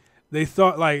 or they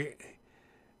thought like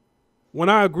when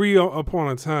I agree upon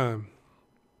a time,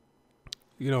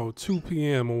 2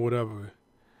 p.m. or whatever,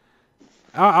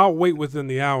 I'll wait within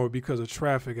the hour because of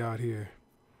traffic out here.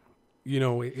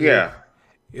 If yeah.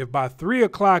 by 3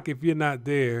 o'clock, if you're not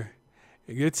there,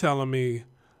 and you're telling me,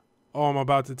 oh, I'm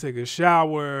about to take a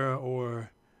shower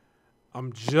or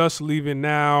I'm just leaving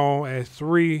now at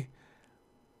 3,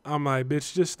 I'm like,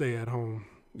 bitch, just stay at home.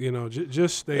 Just Yeah.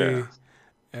 stay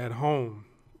at home.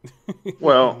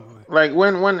 Well, like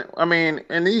when I mean,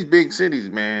 in these big cities,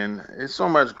 man, there's so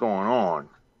much going on.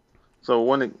 So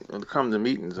when it comes to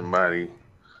meeting somebody,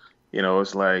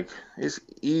 it's like it's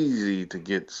easy to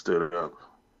get stood up.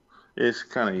 It's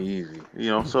kind of easy,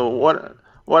 So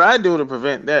what I do to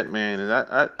prevent that, man, is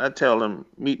I tell them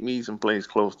meet me someplace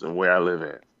close to where I live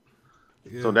at.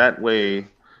 So Yeah. that way,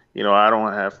 I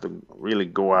don't have to really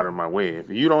go out of my way. If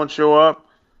you don't show up,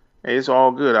 hey, it's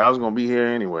all good. I was gonna be here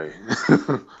anyway.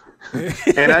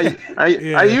 And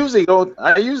Yeah. I usually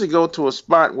go to a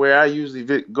spot where I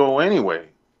usually go anyway.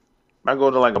 I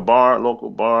go to like a bar, local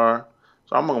bar.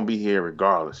 So I'm gonna be here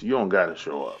regardless. You don't gotta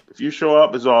show up. If you show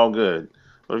up, it's all good.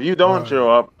 But if you don't Right. show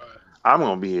up, I'm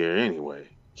gonna be here anyway,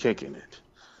 kicking it.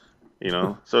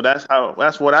 So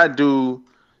that's what I do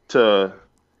to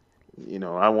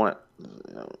I want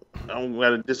I don't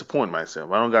gotta disappoint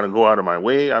myself. I don't gotta go out of my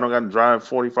way. I don't gotta drive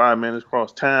 45 minutes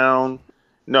across town.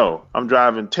 No, I'm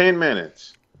driving 10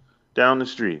 minutes down the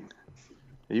street.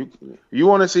 You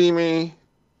want to see me?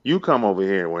 You come over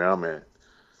here where I'm at.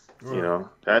 Right.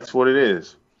 That's what it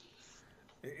is.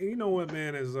 And you know what,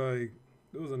 man? Is like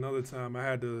there was another time I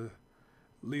had to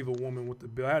leave a woman with the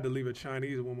bill. I had to leave a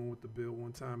Chinese woman with the bill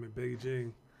one time in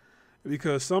Beijing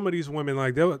because some of these women,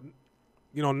 like they were,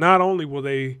 not only will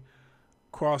they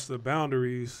cross the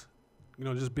boundaries,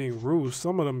 just being rude.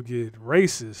 Some of them get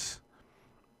racist.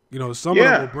 Some of them will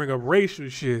Yeah. bring up racial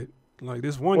shit. Like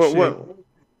this one What chick. what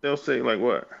they'll say like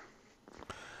what?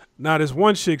 Now this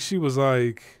one chick, she was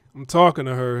like, I'm talking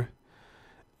to her.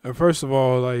 And first of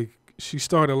all, like she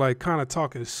started like kind of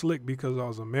talking slick because I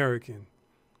was American.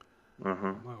 Uh-huh.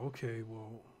 I'm like, okay,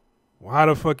 well, why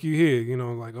the fuck you here?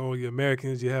 Like, oh, you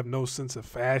Americans, you have no sense of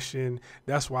fashion.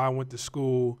 That's why I went to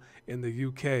school in the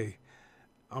UK.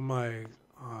 I'm like,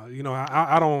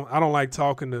 I don't like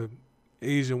talking to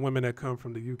Asian women that come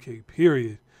from the UK.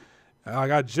 Period.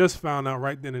 Like I just found out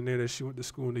right then and there that she went to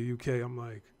school in the UK. I'm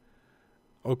like,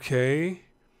 okay.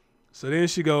 So then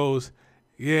she goes,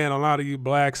 yeah, and a lot of you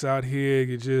blacks out here,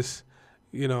 you just,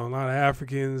 a lot of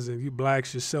Africans and you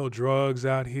blacks just sell drugs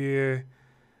out here.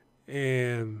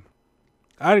 And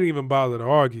I didn't even bother to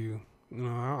argue.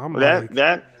 I'm Well,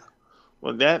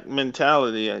 like, that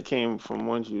mentality came from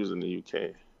when she was in the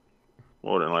UK,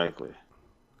 more than likely.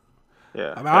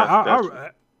 Yeah, I mean, that's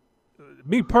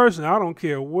me personally, I don't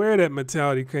care where that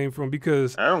mentality came from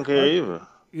because, I don't care I, either.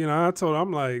 I told her,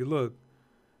 I'm like, look,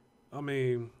 I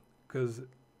mean, because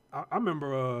I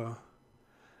remember,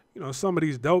 some of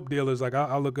these dope dealers, like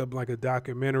I look up like a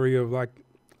documentary of like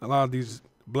a lot of these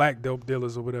black dope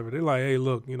dealers or whatever. They're like, hey,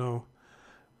 look, a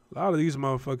lot of these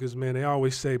motherfuckers, man, they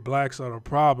always say blacks are the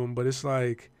problem, but it's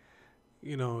like,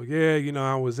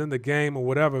 I was in the game or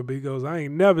whatever, but he goes, I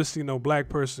ain't never seen no black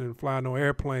person fly no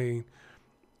airplane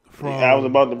I was from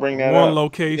about to bring that one up. Yeah.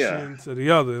 location to the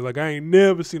other. Like I ain't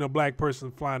never seen a black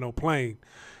person fly no plane,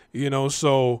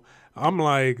 so I'm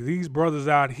like, these brothers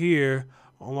out here,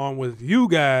 along with you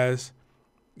guys,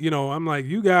 I'm like,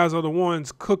 you guys are the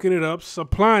ones cooking it up,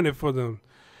 supplying it for them,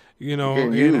 Getting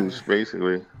and used,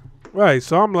 basically. right.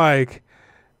 So I'm like,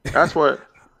 That's what.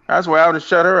 That's why I would have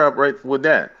shut her up right with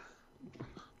that.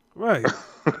 right.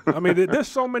 I mean, there's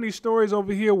so many stories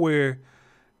over here where,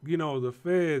 the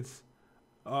feds,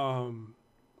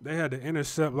 they had to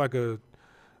intercept like I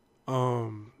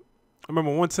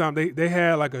remember one time they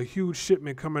had like a huge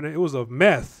shipment coming in. It was of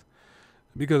meth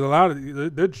because a lot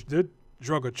of their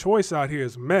drug of choice out here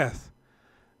is meth.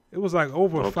 It was like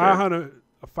over Okay.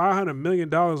 $500 million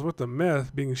worth of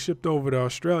meth being shipped over to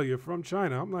Australia from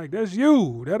China. I'm like, that's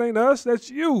you. That ain't us. That's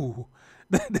you.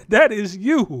 That is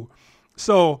you.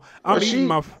 So Well, she.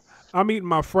 I'm eating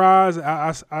my fries.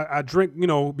 I drink,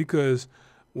 because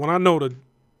when I know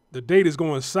the date is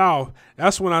going south,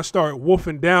 that's when I start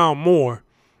wolfing down more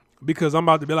because I'm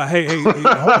about to be like, hey,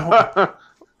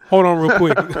 hold on real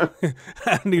quick.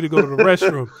 I need to go to the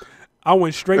restroom. I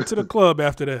went straight to the club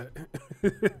after that.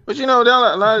 But you know,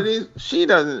 a lot of these, she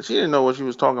didn't know what she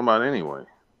was talking about anyway.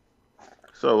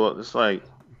 So it's like,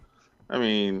 I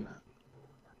mean,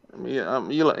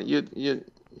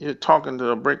 you're talking to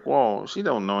a brick wall. She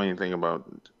don't know anything about.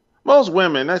 Most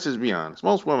women, let's just be honest.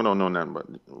 Most women don't know nothing about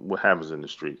what happens in the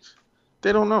streets.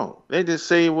 They don't know. They just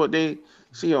say what they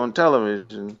see on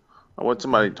television or what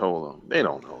somebody told them. They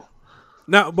don't know.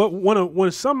 Now, but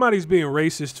when somebody's being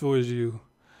racist towards you,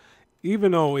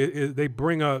 even though they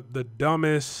bring up the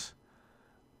dumbest,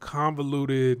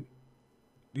 convoluted,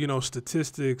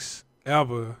 statistics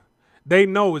ever, they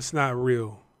know it's not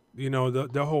real.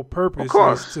 The whole purpose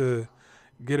is to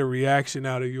get a reaction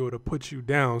out of you or to put you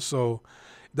down. So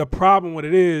the problem with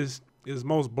it is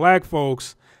most black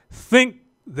folks think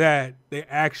that they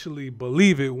actually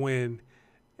believe it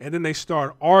and then they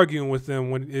start arguing with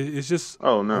them when it's just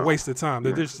a waste of time.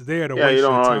 They're just there to waste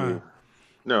your time.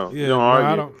 No, you don't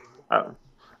argue.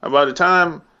 By the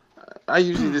time I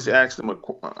usually just ask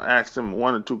them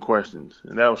one or two questions,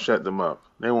 and that'll shut them up.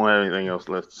 They won't have anything else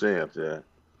left to say after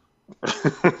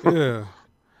that. Yeah,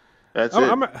 that's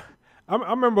it. I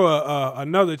remember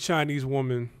another Chinese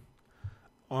woman.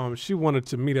 She wanted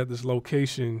to meet at this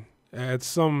location at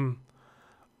some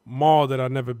mall that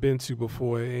I'd never been to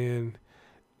before, and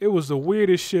it was the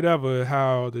weirdest shit ever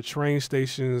how the train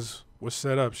stations were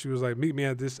set up. She was like, meet me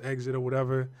at this exit or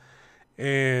whatever.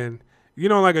 And,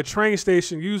 like a train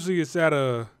station, usually it's at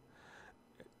a,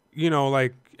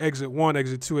 like exit 1,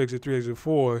 exit 2, exit 3, exit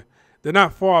 4. They're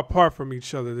not far apart from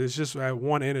each other. It's just at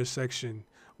one intersection,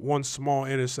 one small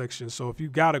intersection. So if you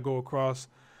got to go across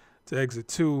to exit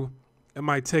 2, it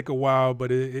might take a while,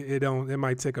 but it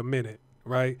might take a minute,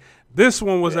 right? This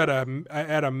one was at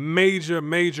a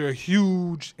major,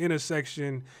 huge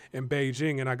intersection in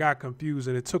Beijing, and I got confused,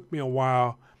 and it took me a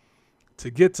while to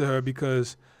get to her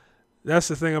because that's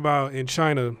the thing about in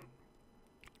China.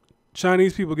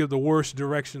 Chinese people give the worst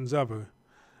directions ever.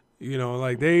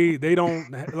 Like they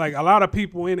don't, like a lot of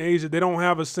people in Asia, they don't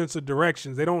have a sense of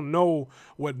directions. They don't know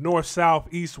what north, south,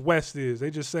 east, west is.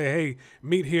 They just say, hey,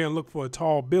 meet here and look for a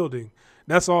tall building.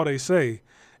 That's all they say.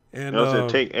 And they'll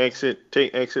say,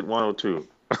 take exit 102.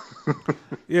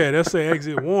 Yeah, they'll say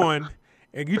exit 1,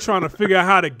 and you're trying to figure out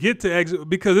how to get to exit,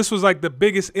 because this was like the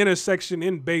biggest intersection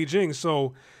in Beijing.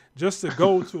 So just to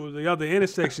go to the other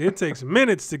intersection, it takes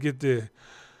minutes to get there.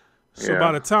 So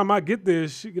by the time I get there,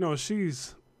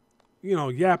 she's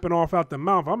yapping off out the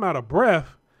mouth. I'm out of breath.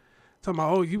 Talking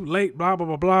about, oh, you late, blah, blah,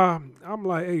 blah, blah. I'm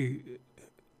like,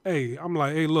 hey,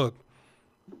 look,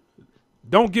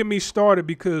 don't get me started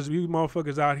because you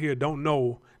motherfuckers out here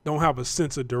don't have a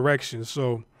sense of direction.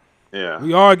 So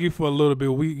we argued for a little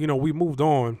bit. We moved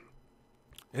on.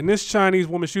 And this Chinese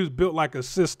woman, she was built like a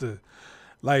sister.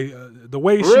 Like the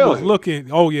way she was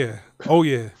looking, oh yeah.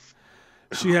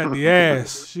 She had the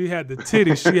ass, she had the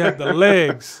titties, she had the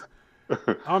legs.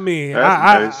 I mean,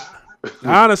 I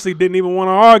honestly didn't even want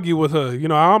to argue with her.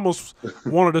 I almost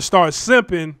wanted to start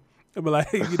simping and be like,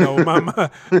 hey,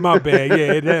 my bad.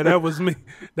 Yeah, that was me.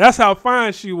 That's how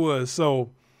fine she was.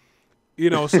 So,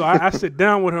 so I sit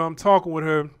down with her. I'm talking with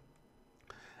her.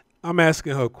 I'm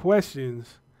asking her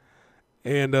questions.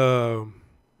 And,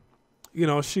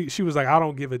 she was like, I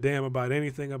don't give a damn about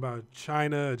anything about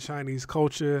China, Chinese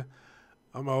culture.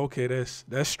 I'm like, okay,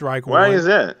 that's strike one. Why is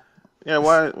that? Yeah,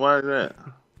 why is that?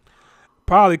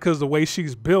 Probably because the way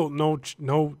she's built,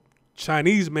 no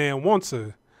Chinese man wants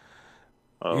her.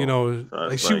 Oh,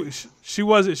 like she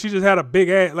wasn't. She just had a big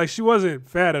ass. Like she wasn't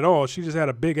fat at all. She just had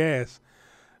a big ass.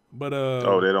 But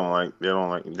they don't like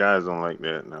guys don't like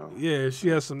that now. Yeah, she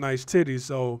has some nice titties,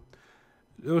 so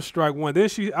it was strike one. Then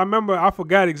I remember I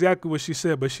forgot exactly what she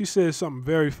said, but she said something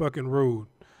very fucking rude.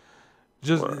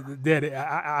 Just that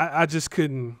I just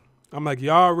couldn't. I'm like,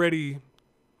 you already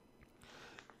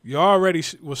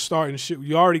was starting shit.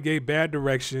 You already gave bad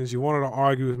directions. You wanted to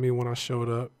argue with me when I showed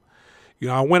up.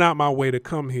 I went out my way to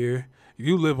come here.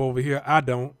 You live over here. I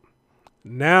don't.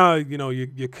 Now,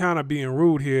 you're kind of being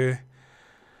rude here.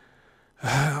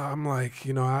 I'm like,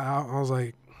 I was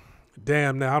like,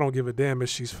 damn, now I don't give a damn if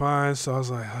she's fine. So I was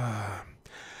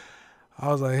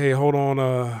like, hey, hold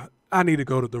on. I need to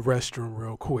go to the restroom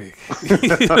real quick.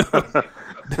 Like,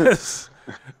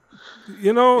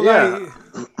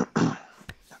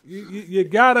 you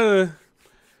gotta,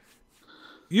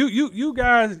 you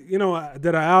guys,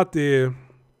 that are out there,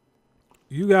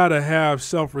 you gotta have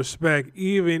self-respect,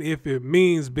 even if it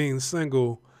means being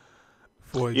single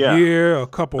for a year, a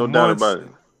couple months. Doubt about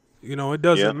it. You know, it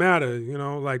doesn't Yep. matter. You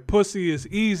know, like pussy is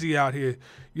easy out here.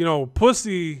 You know,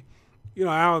 pussy. You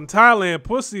know, out in Thailand,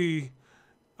 pussy.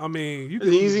 I mean, you It's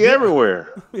can easy get,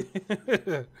 everywhere. but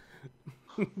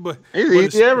It's but easy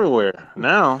it's, everywhere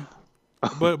now.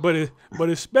 but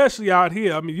especially out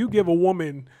here. I mean, you give a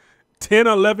woman $10,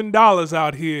 $11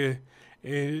 out here,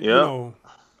 and you Yep. know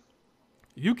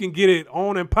you can get it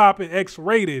on and popping X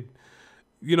rated.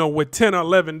 You know, with $10 or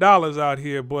 $11 out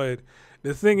here. But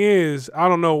the thing is, I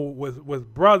don't know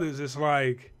with brothers, it's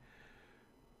like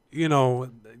I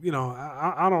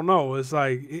don't know. It's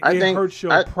like I it think hurts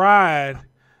your I pride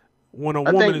when a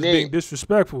I woman think is being they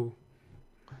disrespectful.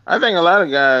 I think a lot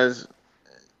of guys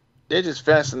they're just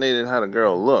fascinated how the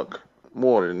girl look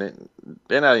more than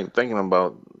they're not even thinking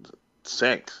about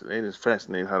sex. They just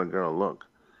fascinated how the girl look.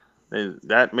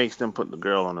 That makes them put the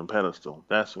girl on a pedestal.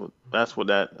 That's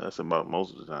about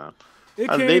most of the time. It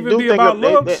can't They even do be think about of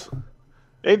looks.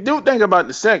 they do think about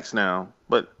the sex now,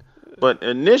 but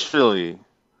initially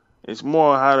it's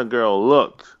more how the girl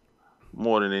looks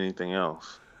more than anything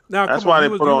else. Now, That's come on, why they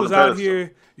put her you on the was out pedestal.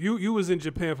 here. You was in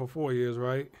Japan for 4 years,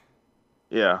 right?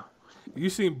 Yeah, You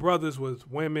seen brothers with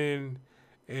women,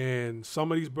 and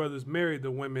some of these brothers married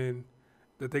the women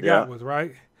that they got yeah, with,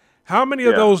 right? How many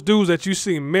of yeah. those dudes that you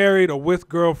seen married or with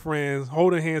girlfriends,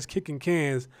 holding hands, kicking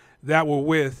cans, that were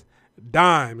with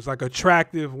dimes, like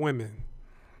attractive women?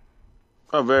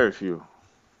 Oh, very few,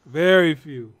 Very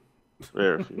few.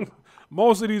 very few.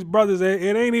 Most of these brothers, it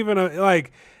ain't even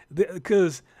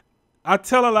because I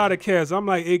tell a lot of cats, I'm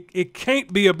like, it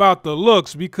can't be about the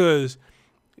looks because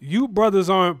you brothers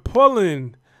aren't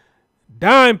pulling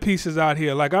dime pieces out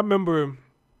here. Like I know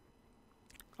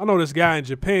this guy in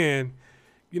Japan.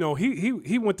 You know,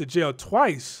 he went to jail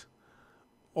twice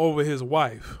over his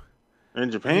wife. In You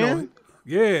know, Japan,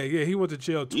 yeah, he went to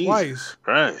jail Jesus twice. You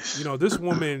Christ. know, this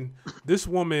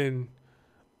woman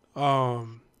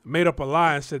made up a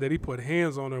lie and said that he put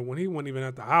hands on her when he wasn't even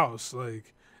at the house.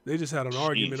 Like they just had an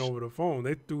argument Jeez. over the phone.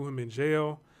 They threw him in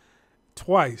jail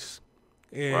twice,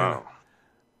 and Wow.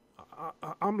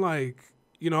 I'm like,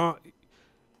 you know,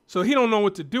 so he don't know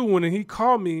what to do when he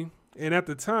called me. And at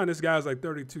the time, this guy's like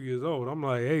 32 years old. I'm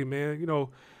like, hey man,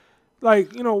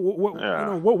 like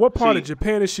Yeah. what part of See,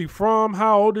 Japan is she from?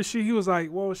 How old is she? He was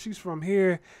like, well, she's from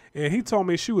here, and he told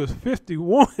me she was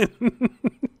 51.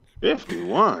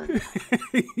 51.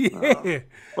 Yeah.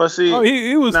 Well, Oh, see,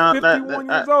 he was now 51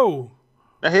 years old.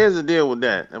 now here's the deal with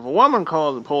that. If a woman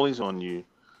calls the police on you,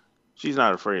 she's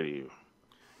not afraid of you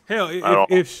Hell, at all.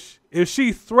 if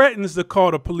she threatens to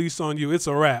call the police on you, it's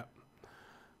a wrap.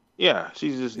 Yeah,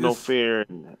 she's just no It's fear.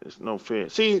 And it's no fear.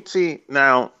 See.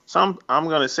 Now, I'm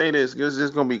gonna say this because this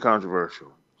is gonna be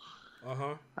controversial.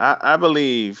 uh-huh. I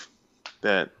believe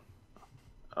that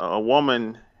a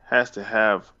woman has to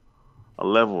have a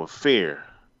level of fear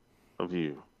of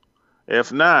you.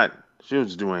 If not, she'll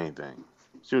just do anything.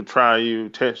 She'll try you,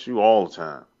 test you all the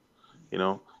time. You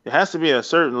know, it has to be a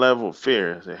certain level of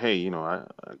fear. Say, hey, I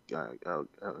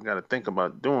got to think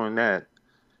about doing that.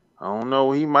 I don't know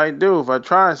what he might do if I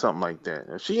try something like that.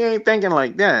 If she ain't thinking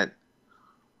like that,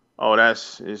 oh,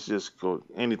 it's just go.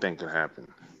 Anything could happen.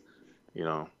 You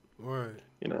know. Right. Right.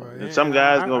 And And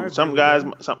I agree with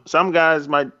that. some guys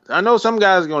might. I know some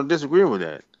guys are gonna disagree with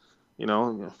that.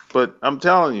 But I'm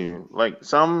telling you, like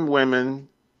some women,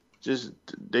 just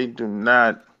they do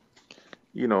not.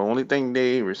 Only thing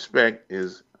they respect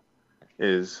is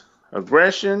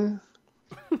aggression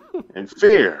and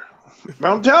fear. But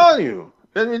I'm telling you,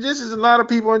 I mean, this is a lot of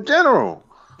people in general.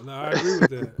 No, I agree with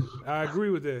that. I agree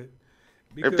with that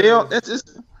If they don't, because it's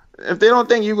just, if they don't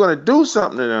think you're going to do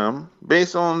something to them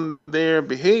based on their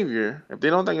behavior, if they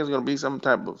don't think it's going to be some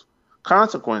type of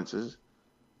consequences,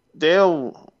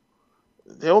 they'll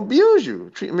abuse you,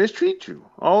 mistreat you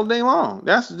all day long.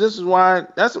 This is why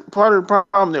that's part of the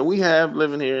problem that we have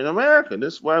living here in America.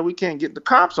 This is why we can't get the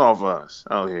cops off us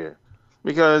out here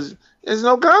because there's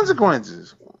no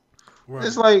consequences.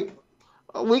 It's right. like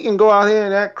we can go out here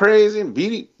and act crazy and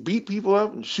beat people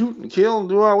up and shoot and kill and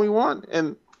do all we want,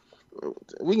 and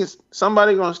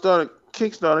somebody gonna start a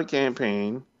Kickstarter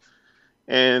campaign,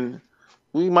 and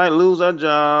we might lose our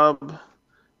job,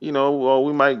 or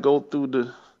we might go through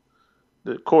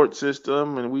the court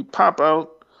system and we pop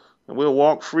out and we'll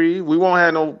walk free. We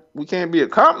can't be a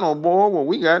cop no more. Well,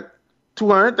 we got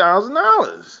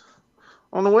 $200,000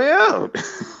 on the way out.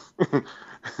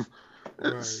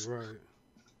 Right. Right.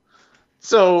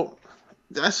 So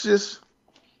that's just,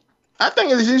 I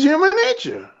think it's just human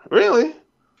nature, really.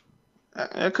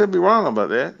 I could be wrong about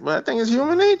that, but I think it's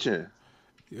human nature.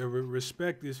 Yeah,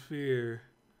 respect is fear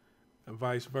and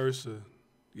vice versa.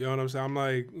 You know what I'm saying? I'm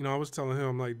like, I was telling him,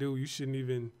 I'm like, dude, you shouldn't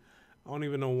even I don't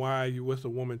even know why you with a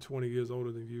woman 20 years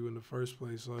older than you in the first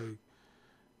place. Like,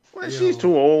 Well, you she's know,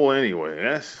 too old anyway.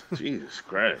 That's Jesus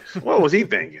Christ. What was he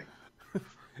thinking?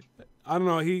 I don't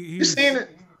know. You seen it?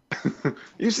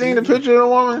 You seen the He picture of the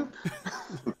woman?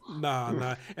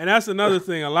 nah. And that's another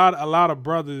thing. A lot of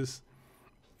brothers,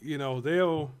 you know,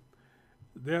 they'll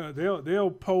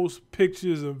post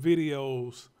pictures and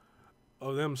videos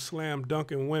of them slam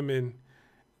dunking women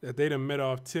that they done met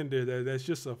off Tinder. That's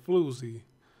just a floozy.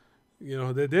 You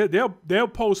know, they'll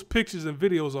post pictures and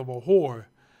videos of a whore,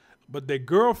 but their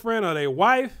girlfriend or their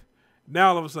wife,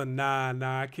 now all of a sudden, nah,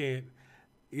 I can't.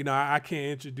 You know, I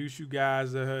can't introduce you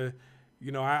guys to her.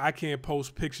 You know, I can't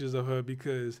post pictures of her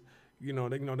because,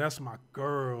 that's my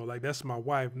girl. Like, that's my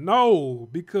wife. No,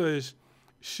 because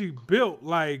she built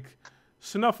like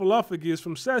Snuffleupagus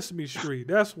from Sesame Street.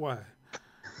 That's why.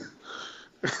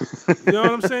 You know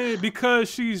what I'm saying? Because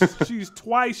she's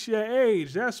twice your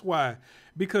age. That's why.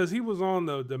 Because he was on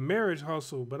the marriage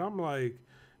hustle. But I'm like,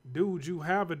 dude, you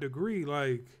have a degree.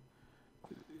 Like,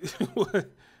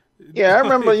 Yeah, I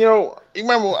remember. like, You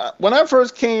remember when I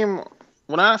first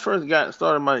got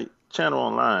started my channel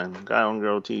online, Guy on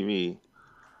Girl TV.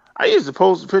 I used to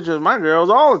post pictures of my girls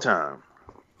all the time.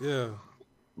 yeah,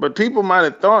 But people might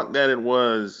have thought that it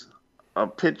was a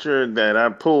picture that I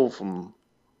pulled from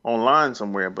online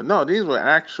somewhere. But no, these were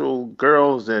actual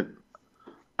girls that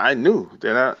I knew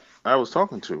that I was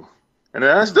talking to, and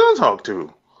that I still talk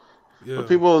to. But yeah.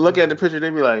 people would look at the picture, they'd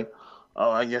be like,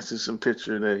 "Oh, I guess it's some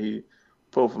picture that he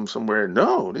pulled from somewhere."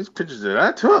 No, these pictures that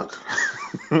I took.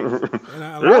 And a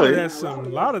lot of Really?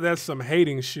 that's some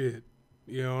hating shit.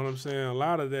 You know what I'm saying? A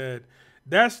lot of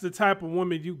that's the type of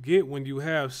woman you get when you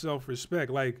have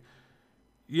self-respect. Like,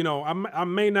 I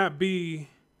may not be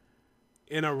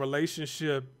in a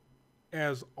relationship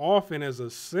as often as a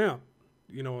simp.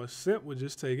 You know, a simp would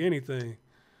just take anything.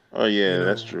 Oh You yeah,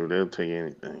 that's know, true. They'll take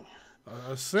anything.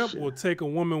 a simp Shit. will take a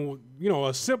woman.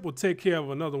 A simp will take care of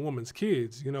another woman's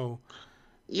kids.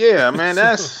 Yeah, man, So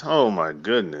that's oh my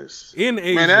goodness. in Man,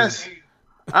 Asia, that's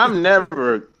I'm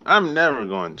never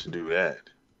going to do that.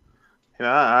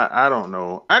 I don't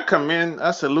know.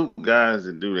 I salute guys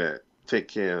that do that. Take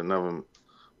care of another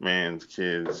man's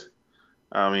kids.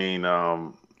 I mean,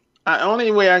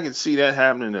 only way I can see that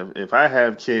happening if I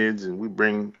have kids and we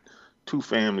bring two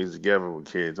families together with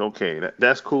kids. Okay,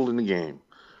 that's cool in the game.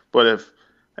 But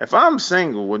if I'm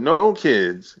single with no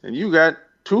kids and you got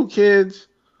two kids,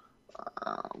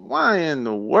 why in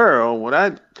the world would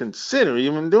I consider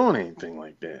even doing anything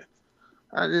like that?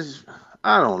 I just,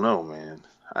 I don't know, man.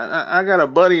 I got a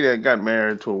buddy that got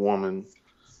married to a woman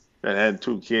that had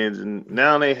two kids, and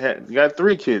now they got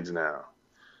three kids now.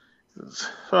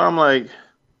 So I'm like,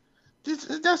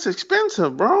 that's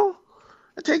expensive, bro.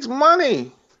 It takes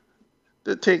money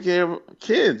to take care of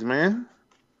kids, man.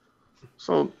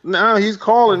 So now he's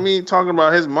calling me talking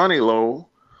about his money low.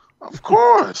 Of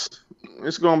course,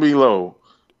 it's gonna be low.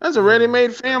 That's a yeah.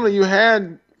 ready-made family.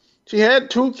 She had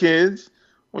two kids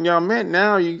when y'all met.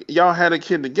 Now y'all had a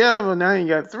kid together. Now you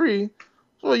got three.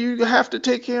 So you have to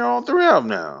take care of all three of them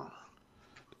now.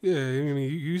 Yeah, I mean,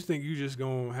 you think you just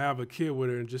gonna have a kid with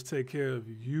her and just take care of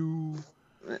you,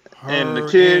 And the her,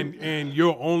 kid, and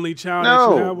your only child that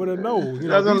you have no, with her? No, it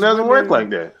doesn't work like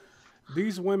that.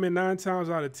 these women 9 times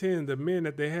out of 10, the men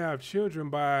that they have children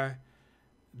by,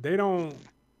 they don't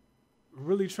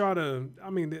really try to. I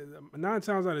mean, 9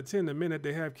 times out of 10, the men that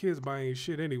they have kids by ain't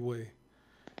shit anyway.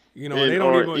 And And or they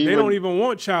don't even even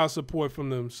want child support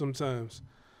from them sometimes.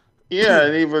 yeah,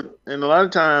 and a lot of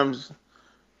times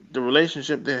the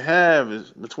relationship they have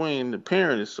is between the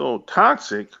parent is so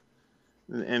toxic,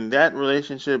 and that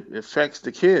relationship affects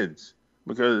the kids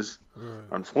because Right.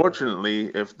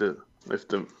 unfortunately, if the if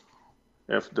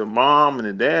the mom and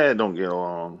the dad don't get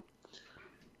along,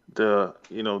 the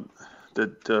you know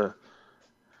the the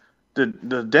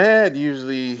the dad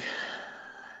usually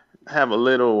have a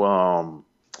little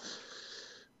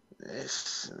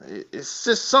it's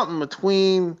just something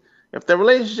between if the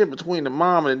relationship between the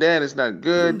mom and the dad is not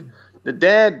good, the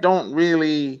dad don't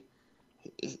really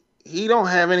he don't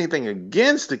have anything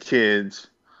against the kids,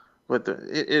 but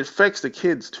it affects the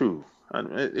kids too.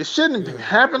 It shouldn't Yeah.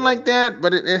 happen like that,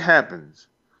 but it happens,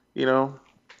 you know.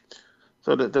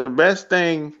 So the best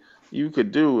thing you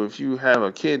could do if you have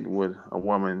a kid with a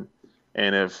woman,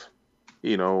 and if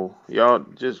y'all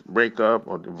just break up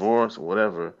or divorce or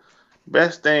whatever,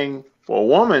 best thing for a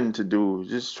woman to do is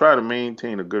just try to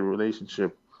maintain a good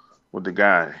relationship with the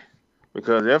guy,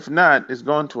 because if not, it's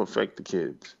going to affect the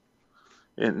kids.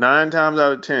 And 9 times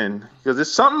out of 10, because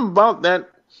it's something about that.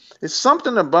 It's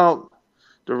something about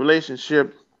the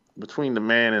relationship between the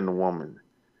man and the woman,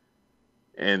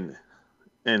 and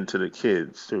into the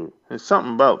kids too. There's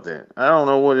something about that. I don't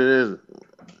know what it is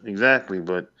exactly,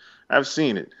 but I've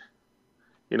seen it.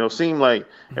 Seem like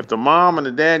if the mom and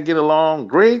the dad get along,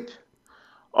 great.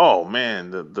 Oh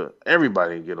man, the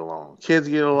everybody get along. Kids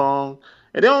get along,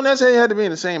 and they don't necessarily have to be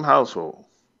in the same household.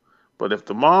 But if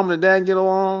the mom and the dad get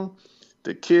along,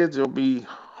 the kids will be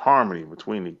harmony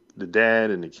between the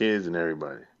dad and the kids and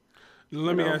everybody.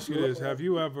 Let You me know. ask you this: have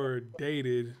you ever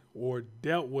dated or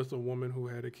dealt with a woman who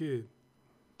had a kid?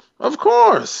 Of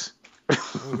course.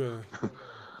 Okay.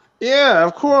 Yeah,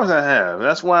 of course I have.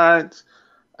 That's why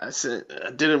I said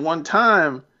I did it one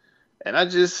time, and I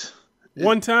just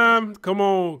it, One time? did come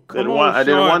it on, one. I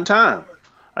did it one short. time.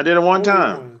 I did it one Only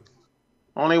time, one.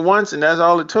 only once, and that's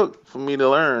all it took for me to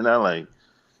learn. I like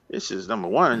this is number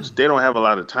one. They don't have a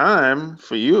lot of time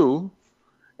for you,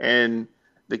 and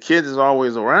the kids is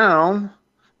always around,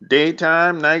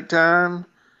 daytime, nighttime.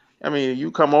 I mean,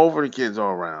 you come over, the kids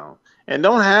are around, and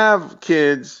don't have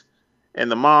kids,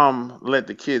 and the mom let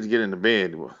the kids get into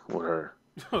bed with her.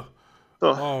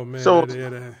 So, Oh man, so,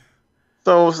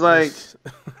 so it's like that's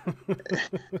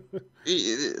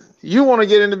you want to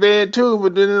get into bed too,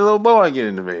 but then the little boy get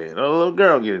into bed, or the little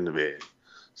girl get into bed.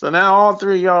 So now all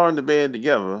three of y'all in the bed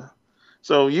together.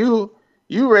 So you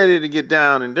ready to get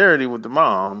down and dirty with the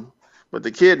mom, but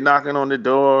the kid knocking on the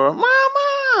door,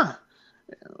 Mama,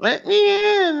 let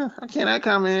me in. Can I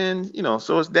come in?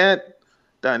 So it's that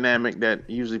dynamic that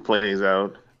usually plays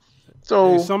out.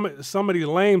 hey, So some of these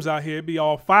lames out here be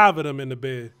all five of them in the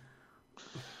bed.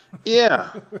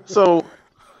 yeah. So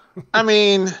I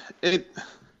mean, it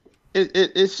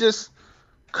it's just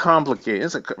complicated.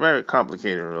 It's a very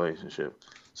complicated relationship.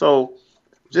 So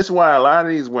just why a lot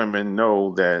of these women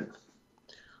know that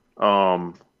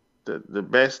um the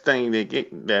best thing they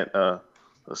get that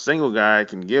a single guy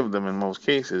can give them in most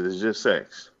cases is just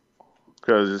sex.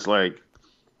 Because it's like,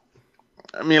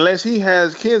 I mean, unless he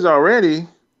has kids already,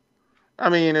 I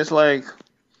mean, it's like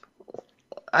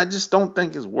I just don't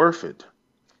think it's worth it.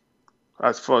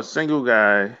 As for a single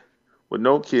guy with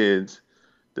no kids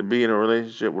to be in a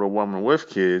relationship with a woman with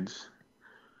kids,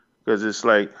 because it's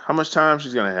like how much time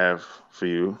she's gonna have for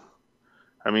you.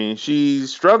 I mean,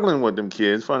 she's struggling with them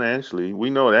kids financially. We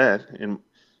know that, and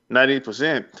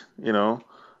 90%,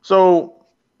 So,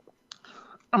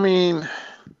 I mean,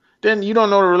 then you don't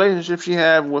know the relationship she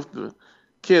had with the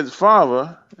kid's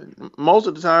father. Most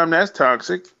of the time, that's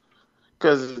toxic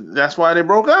because that's why they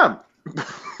broke up.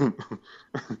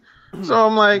 So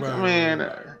I'm like, Right, man,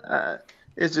 right.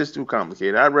 it's just too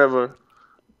complicated. I'd rather,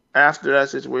 after that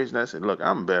situation, I said, look,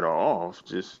 I'm better off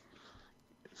just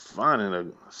finding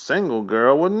a single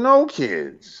girl with no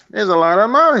kids. There's a lot of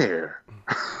them out here.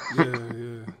 Yeah,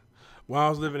 yeah. While I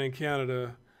was living in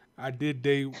Canada, I did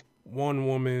date one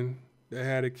woman that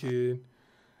had a kid.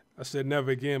 I said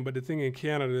never again, but the thing in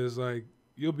Canada is like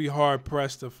you'll be hard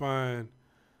pressed to find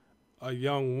a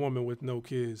young woman with no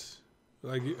kids.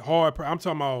 Like I'm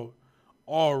talking about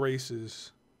all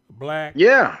races, black,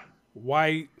 Yeah,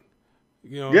 white.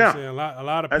 You know what I'm yeah, saying? A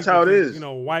lot of that's people how it think is.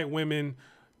 white women.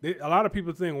 A lot of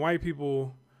people think white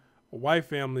people, white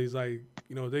families like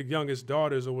their youngest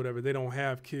daughters or whatever. They don't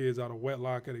have kids out of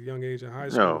wedlock at a young age in high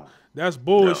school. No, That's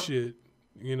no, bullshit.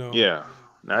 You know, yeah,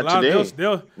 a not lot of today.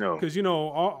 they'll No, because a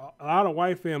lot of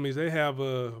white families they have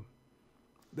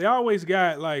they always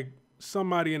got like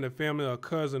somebody in the family, a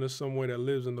cousin or somewhere that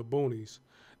lives in the boonies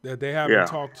that they haven't yeah.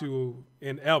 talked to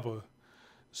in ever.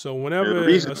 So There's a whenever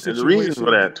reason. a There's a reason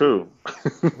for situation, that too.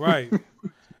 right,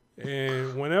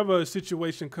 and whenever a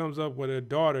situation comes up where their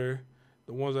daughter,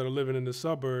 the ones that are living in the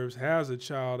suburbs, has a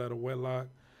child at a wedlock,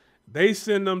 they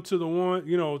send them to the one,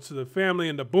 to the family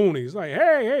in the boonies. Like,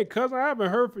 hey, cousin, I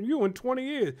haven't heard from you in 20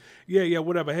 years. Yeah,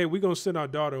 whatever. Hey, we're gonna send our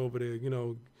daughter over there. Get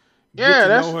Yeah, to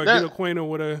that's know her, get that. acquainted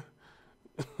with her.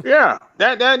 Yeah,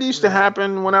 that used to Yeah,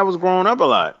 happen when I was growing up a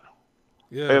lot.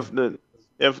 yeah,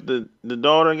 If the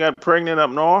daughter got pregnant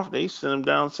up north, they send them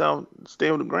down south to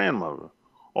stay with the grandmother.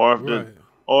 Or if the right,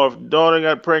 or if daughter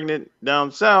got pregnant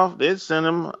down south, they'd send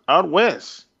them out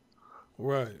west.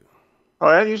 right. Oh,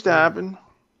 that used to Yeah, happen.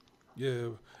 yeah.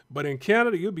 But in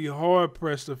Canada, you'll be hard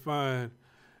pressed to find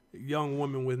young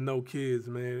women with no kids,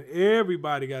 man.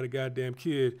 Everybody got a goddamn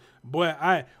kid.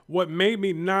 But what made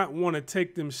me not want to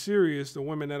take them serious, the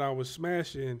women that I was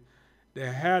smashing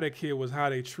that had a kid, was how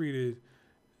they treated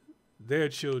their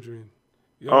children.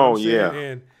 You know what I'm Oh saying? yeah,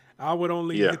 And I would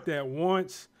only yeah. hit that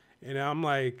once, and I'm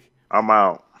like, I'm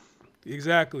out.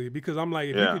 exactly, because I'm like,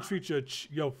 if you Yeah, can treat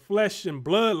your flesh and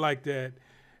blood like that,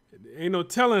 ain't no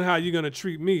telling how you're gonna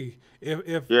treat me. If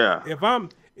if yeah, if I'm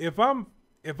if I'm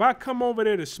if I come over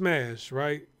there to smash,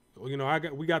 right?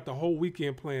 We got the whole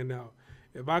weekend planned out.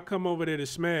 If I come over there to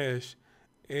smash,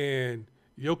 and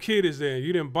your kid is there.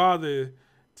 You didn't bother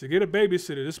to get a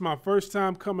babysitter. This is my first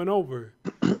time coming over.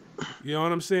 You know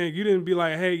what I'm saying? You didn't be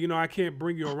like, hey, you know, I can't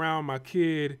bring you around my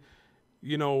kid,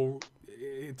 you know,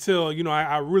 until, you know,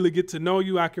 I really get to know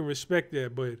you. I can respect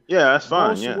that. But Yeah, that's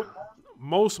fine. Yeah.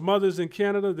 most mothers in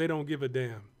Canada, they don't give a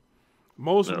damn.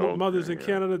 Most mothers in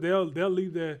Canada, they'll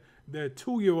leave their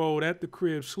 2-year-old at the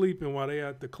crib sleeping while they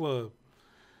at the club.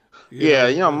 Yeah,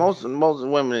 you know, most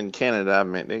women in Canada, I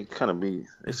mean, they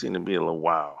seem to be a little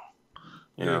wild.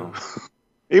 You know,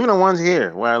 even the ones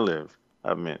here where I live,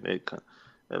 I mean,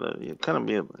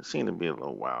 seem to be a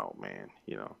little wild, man.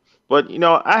 You know, but you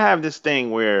know, I have this thing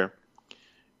where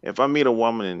if I meet a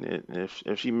woman and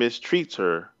if she mistreats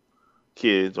her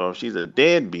kids, or if she's a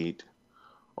deadbeat,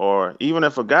 or even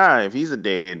if a guy, if he's a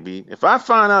deadbeat, if I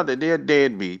find out that they're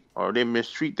deadbeat, or they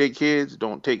mistreat their kids,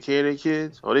 don't take care of their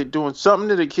kids, or they doing something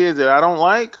to the kids that I don't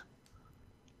like,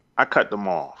 I cut them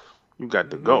off. You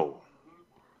got to go.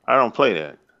 I don't play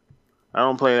that. I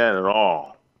don't play that at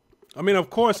all. I mean, of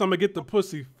course, I'm gonna get the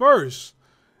pussy first,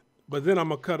 but then I'm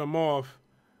gonna cut them off.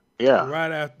 Yeah.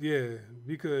 Right after,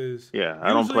 because I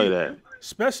don't play that.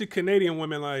 Especially Canadian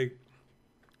women. Like,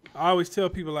 I always tell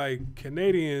people, like,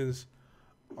 Canadians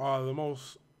are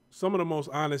some of the most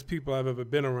honest people I've ever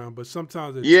been around. But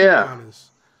sometimes they're too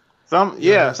honest.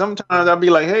 Sometimes I'll be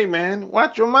like, hey man,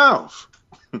 watch your mouth.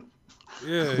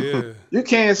 Yeah. You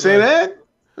can't say that.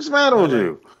 What's the matter with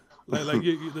you?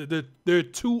 They're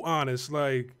too honest.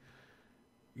 Like,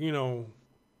 you know,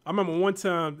 I remember one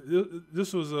time,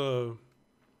 this was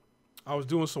I was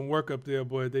doing some work up there,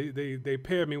 but they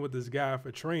paired me with this guy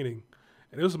for training.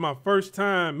 And it was my first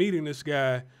time meeting this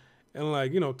guy. And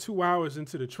like, you know, 2 hours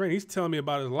into the training, he's telling me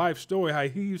about his life story, how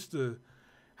he used to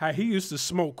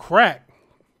smoke crack.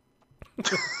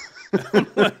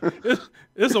 Like,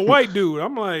 it's a white dude.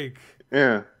 I'm like,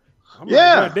 like,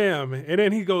 God damn. And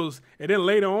then he goes, and then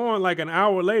later on, like an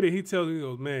hour later, he tells me, he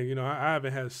goes, man, you know, I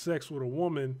haven't had sex with a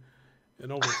woman in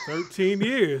over 13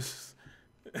 years.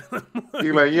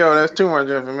 You're like, yo, that's too much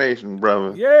information,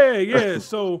 brother. Yeah.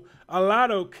 So a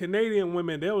lot of Canadian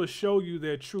women, they will show you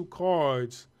their true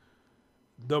cards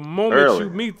the moment you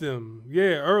meet them.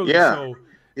 Early. So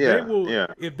they will,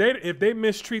 if they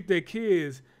mistreat their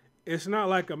kids, it's not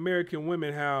like American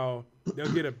women, how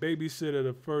they'll get a babysitter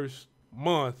the first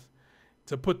month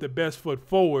to put the best foot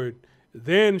forward,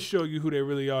 then show you who they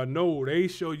really are. No, they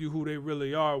show you who they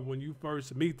really are when you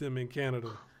first meet them in Canada.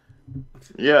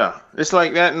 Yeah, it's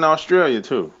like that in Australia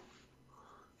too.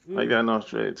 Like that in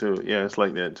Australia too. Yeah, it's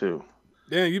like that too.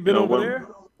 Damn, you been over there?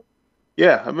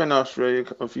 Yeah, I've been to Australia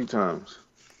a few times.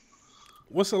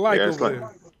 What's it like over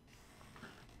there?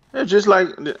 It's just like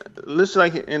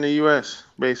in the U.S.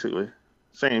 basically,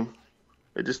 same.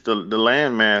 It just the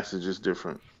land mass is just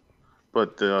different,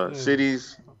 but the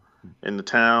cities and the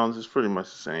towns is pretty much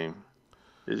the same.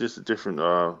 It's just a different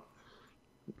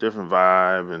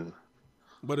vibe and.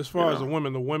 But as far as the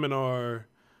women are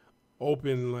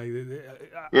open, like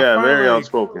very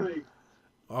outspoken.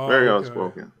 Very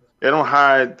outspoken. They don't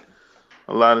hide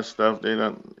a lot of stuff. They're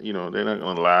not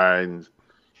gonna lie, and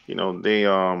you know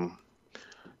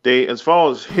they as far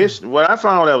as history. What I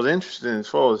found that was interesting as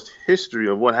far as history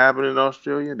of what happened in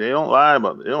Australia, they don't lie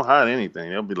about it. They don't hide anything.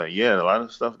 They'll be like, yeah, a lot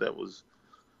of stuff that was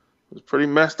pretty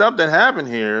messed up that happened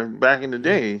here back in the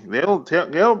day. They're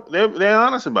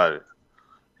honest about it.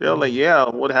 They're like, yeah,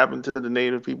 what happened to the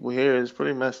native people here is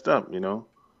pretty messed up, you know.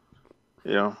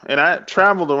 And I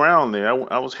traveled around there.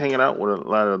 I was hanging out with a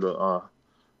lot of the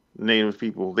native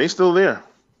people. They still there,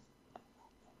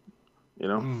 you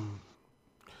know.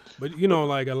 But you know,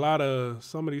 like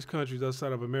some of these countries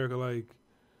outside of America, like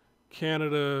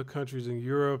Canada, countries in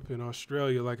Europe and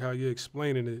Australia, like how you're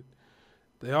explaining it,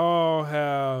 they all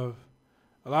have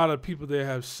a lot of people there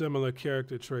have similar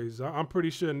character traits. I'm pretty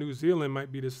sure New Zealand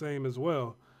might be the same as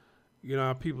well. You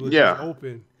know, people are just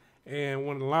open. And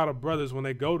when a lot of brothers, when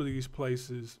they go to these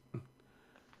places,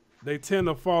 they tend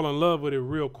to fall in love with it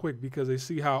real quick because they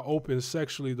see how open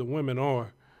sexually the women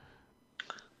are.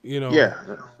 You know. Yeah.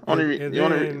 The only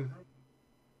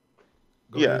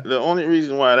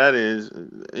reason why that is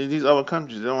in these other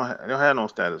countries they don't have no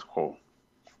status quo.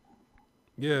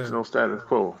 Yeah. There's no status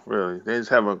quo, really. They just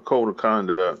have a code of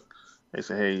conduct. They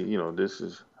say, hey, you know, this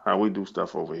is how we do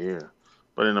stuff over here.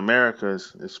 But in America,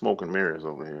 it's smoke and mirrors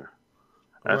over here.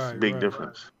 That's a big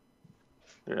difference.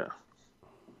 Yeah.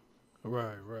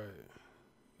 Right.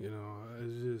 You know,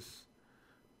 it's just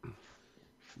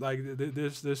like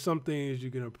there's some things you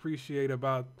can appreciate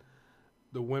about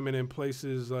the women in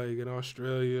places like in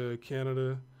Australia,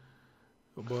 Canada.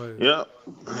 But Yeah.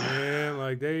 man,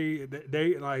 like they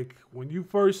like when you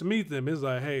first meet them, it's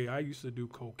like, hey, I used to do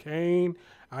cocaine,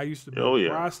 I used to be a Oh yeah.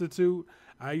 prostitute,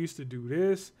 I used to do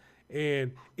this,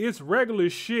 and it's regular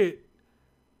shit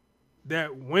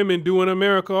that women do in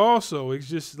America. Also, it's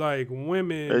just like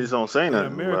They just women don't say in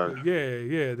nothing about America, it.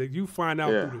 yeah, that you find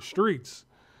out through Yeah. the streets.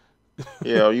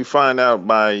 Yeah. You find out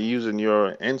by using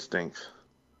your instincts.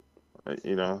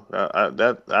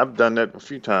 I've done that a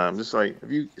few times. It's like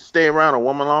if you stay around a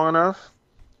woman long enough,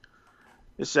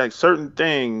 it's like certain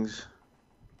things.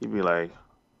 You'd be like,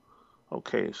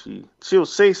 okay, she'll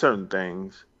say certain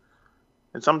things,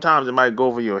 and sometimes it might go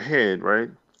over your head, right?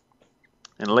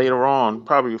 And later on,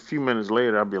 probably a few minutes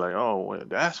later, I'll be like, oh, well,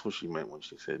 that's what she meant when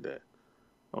she said that.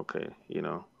 Okay,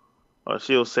 Or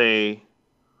she'll say,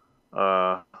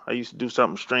 I used to do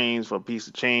something strange for a piece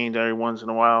of change every once in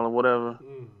a while or whatever.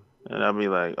 Mm, And I'll be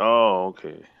like, oh,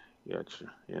 okay,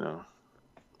 gotcha.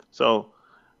 So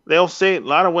they'll say, a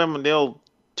lot of women, they'll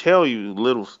tell you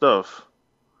little stuff,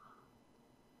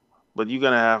 but you're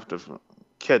going to have to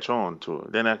catch on to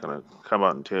it. They're not going to come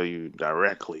out and tell you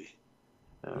directly.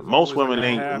 it's Most always like women a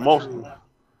ain't, half most, truth.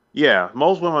 yeah,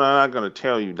 most women are not going to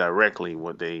tell you directly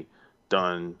what they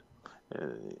done, uh,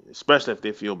 especially if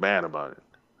they feel bad about it,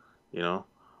 you know.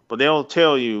 But they'll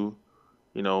tell you,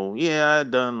 yeah, I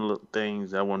done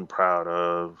things I wasn't proud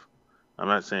of. I'm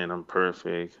not saying I'm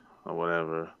perfect or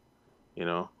whatever,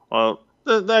 Well,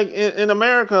 like in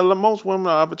America, most women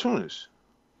are opportunists,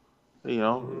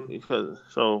 Hmm. because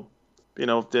so,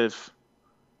 if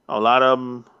a lot of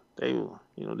them,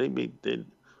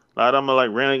 a lot of them are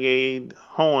like renegade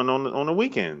hoeing on the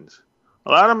weekends.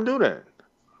 A lot of them do that,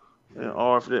 Mm.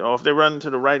 or if they run into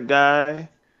the right guy,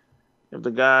 if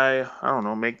the guy, I don't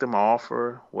know, make them an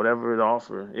offer, whatever the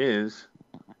offer is,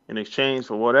 in exchange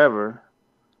for whatever,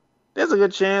 there's a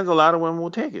good chance a lot of women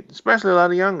will take it, especially a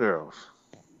lot of young girls.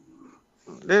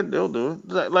 They'll do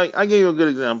it. Like I gave you a good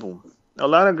example. A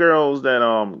lot of girls that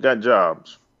got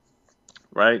jobs,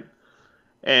 right?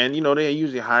 And they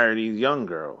usually hire these young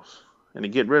girls, and to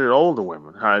get rid of the older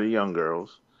women, hire the young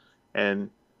girls. And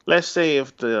let's say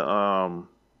if the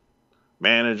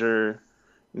manager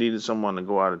needed someone to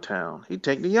go out of town, he'd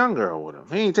take the young girl with him.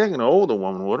 He ain't taking the older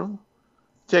woman with him.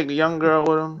 Take the young girl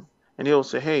with him, and he'll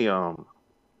say, "Hey,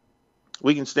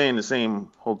 we can stay in the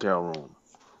same hotel room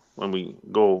when we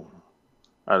go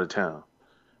out of town."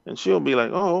 And she'll be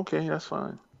like, "Oh, okay, that's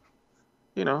fine."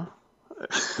 You know,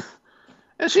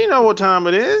 and she know what time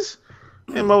it is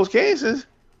in most cases.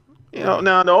 Right.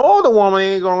 Now the older woman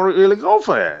ain't gonna really go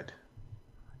for that,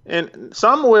 and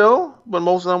some will, but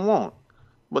most of them won't.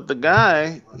 But the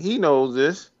guy, he knows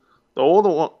this.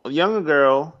 The younger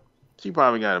girl, she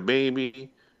probably got a baby.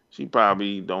 She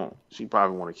probably don't. She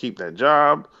probably want to keep that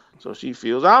job, so she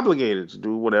feels obligated to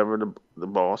do whatever the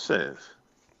boss says.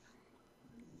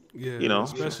 Yeah, You know.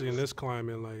 especially in this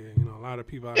climate, like a lot of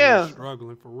people out here Yeah.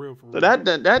 struggling for real, for So real.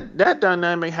 that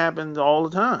dynamic happens all the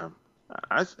time.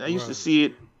 I used to Right. see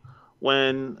it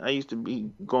when I used to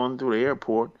be going through the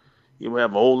airport. You would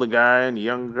have an older guy and a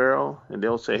young girl, and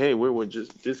they'll say, "Hey, we're with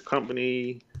just this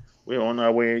company. We're on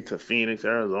our way to Phoenix,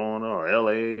 Arizona, or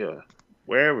LA, or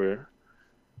wherever."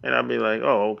 And I'd be like,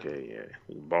 "Oh, okay,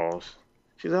 yeah, boss."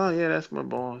 She's, "Oh, yeah, that's my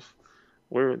boss.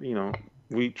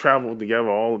 We travel together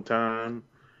all the time."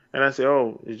 And I said,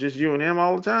 "Oh, it's just you and him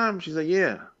all the time?" She's like,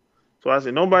 "Yeah." So I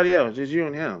said, "Nobody else, just you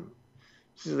and him."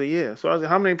 She said, "Yeah." So I said,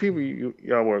 "How many people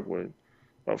y'all work with?"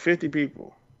 "About 50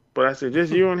 people." But I said,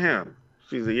 "Just you and him?"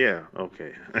 She said, "Yeah."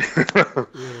 Okay.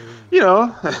 Yeah, you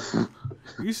know. yeah.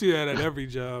 You see that at every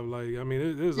job. Like, I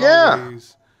mean, there's Yeah,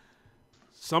 always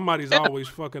somebody's yeah, always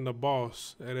fucking the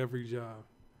boss at every job.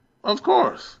 of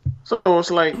course. So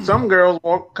it's like some girls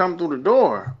come through the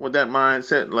door with that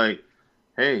mindset, like,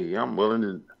 "Hey, I'm willing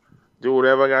to do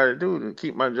whatever I got to do to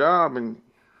keep my job and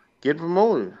get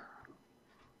promoted."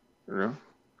 You know,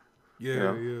 you Yeah,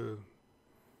 know. yeah,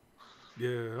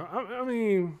 yeah. I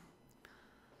mean,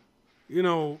 you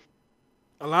know,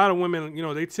 a lot of women,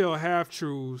 they tell half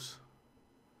truths,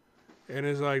 and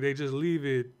it's like they just leave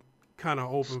it kind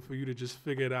of open for you to just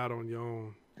figure it out on your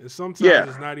own. And sometimes Yeah.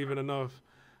 it's not even enough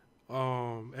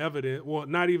evidence, well,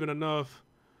 not even enough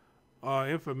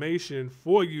information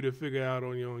for you to figure out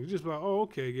on your own. You just like, oh,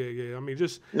 okay, yeah, yeah. I mean,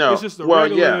 it's No. just Well,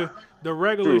 yeah. the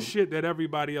regular True. shit that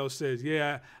everybody else says.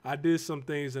 Yeah, I did some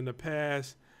things in the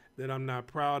past that I'm not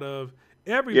proud of.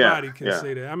 Yeah. Everybody can Yeah.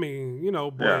 say that. I mean,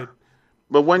 Yeah. but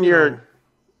But when you you're know,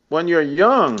 when you're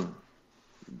young,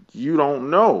 you don't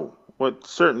know what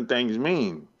certain things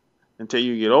mean until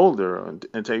you get older,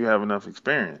 until you have enough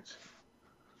experience.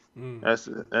 mm, That's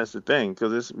the thing,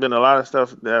 because it's been a lot of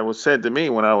stuff that was said to me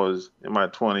when I was in my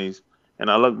 20s, And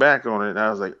I look back on it and I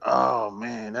was like, oh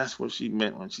man, that's what she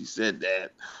meant when she said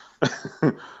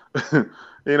that.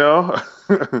 you know?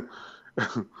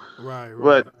 Right, right.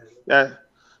 But that,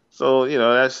 so,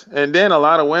 that's, and then a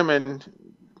lot of women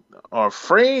are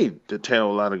afraid to tell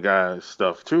a lot of guys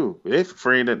stuff too. They're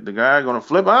afraid that the guy gonna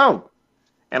flip out.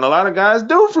 And a lot of guys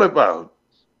do flip out.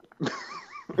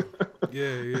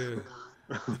 Yeah, yeah.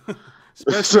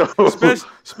 So,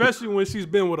 Especially when she's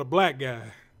been with a black guy.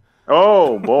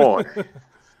 oh boy.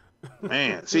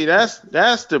 Man, see, that's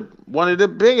the one of the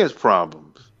biggest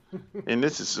problems in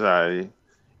this society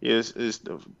is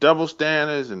the double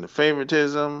standards and the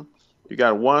favoritism. You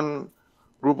got one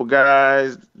group of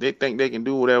guys, they think they can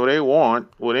do whatever they want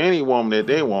with any woman that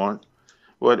they want.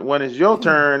 But when it's your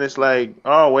turn, it's like,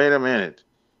 oh, wait a minute.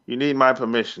 You need my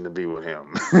permission to be with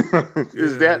him.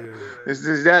 is Yeah, that yeah.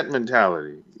 is that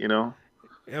mentality,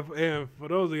 And for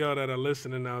those of y'all that are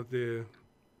listening out there,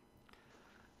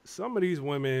 some of these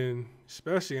women,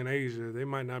 especially in Asia, they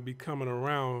might not be coming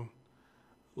around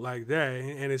like that.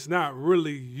 And it's not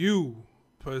really you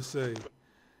per se.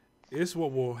 It's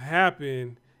what will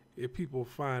happen if people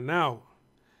find out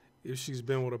if she's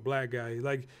been with a black guy.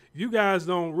 Like, you guys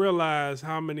don't realize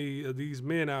how many of these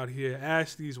men out here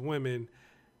ask these women,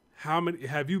 how many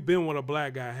have you been with a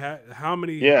black guy? How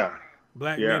many Yeah,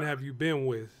 black men yeah. have you been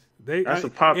with? That's a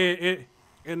pop. And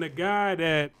the guy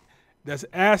that's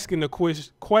asking the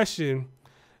question,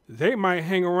 they might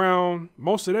hang around.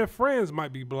 Most of their friends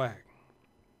might be black,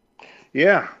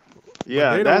 Yeah, but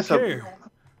yeah. they don't care.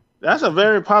 That's a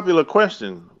very popular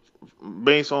question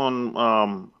based on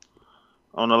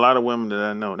a lot of women that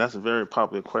I know. That's a very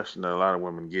popular question that a lot of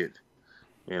women get.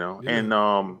 Yeah,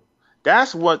 And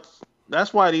that's what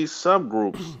that's why these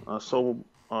subgroups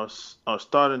are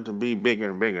starting to be bigger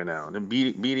and bigger now. The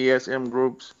BDSM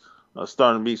groups are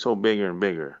starting to be so bigger and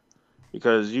bigger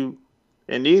because in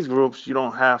these groups you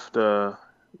don't have to.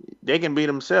 They can be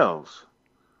themselves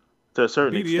to a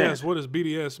certain BDS. extent. What does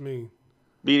BDS mean?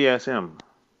 BDSM.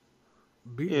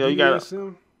 You got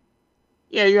BDSM.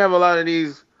 yeah. You have a lot of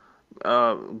these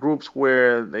groups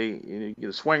where the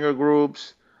swinger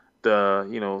groups,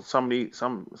 some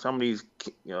of these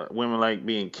women like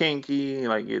being kinky,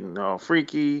 like getting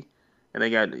freaky, and they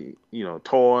got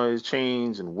toys,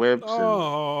 chains, and whips, and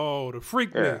Oh, the yeah,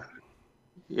 Freaknik.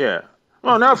 yeah.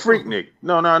 No, not Freaknik.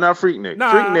 No, no, not Freaknik. No,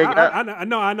 Freaknik.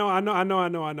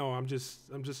 I know. I'm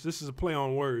just. This is a play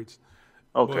on words,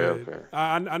 Okay, but okay.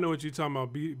 I know what you're talking about.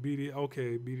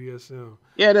 Okay, BDSM.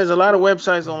 Yeah, there's a lot of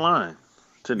websites online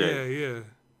today.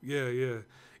 Yeah, yeah.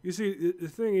 You see, the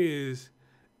thing is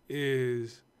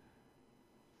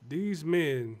these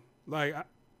men. Like,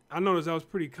 I noticed that was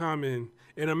pretty common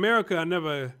in America. I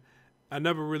never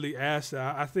really asked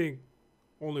that. I think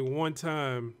only one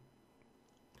time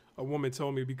a woman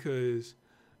told me because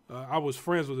I was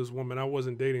friends with this woman. I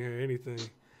wasn't dating her or anything,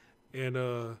 and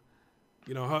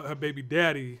her baby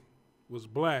daddy was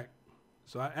black.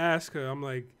 So I asked her. I'm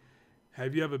like,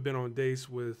 have you ever been on dates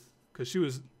with? Because she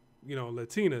was,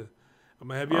 Latina. I'm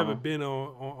like, have you ever been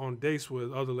on dates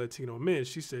with other Latino men?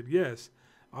 She said yes.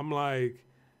 I'm like,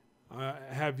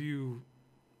 have you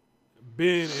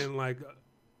been in like,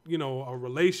 a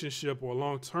relationship or a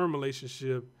long-term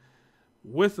relationship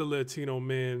with a Latino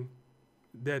man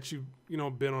that you've,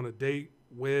 been on a date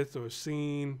with or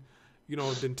seen,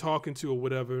 been talking to or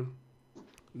whatever,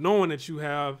 knowing that you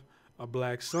have a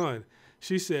black son?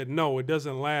 She said, no, it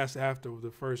doesn't last after the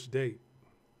first date.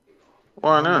 And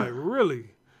Why I'm like, not?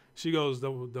 really? She goes, the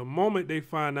moment they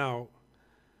find out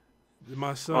that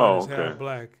my son Oh, is okay. half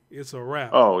black, it's a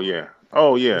wrap. Oh, yeah.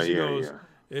 Oh, And yeah, she yeah, goes,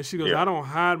 yeah, I yeah. don't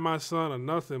hide my son or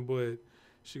nothing, but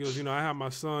she goes, I have my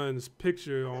son's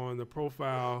picture on the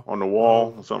profile On the of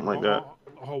wall or something like that.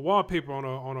 her wallpaper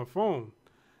on her phone.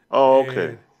 Oh,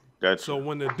 okay. And so Gotcha.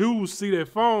 when the dudes see their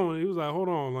phone, he was like, hold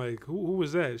on, like, who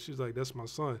was that? She's like, that's my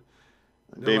son.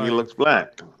 They're Baby like, looks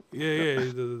black. yeah,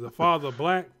 the father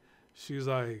black. She's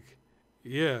like,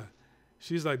 yeah.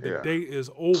 She's like, the Yeah. date is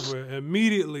over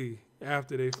immediately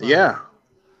after they find Yeah. out.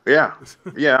 Yeah.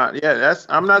 Yeah. Yeah.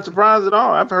 I'm not surprised at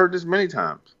all. I've heard this many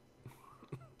times.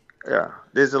 Yeah.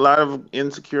 There's a lot of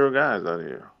insecure guys out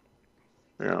here.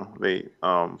 They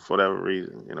for whatever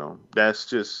reason, that's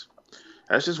just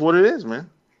what it is, man.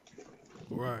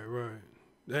 Right, right.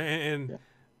 And Yeah.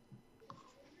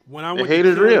 when I The went to hate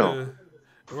is real. Canada,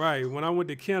 right, when I went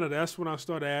to Canada, that's when I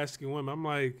started asking women. I'm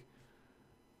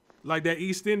like that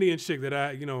East Indian chick that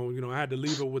I had to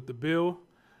leave her with the bill.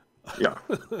 Yeah.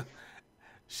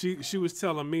 She was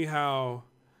telling me how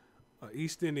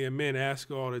East Indian men ask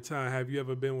her all the time, "Have you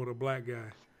ever been with a black guy?"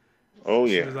 Oh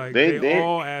She yeah. was like, They "They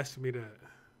all ask me that."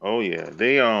 oh yeah.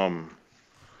 They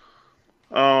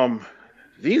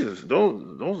those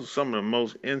are some of the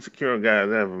most insecure guys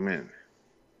I've ever met,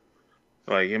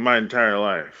 like in my entire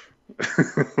life.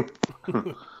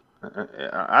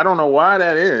 I don't know why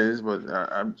that is, but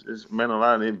I've just met a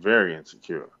lot of them very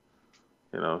insecure.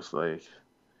 It's like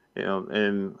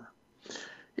and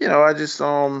I just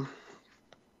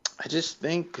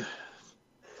think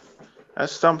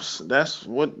that's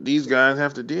what these guys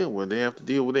have to deal with. They have to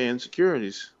deal with their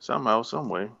insecurities somehow, some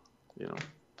way. You know.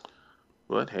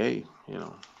 But hey,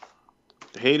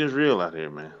 the hate is real out here,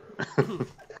 man.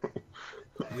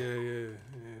 Yeah, yeah,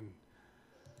 and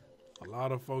a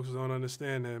lot of folks don't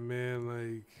understand that, man.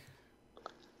 Like,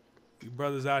 you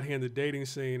brothers out here in the dating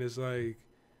scene, it's like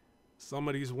some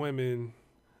of these women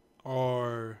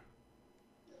are.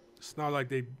 It's not like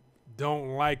they don't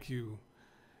like you,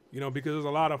 because there's a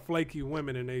lot of flaky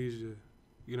women in Asia,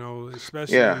 Yeah.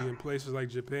 especially in places like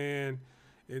Japan,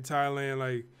 in Thailand.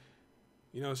 Like,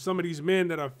 some of these men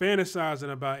that are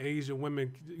fantasizing about Asian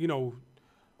women,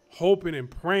 hoping and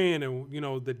praying and,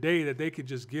 the day that they could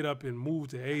just get up and move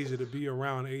to Asia to be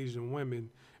around Asian women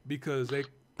because they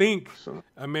think So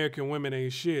American women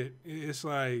ain't shit. It's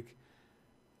like,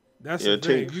 that's yeah, the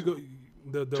thing. take You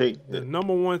go take the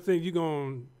number one thing you're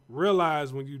gonna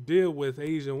realize when you deal with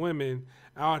Asian women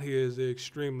out here is they're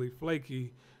extremely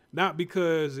flaky. Not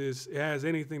because it has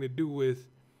anything to do with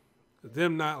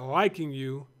them not liking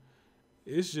you.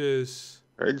 It's just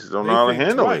they just don't know they how to think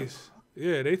handle it. twice.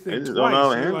 Yeah, they They think just don't know how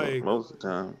twice. to They handle it like, most of the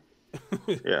time.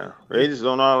 Yeah, they they, just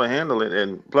don't know how to handle it,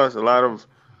 and plus a lot of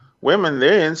women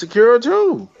they're insecure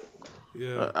too.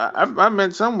 yeah, I've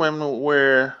met some women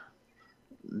where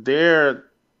they're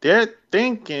they're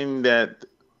thinking that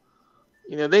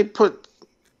they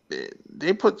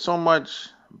put so much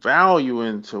value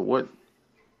into what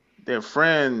their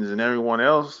friends and everyone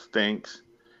else thinks,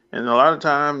 and a lot of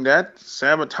time that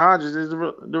sabotages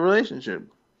the relationship.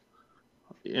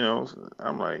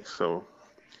 I'm like so,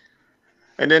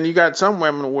 and then you got some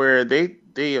women where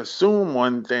they assume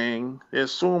one thing, they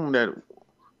assume that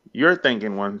you're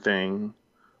thinking one thing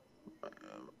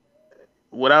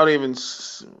without even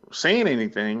saying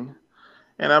anything.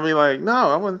 And I'll be like, no,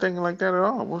 I wasn't thinking like that at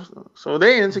all. So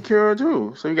they insecure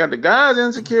too. So you got the guys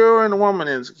insecure and the woman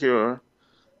insecure.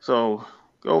 So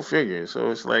go figure. So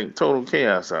it's like total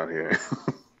chaos out here.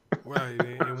 right.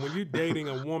 And when you're dating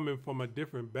a woman from a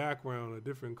different background, a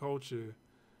different culture,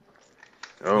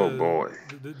 Oh boy,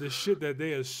 the shit that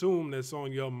they assume that's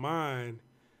on your mind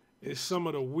is it's some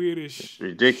of the it's weirdest shit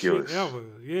ridiculous. ever.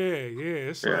 Yeah,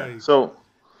 yeah. Yeah.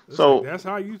 So That's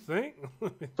how you think.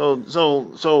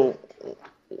 so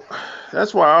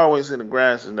that's why I always say the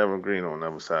grass is never green on the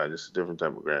other side. It's a different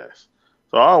type of grass.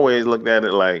 So I always Right. looked at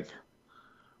it like,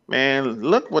 man,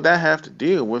 look what I have to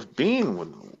deal with being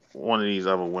with one of these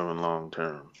other women long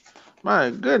term.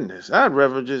 My goodness, I'd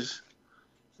rather just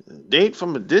date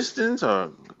from a distance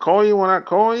or call you when I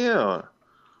call you or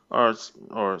or,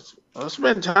 or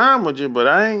spend time with you, but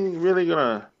I ain't really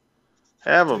gonna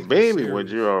have a Take you baby with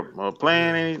serious. you or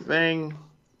plan Yeah. anything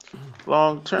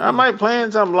long term. I might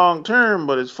plan something long term,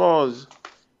 but as far as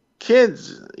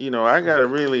kids, I gotta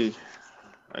really,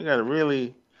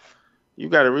 you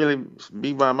gotta really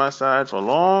be by my side for a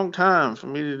long time for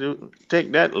me to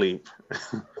take that leap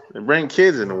and bring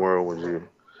kids in the Wow. world with you.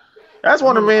 That's I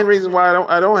one of the remember. main reasons why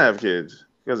I don't have kids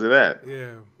because of that.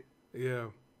 Yeah. Yeah.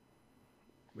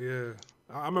 Yeah.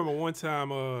 I remember one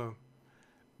time.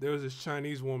 There was this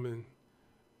Chinese woman,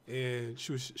 and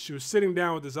she was sitting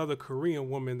down with this other Korean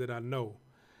woman that I know.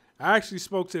 I actually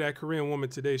spoke to that Korean woman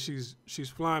today. She's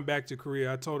flying back to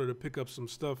Korea. I told her to pick up some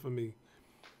stuff for me.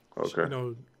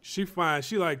 Okay. She fine.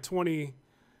 She like 20.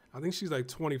 I think she's like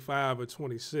 25 or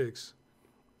 26.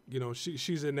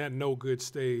 She's in that no good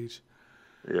stage.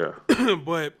 Yeah.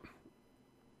 But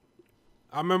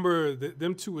I remember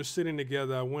them two were sitting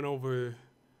together. I went over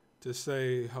to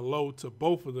say hello to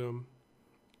both of them.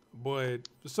 But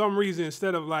for some reason,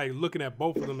 instead of like looking at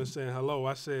both of them and saying hello,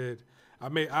 I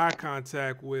made eye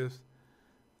contact with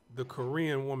the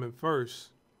Korean woman first.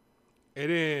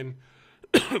 And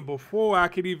then before I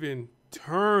could even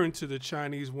turn to the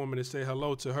Chinese woman and say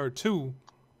hello to her too,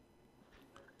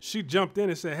 she jumped in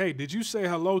and said, "Hey, did you say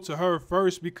hello to her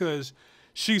first because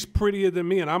she's prettier than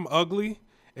me and I'm ugly?"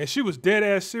 And she was dead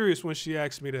ass serious when she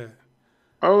asked me that.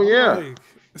 Oh I'm yeah. like,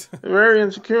 Very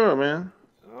insecure, man.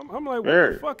 I'm like, what the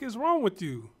Very. fuck is wrong with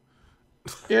you?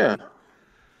 Yeah.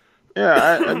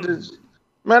 Yeah. I just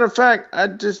matter of fact, I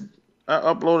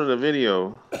uploaded a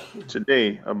video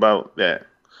today about that,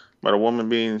 about a woman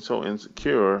being so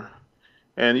insecure.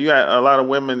 And you got a lot of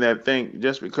women that think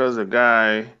just because a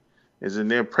guy is in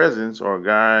their presence or a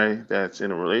guy that's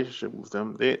in a relationship with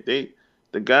them,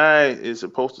 the guy is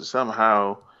supposed to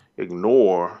somehow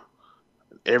ignore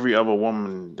every other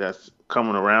woman that's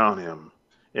coming around him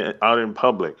out in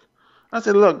public. I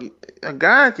said, look, a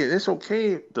guy can. It's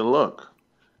okay to look.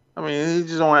 I mean, he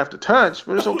just don't have to touch,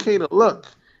 but it's okay to look.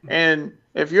 And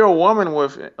if you're a woman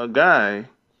with a guy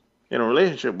in a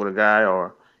relationship with a guy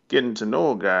or getting to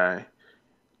know a guy,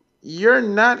 you're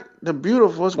not the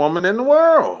beautifulest woman in the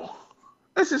world.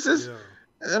 That's just, Yeah.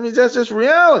 I mean, that's just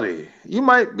reality. You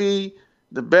might be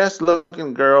the best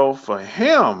looking girl for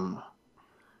him,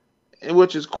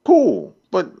 which is cool,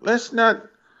 but let's not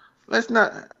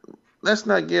let's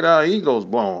not get our egos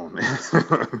blown.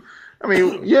 I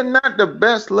mean, you're not the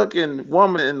best looking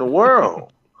woman in the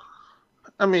world.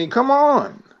 I mean, come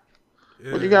on.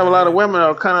 But you Yeah, got a lot of and women that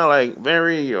are kind of like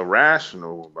very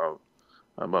irrational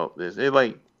about this. They're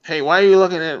like, "Hey, why are you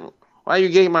looking at? Why you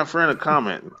gave my friend a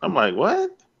comment?" I'm like,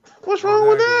 "What? What's wrong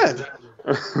with exactly,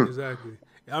 that?" exactly.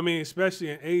 I mean, especially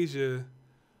in Asia,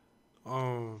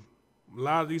 a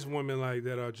lot of these women like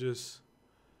that are just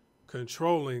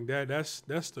controlling. That's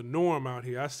the norm out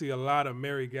here. I see a lot of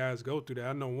married guys go through that.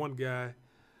 I know one guy,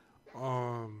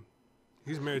 um,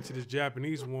 he's married to this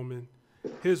Japanese woman.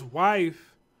 His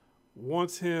wife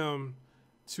wants him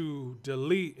to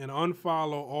delete and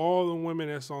unfollow all the women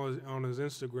that's on his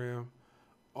Instagram,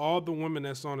 all the women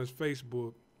that's on his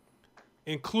Facebook, Oh,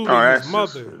 including his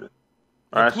mother,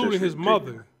 that's just including his ridiculous.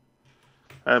 mother.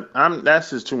 I'm that's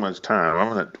just too much time.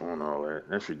 I'm not doing all that.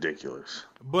 That's ridiculous.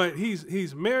 But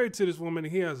he's married to this woman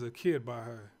and he has a kid by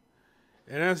her.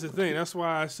 And that's the thing. That's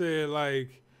why I said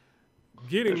like That's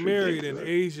getting married in ridiculous.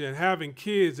 Asia and having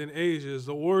kids in Asia is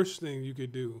the worst thing you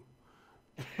could do.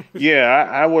 Yeah,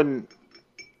 I wouldn't.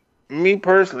 Me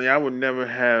personally, I would never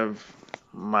have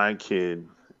my kid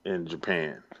in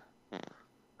Japan.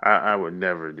 I would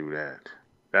never do that.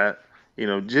 That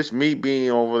just me being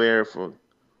over there for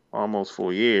almost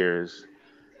 4 years,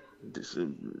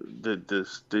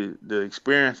 the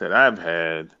experience that I've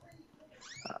had,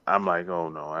 I'm like, oh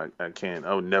no, I can't.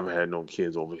 I would never have no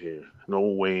kids over here. No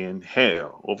way in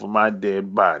hell over my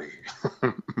dead body.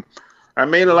 I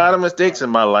made a lot Right, of mistakes in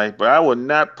my life, but I would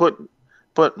not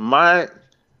put my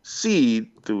seed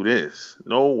through this.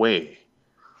 No way.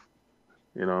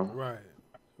 You know. right,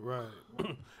 right.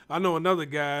 I know another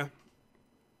guy.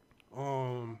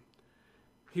 Um,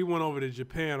 he went over to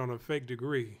Japan on a fake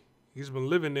degree. He's been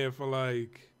living there for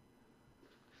like,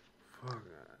 fuck,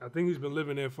 I think he's been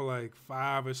living there for like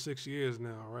 5 or 6 years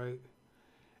now, right?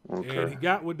 And Okay. he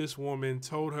got with this woman,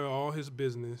 told her all his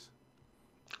business.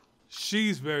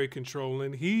 She's very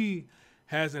controlling. He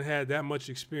hasn't had that much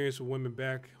experience with women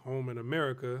back home in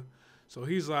America. So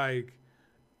he's like,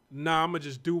 nah, I'm gonna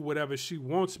just do whatever she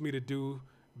wants me to do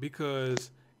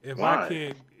because if I Why?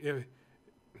 can't, if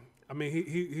I mean,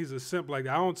 he's a simp like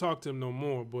that. I don't talk to him no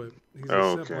more, but he's a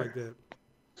simp Okay. like that.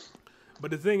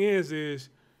 But the thing is there's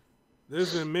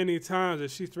been many times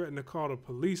that she threatened to call the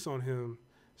police on him,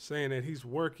 saying that he's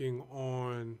working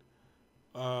on,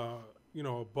 uh,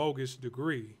 a bogus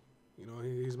degree.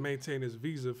 He's maintained his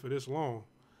visa for this long.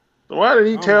 So why did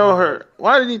he I'm tell like, her?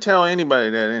 Why did he tell anybody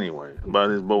that anyway about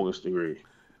his bogus degree?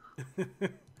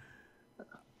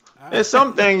 I, There's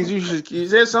some things you should.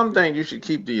 There's some things you should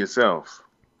keep to yourself,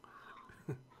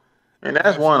 and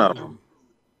that's one of absolutely. them.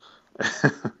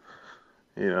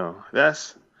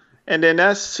 That's and then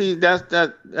that's see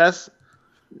that's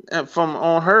from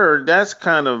on her. That's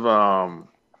kind of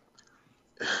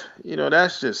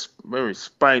that's just very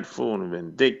spiteful and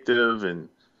vindictive, and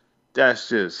that's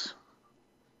just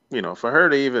for her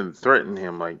to even threaten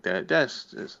him like that.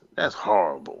 That's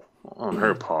horrible on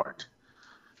her part.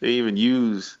 They even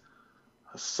use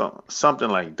something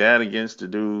like that against the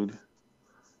dude.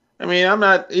 I mean, I'm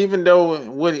not even though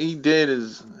what he did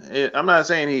is I'm not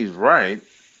saying he's right,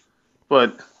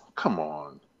 but come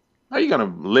on. How you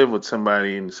gonna live with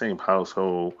somebody in the same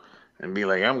household and be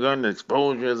like, I'm gonna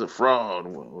expose you as a fraud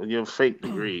with your fake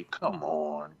degree? Come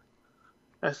on.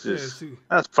 Yeah, see,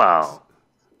 That's foul.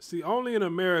 see, only in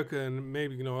America and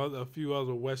maybe a few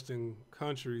other Western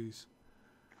countries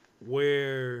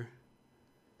where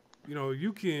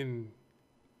you can,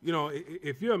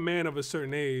 if you're a man of a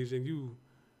certain age and you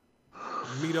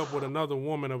meet up with another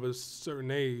woman of a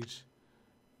certain age,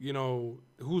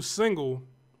 who's single,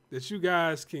 that you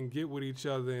guys can get with each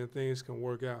other and things can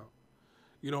work out.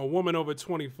 A woman over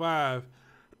 25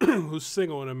 who's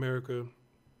single in America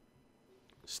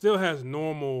still has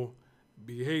normal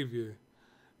behavior.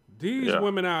 These Yeah.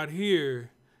 women out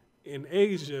here in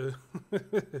Asia,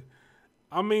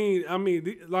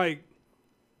 like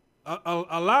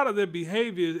a lot of their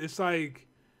behavior, it's like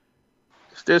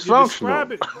It's You're dysfunctional.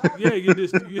 describing, yeah,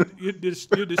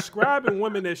 you're describing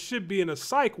women that should be in a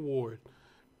psych ward,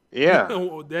 you Yeah,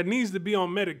 know, that needs to be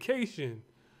on medication.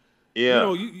 You yeah.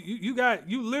 know,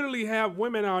 you literally have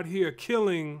women out here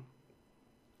killing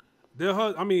their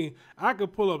I mean, I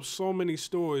could pull up so many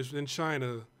stories in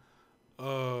China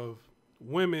of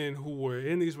women who were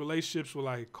in these relationships with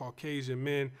like Caucasian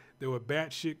men. They were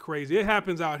batshit crazy. It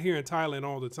happens out here in Thailand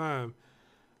all the time.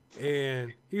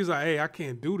 And he's like, "Hey, I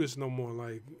can't do this no more.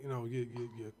 Like, you know, you're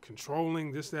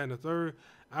controlling this, that, and the third.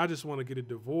 I just want to get a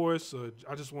divorce, or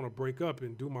I just want to break up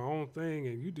and do my own thing,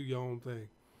 and you do your own thing."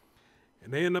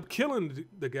 And they end up killing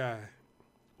the guy,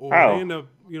 or they How? end up,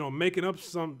 you know, making up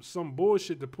some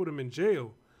bullshit to put him in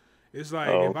jail. It's like,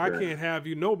 Oh, if I okay. can't have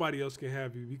you, nobody else can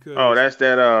have you Oh, because that's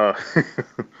that.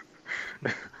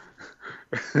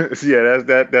 Yeah, that's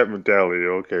that mentality.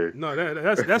 Okay. no,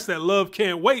 that's that love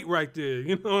can't wait right there.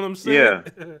 You know what I'm saying?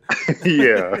 Yeah.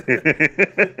 Yeah.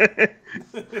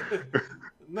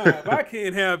 Nah, if I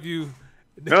can't have you,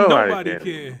 then Nobody nobody can.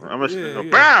 can. I'm Yeah, gonna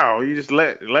yeah. bow. You just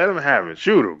let them have it.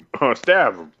 Shoot them or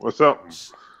stab them or something.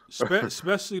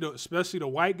 Especially the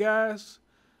white guys,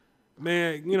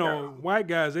 man. You Yeah. know, white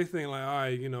guys, they think like, all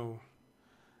right, you know,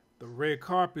 the red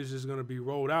carpet is just gonna be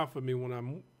rolled out for me when I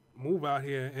move out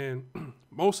here, and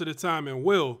most of the time it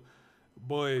will.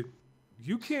 But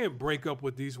you can't break up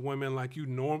with these women like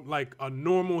like a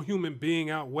normal human being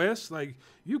out west. Like,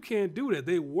 you can't do that.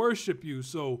 They worship you.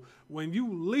 So when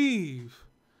you leave,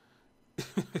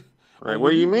 Like, or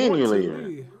what when do you you mean want you to leaving?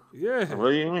 leave, yeah, What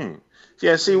do you mean?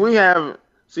 Yeah, see,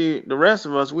 the rest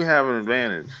of us, we have an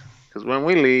advantage. Because when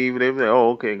we leave, they say,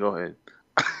 oh, okay, go ahead.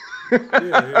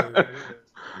 yeah, yeah.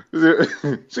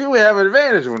 See, we have an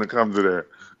advantage when it comes to that.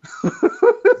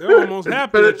 They're almost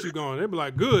happy Depending, that you're gone. They be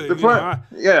like, good, you know, depend,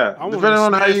 yeah, I wanted to depending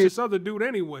on how smash you, this other dude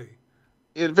anyway.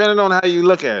 depending on how you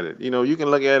look at it. You know, you can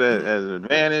look at it as an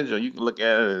advantage, or you can look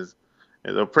at it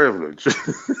as a privilege.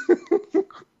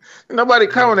 Nobody Right,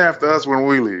 coming after us when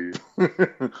we leave.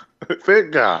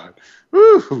 Thank God.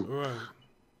 Woo. right,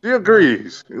 She right.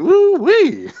 agrees. Woo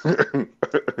wee.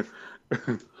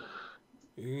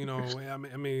 You know,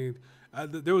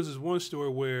 there was this one story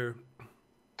where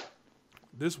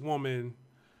this woman,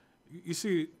 you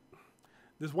see,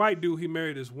 this white dude, he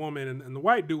married this woman, and the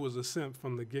white dude was a simp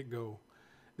from the get go.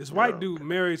 This white Oh, dude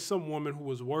married some woman who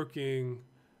was working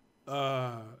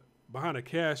uh, behind a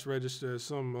cash register,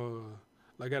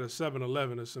 like at a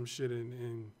 7-Eleven or some shit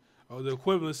or the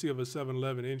equivalency of a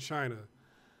 7-Eleven in China.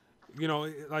 You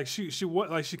know, like she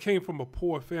came from a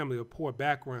poor family, a poor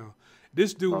background.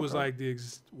 This dude was okay. like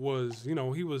you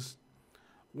know, he was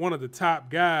one of the top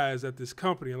guys at this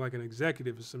company, like an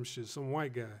executive or some shit, some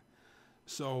white guy.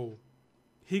 So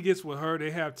he gets with her.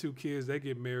 They have 2 kids. They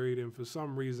get married, and for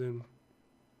some reason,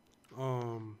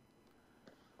 um,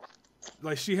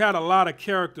 like, she had a lot of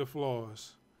character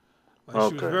flaws. Like,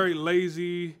 she was Okay. very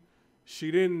lazy.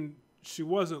 She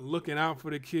wasn't looking out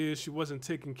for the kids. She wasn't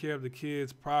taking care of the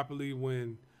kids properly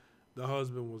when the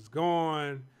husband was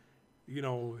gone. You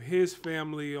know, his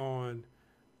family on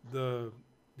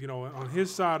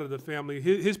his side of the family,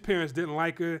 his parents didn't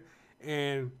like her,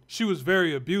 and she was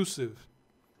very abusive.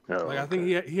 Oh, Like, I think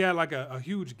okay. he had like a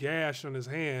huge gash on his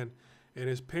hand, and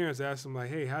his parents asked him like,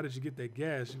 "Hey, how did you get that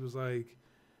gash?" He was like,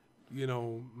 "You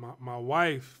know, my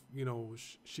wife, you know,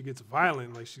 she gets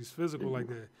violent, like she's physical like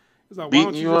that." He's like, "Why Beating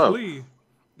don't you you just up. leave?"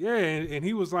 Yeah, and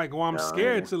he was like, "Well, I'm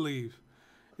scared Yeah. to leave."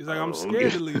 He's like, "I'm Oh,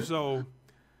 scared okay. to leave." So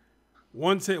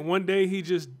one day he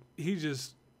just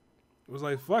was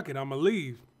like, "Fuck it, I'm gonna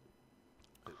leave."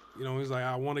 You know, he's like,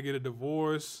 "I want to get a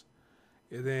divorce,"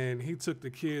 and then he took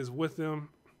the kids with him.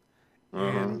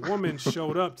 And a Uh-huh. woman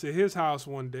showed up to his house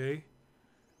one day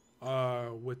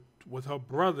with her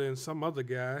brother and some other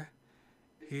guy.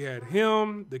 He had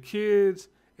him, the kids,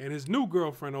 and his new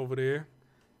girlfriend over there.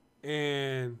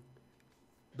 And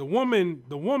the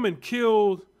woman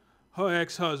killed her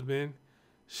ex-husband,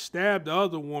 stabbed the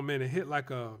other woman, and hit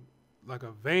like a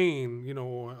vein, you know,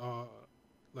 or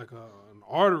like an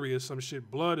artery or some shit.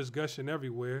 Blood is gushing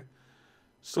everywhere.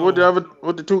 So So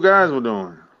what the 2 guys were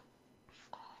doing?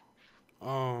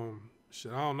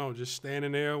 shit, I don't know, just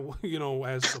standing there, you know,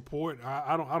 as support.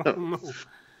 I don't know,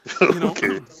 you know.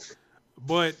 Okay.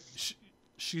 But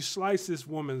she sliced this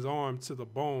woman's arm to the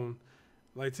bone.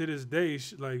 Like, to this day,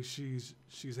 she's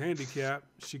handicapped.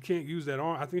 She can't use that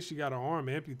arm. I think she got her arm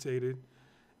amputated,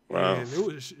 Wow. and it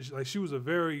was like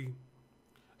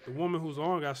the woman whose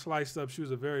arm got sliced up. She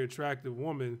was a very attractive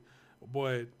woman,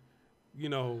 but you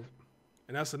know,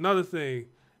 and that's another thing.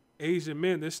 Asian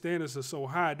men, their standards are so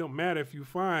high. It don't matter if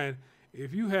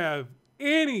you have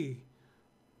any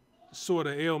sort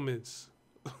of ailments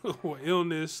or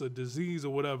illness or disease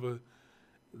or whatever,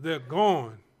 they're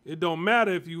gone. It don't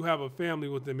matter if you have a family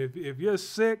with them. If you're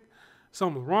sick,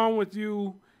 something's wrong with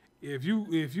you, if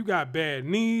you got bad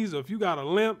knees, or if you got a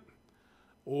limp,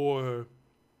 or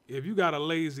if you got a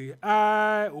lazy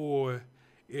eye, or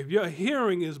if your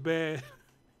hearing is bad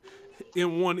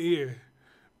in one ear,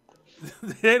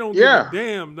 they don't give a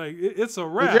damn. Like it's a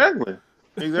wrap.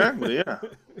 Exactly. Yeah.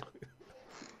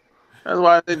 That's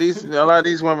why a lot of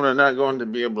these women are not going to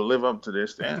be able to live up to their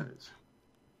standards.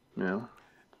 You know.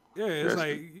 Yeah, it's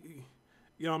like,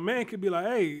 a man could be like,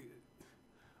 "Hey,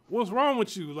 what's wrong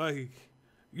with you? Like,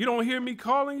 you don't hear me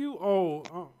calling you?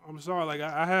 Oh, I'm sorry. Like,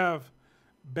 I have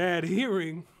bad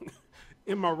hearing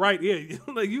in my right ear.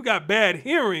 Like, you got bad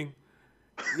hearing.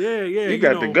 Yeah. You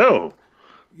got to go.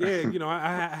 Yeah,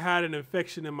 I had an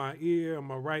infection in my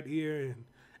right ear, and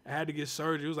I had to get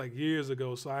surgery. It was like years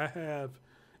ago, so I have,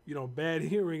 bad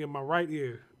hearing in my right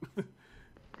ear."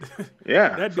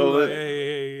 Yeah. That dude, like,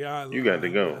 hey, you got to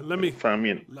go. Let me find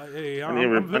me. Like, hey,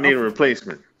 I need a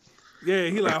replacement. Yeah,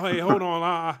 he like, hey, hold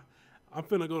on, I'm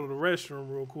finna go to the restroom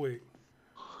real quick.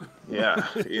 Yeah,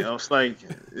 it's like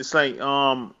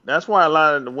that's why a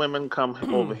lot of the women come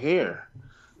over here,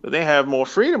 but they have more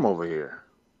freedom over here.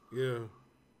 Yeah.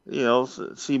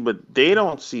 See, but they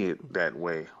don't see it that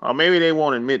way, or maybe they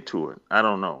won't admit to it. I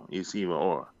don't know. It's either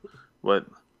or, but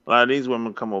a lot of these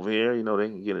women come over here, they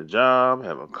can get a job,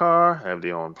 have a car, have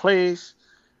their own place,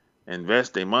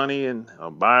 invest their money and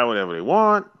buy whatever they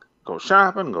want, go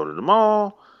shopping, go to the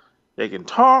mall. They can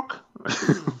talk.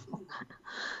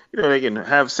 They can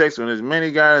have sex with as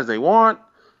many guys as they want,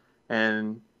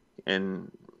 and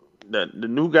the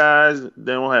new guys,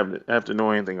 they don't have to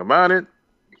know anything about it.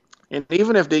 And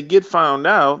even if they get found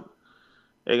out,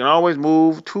 they can always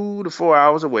move 2 to 4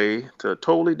 hours away to a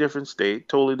totally different state,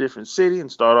 totally different city, and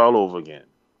start all over again.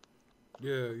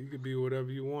 Yeah, you could be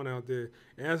whatever you want out there.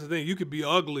 And that's the thing, you could be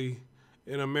ugly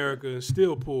in America and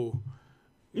still pull.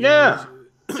 Yeah.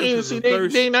 See,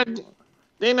 they not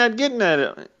getting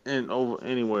that over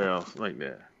anywhere else like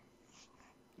that.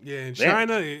 Yeah, in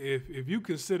China, if you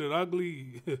considered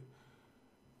ugly,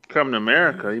 come to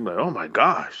America, you're like, oh my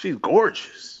gosh, she's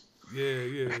gorgeous.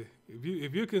 Yeah.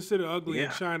 If you consider ugly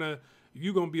in China,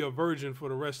 you're gonna be a virgin for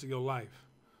the rest of your life.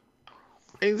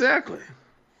 Exactly.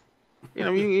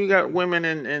 You got women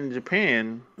in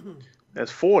Japan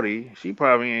that's 40. She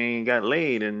probably ain't got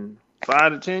laid in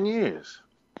 5 to 10 years.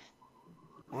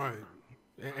 Right.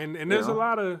 And there's a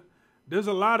lot of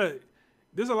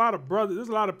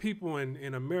people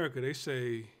in America. They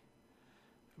say,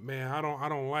 man, I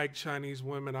don't like Chinese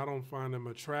women. I don't find them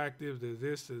attractive. They're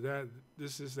this, they're that,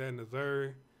 this, that, and the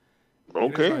third.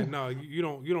 Okay. Like, no, you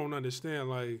don't understand.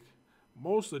 Like,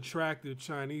 most attractive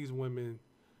Chinese women,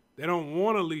 they don't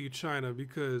want to leave China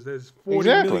because there's 40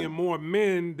 million more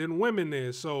men than women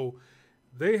there. So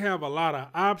they have a lot of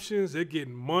options. They're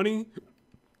getting money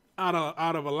out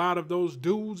of a lot of those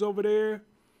dudes over there.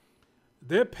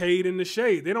 They're paid in the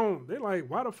shade. They're like,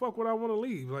 why the fuck would I want to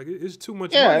leave? Like, it's too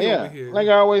much money over here. Like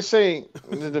I always say,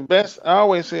 the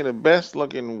best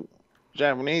looking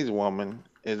Japanese woman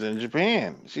is in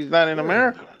Japan. She's not in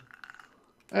America.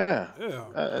 Yeah.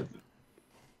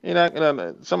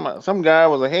 Some guy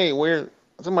was like, hey,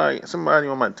 somebody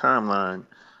on my timeline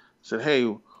said, hey,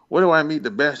 where do I meet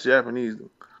the best Japanese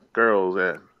girls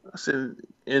at? I said,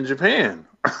 in Japan.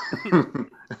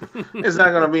 It's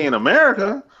not going to be in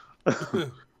America.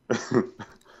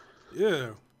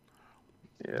 Yeah.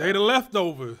 They the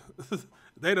leftover.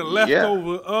 They the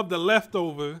leftover of the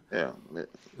leftover. Yeah.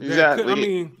 Exactly. I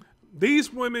mean,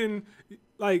 these women,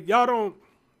 like, a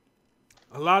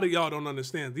lot of y'all don't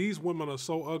understand. These women are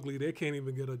so ugly, they can't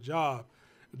even get a job.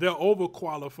 They're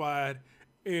overqualified,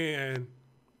 and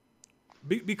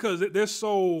because they're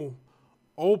so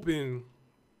open,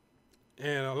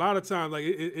 and a lot of times, like,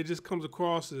 it just comes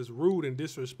across as rude and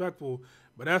disrespectful.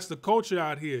 But that's the culture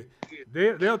out here.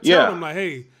 They'll tell them, like,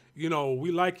 hey, we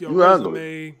like your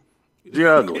resume.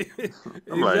 You're ugly.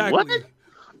 I'm exactly. Like, what?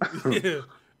 Yeah.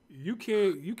 You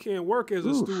can't work as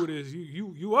a stewardess.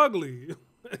 You ugly.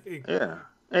 Yeah.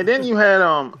 And then you had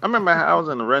I remember I was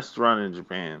in a restaurant in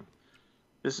Japan.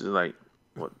 This is like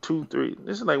 3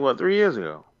 years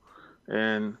ago.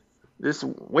 And this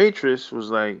waitress was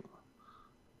like,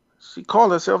 she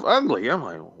called herself ugly. I'm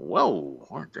like, whoa,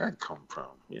 where'd that come from?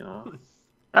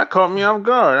 That caught me off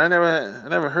guard. I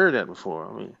never heard that before.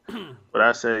 I mean, but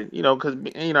I said, because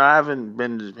I haven't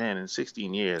been to Japan in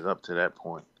 16 years up to that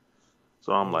point.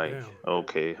 So I'm damn.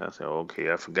 Okay. I said,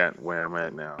 okay, I forgot where I'm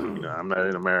at now. I'm not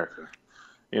in America.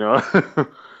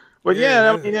 But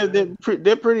I mean,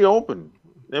 they're pretty open.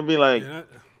 They'll be like,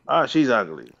 she's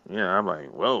ugly. I'm like,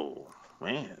 whoa.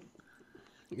 man,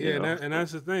 you Yeah, know. and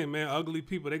that's the thing, man. Ugly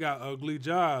people, they got ugly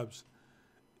jobs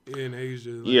in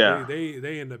Asia. Like Yeah,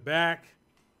 they in the back,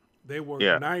 they work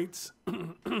yeah, nights.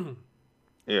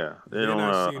 yeah. They They're don't.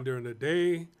 not seen during the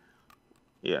day.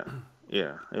 Yeah,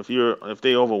 yeah. If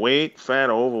they overweight, fat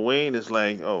or overweight, it's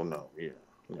like, oh no, yeah,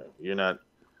 no, you're not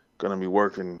gonna be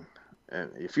working.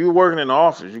 And if you're working in the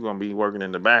office, you're gonna be working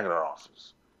in the back of the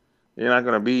office. You're not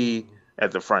gonna be Mm.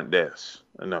 at the front desk.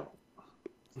 No.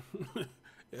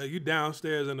 Yeah, you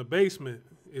downstairs in the basement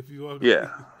if you Yeah,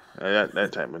 ugly.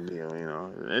 that type of deal,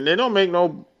 And they don't make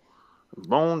no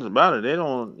bones about it. They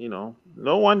don't,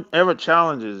 no one ever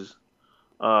challenges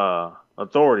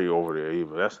authority over there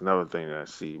either. That's another thing that I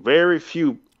see. Very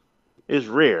few. It's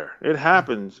rare. It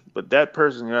happens, but that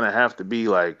person's gonna have to be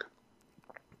like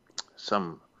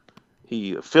some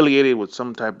he affiliated with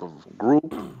some type of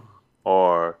group,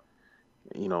 or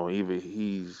either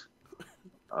he's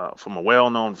from a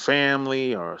well-known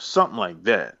family or something like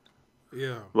that.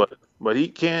 Yeah. But he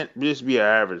can't just be an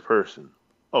average person.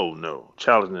 Oh no,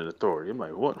 challenging authority. I'm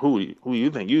like, what? Who you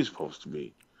think you're supposed to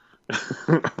be?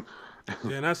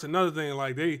 Yeah, and that's another thing.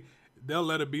 Like they'll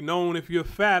let it be known if you're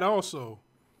fat also.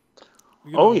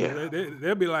 Oh yeah,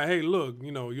 They'll be like, hey, look,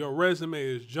 your resume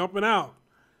is jumping out.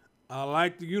 I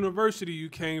like the university you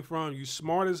came from. You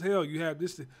smart as hell. You have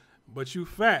this, but you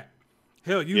fat.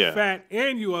 Hell, you yeah, fat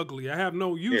and you ugly. I have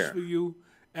no use yeah, for you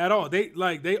at all. They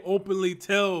openly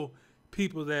tell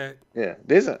people that yeah.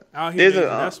 out here in There's Asia.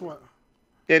 a That's what.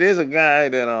 yeah, there's a guy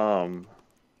that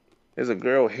there's a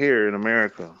girl here in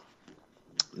America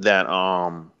that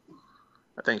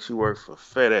I think she works for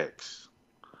FedEx,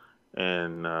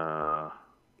 and I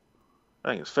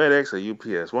think it's FedEx or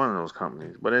UPS, one of those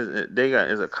companies. But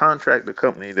it's a contractor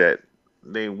company that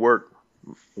they work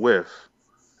with.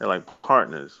 They're like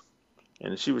partners.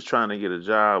 And she was trying to get a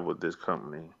job with this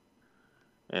company.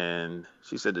 And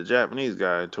she said the Japanese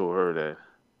guy told her that,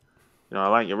 I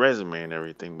like your resume and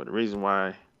everything, but the reason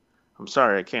why I'm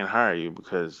sorry I can't hire you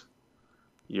because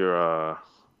you're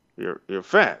you're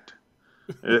fat.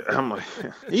 I'm like,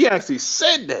 he actually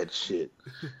said that shit.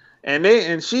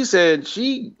 And she said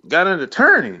she got an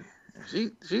attorney.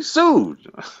 She sued.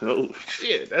 Oh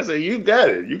shit! I said you got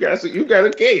it. You got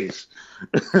a case.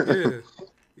 Yeah,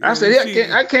 I yeah. said You yeah,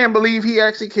 see, I can't believe he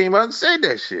actually came out and said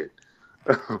that shit.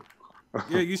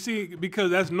 yeah, you see,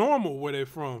 because that's normal where they're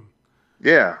from.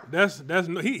 Yeah,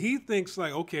 He thinks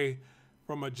like, okay,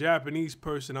 from a Japanese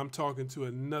person, I'm talking to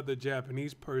another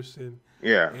Japanese person,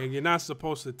 yeah, and you're not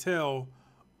supposed to tell.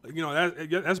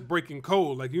 That's breaking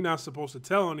code. Like you're not supposed to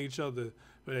tell on each other.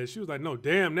 But she was like, no,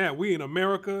 damn that. We in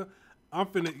America. I'm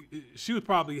finna. She was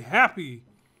probably happy.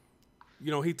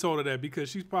 He told her that because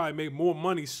she's probably made more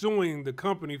money suing the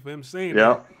company for him saying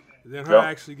that yep, than her yep,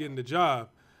 actually getting the job.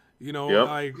 yep,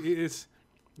 Like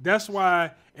that's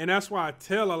why I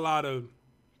tell a lot of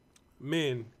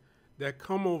men that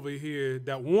come over here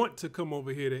that want to come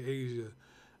over here to Asia.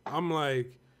 I'm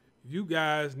like, you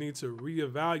guys need to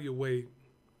reevaluate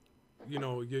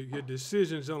your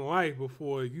decisions in life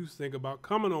before you think about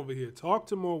coming over here. Talk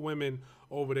to more women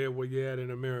over there where you're at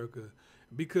in America,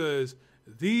 because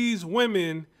these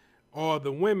women are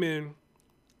the women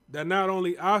that not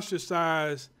only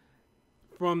ostracized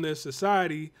from their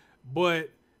society, but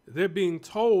they're being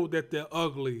told that they're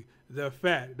ugly, they're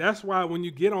fat. That's why when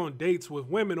you get on dates with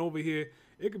women over here,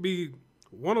 it could be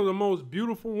one of the most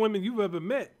beautiful women you've ever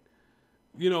met,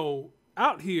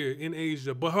 out here in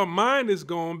Asia. But her mind is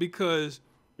gone because,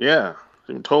 yeah.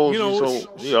 She told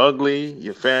you're ugly,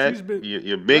 you're she's fat, been,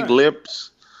 your big right.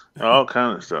 lips, all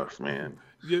kind of stuff, man.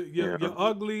 You're, Yeah, you're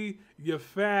ugly, you're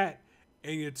fat,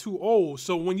 and you're too old.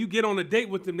 So when you get on a date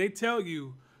with them, they tell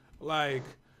you, like,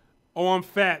 oh, I'm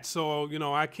fat, so,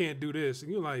 I can't do this.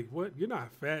 And you're like, what? You're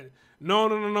not fat. No,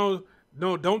 no, no, no.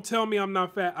 No, don't tell me I'm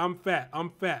not fat. I'm fat. I'm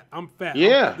fat. I'm fat. I'm fat.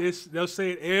 yeah, They'll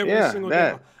say it every yeah. single day.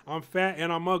 That. I'm fat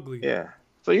and I'm ugly. Yeah.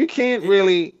 So you can't It,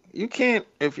 really,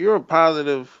 if you're a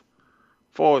positive,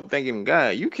 forward-thinking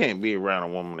guy, you can't be around a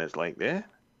woman that's like that.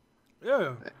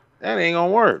 yeah. That ain't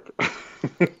gonna work.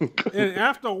 And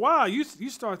after a while, you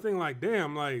start thinking like,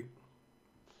 damn, like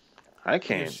I if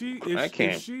can't, she I if if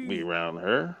can't be she around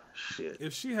her. Shit.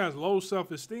 if she has low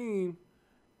self-esteem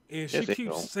and she Yes, they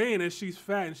keeps don't. saying that she's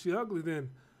fat and she's ugly, then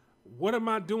what am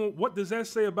I doing? What does that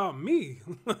say about me?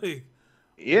 Like,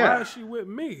 why Yeah. is she with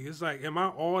me? It's like, am I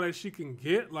all that she can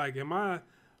get? Like,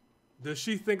 does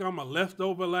she think I'm a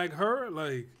leftover like her?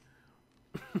 Like,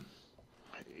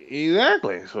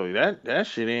 Exactly. So that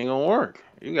shit ain't gonna work.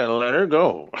 You gotta let her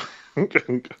go.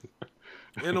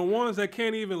 and the ones that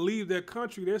can't even leave their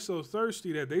country, they're so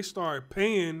thirsty that they start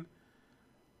paying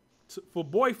for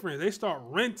boyfriends. They start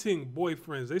renting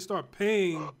boyfriends. They start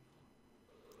paying,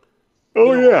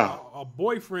 Oh yeah. a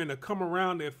boyfriend to come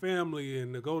around their family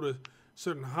and to go to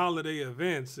certain holiday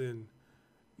events. And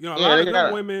a Yeah, lot they of them got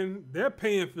women, they're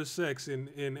paying for sex in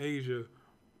Asia.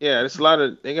 yeah. It's a lot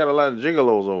of they got a lot of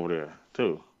gigolos over there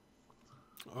too.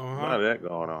 Uh A huh. lot of that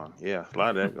going on. Yeah, a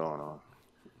lot of that going on.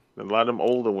 A lot of them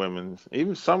older women,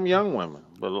 even some young women,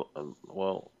 but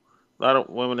well, a lot of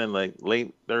women in like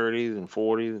late 30s and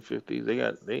 40s and 50s. They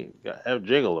got have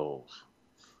gigolos,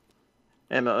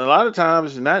 and a lot of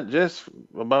times it's not just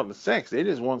about the sex. They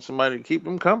just want somebody to keep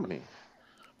them company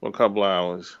for a couple of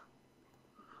hours.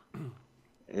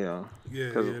 You know, Yeah,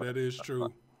 because yeah, that is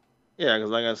true. yeah,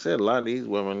 because like I said, a lot of these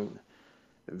women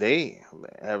they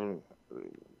have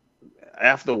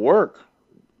after work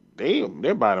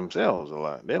they're by themselves a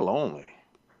lot. They're lonely.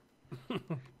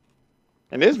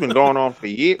 And it's been going on for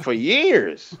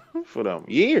years for them,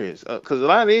 years. Because a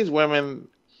lot of these women,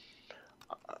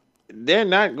 they're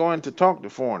not going to talk to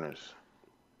foreigners.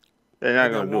 They're not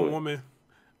Like that going to do one it. woman,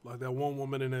 like that one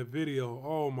woman in that video.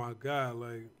 Oh my God,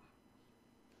 like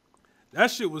that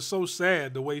shit was so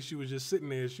sad. The way she was just sitting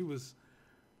there,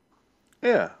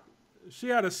 Yeah, she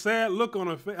had a sad look on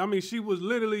her face. I mean, she was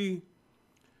literally,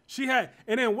 she had.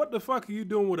 And then what the fuck are you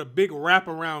doing with a big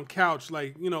wraparound couch?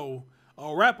 Like a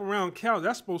wraparound couch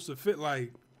that's supposed to fit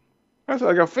like that's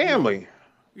like a you know, family,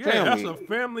 yeah, that's family a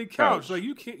family couch. couch. Like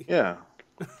you can't. Yeah,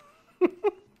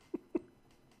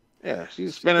 yeah.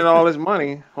 She's spending all this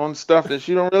money on stuff that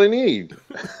she don't really need.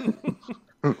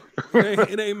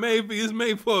 It ain't made for. It's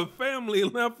made for a family,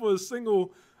 not for a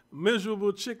single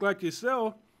miserable chick like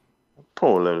yourself.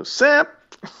 Poor little sap.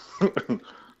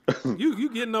 You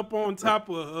getting up on top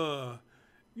of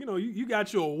you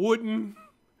got your a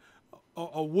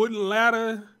wooden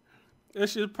ladder. That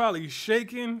shit's probably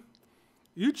shaking.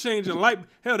 You changing light.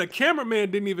 Hell, the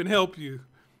cameraman didn't even help you.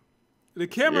 The Yeah,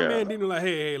 cameraman didn't like,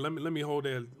 hey, let me hold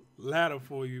that ladder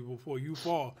for you before you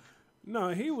fall. No,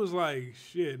 he was like,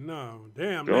 shit, no,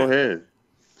 damn go that. ahead.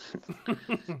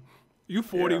 You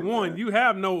Yeah, 41. man. You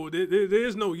have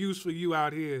there's no use for you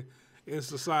out here in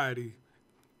society.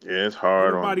 Yeah, it's Ain't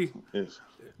hard on. nobody ain't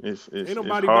It's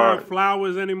nobody buying hard.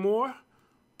 flowers anymore.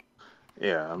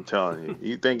 Yeah, I'm telling you.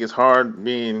 You think it's hard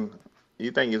on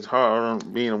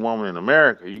being a woman in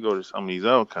America. You go to some of these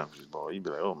other countries, boy, you be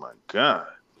like, oh my God.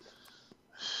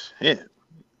 Shit.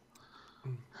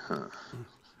 Huh.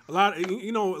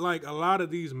 Like a lot of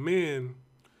these men.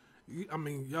 I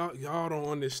mean, y'all don't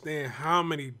understand how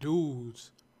many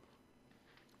dudes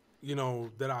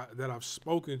that I've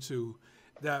spoken to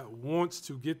that wants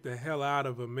to get the hell out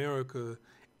of America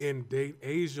and date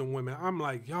Asian women. I'm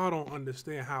like, y'all don't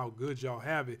understand how good y'all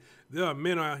have it. There are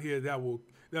men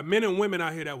and women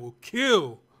out here that will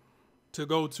kill to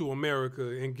go to America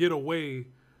and get away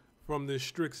from this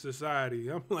strict society.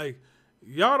 I'm like,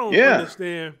 y'all don't Yeah.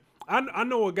 understand. I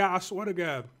know a guy, I swear to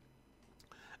God,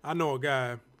 I know a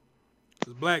guy,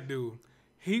 this black dude.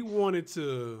 He wanted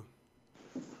to,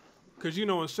 because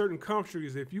in certain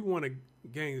countries, if you want to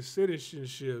gain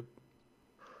citizenship,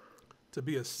 to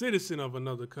be a citizen of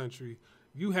another country,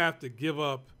 you have to give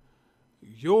up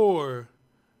your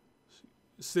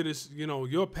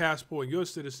your passport, your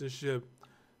citizenship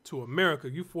to America.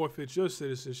 You forfeit your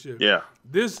citizenship. Yeah.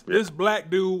 This Yeah. black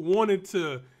dude wanted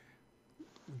to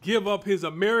give up his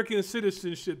American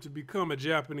citizenship to become a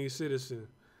Japanese citizen.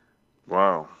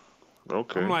 Wow. I'm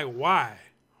Okay. like, why?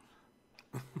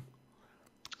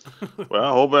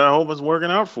 Well, I hope it's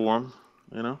working out for him.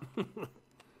 You know,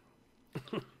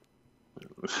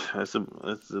 that's a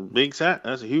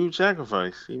huge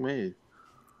sacrifice he made.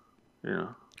 You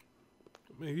know.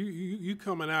 I mean, you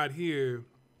coming out here,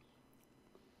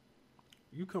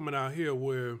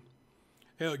 where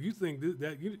hell you think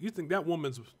you think that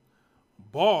woman's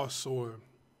boss or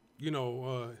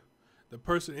the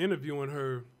person interviewing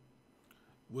her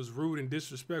was rude and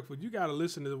disrespectful. You got to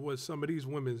listen to what some of these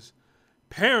women's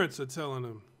parents are telling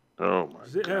them. Oh my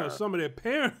Hell, God. some of their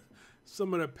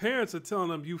parents are telling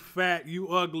them, you fat, you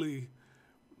ugly.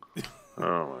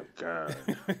 Oh my God.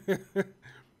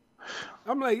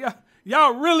 I'm like,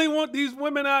 y'all really want these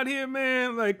women out here,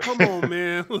 man? Like, come on,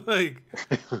 man. Like,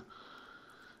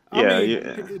 I Yeah.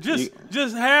 Yeah. mean,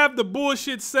 just have the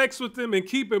bullshit sex with them and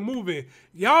keep it moving.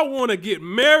 Y'all want to get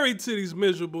married to these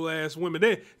miserable ass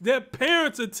women. Their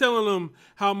parents are telling them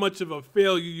how much of a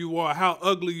failure you are, how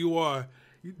ugly you are.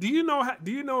 Do you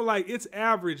know? Like, it's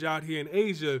average out here in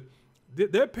Asia.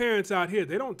 Their parents out here,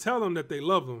 they don't tell them that they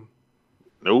love them.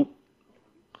 Nope.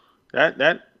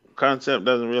 That concept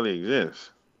doesn't really exist.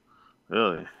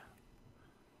 Really.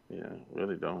 Yeah.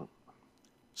 Really don't.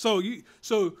 So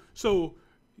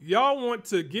y'all want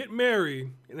to get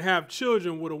married and have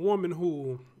children with a woman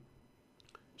who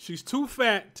she's too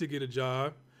fat to get a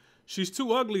job, she's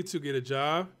too ugly to get a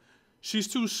job, she's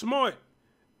too smart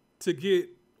to get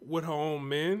with her own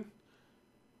man,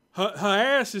 her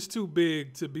ass is too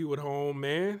big to be with her own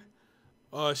man,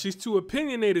 she's too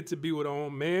opinionated to be with her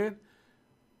own man,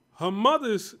 her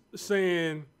mother's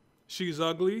saying she's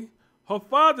ugly, her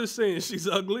father's saying she's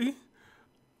ugly,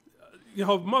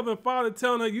 her mother and father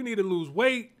telling her you need to lose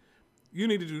weight, you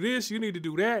need to do this, you need to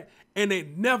do that, and they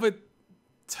never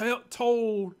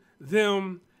told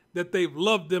them that they've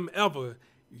loved them ever.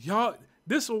 Y'all,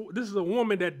 this is a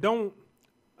woman that don't.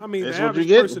 I mean, the average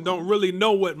person don't really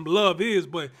know what love is,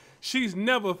 but she's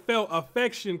never felt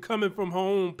affection coming from her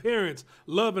own parents,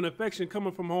 love and affection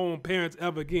coming from her own parents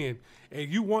ever again.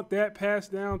 And you want that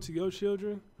passed down to your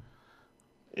children?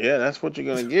 Yeah, that's what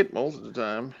you're gonna get most of the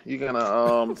time. You're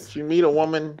gonna if you meet a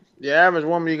woman, the average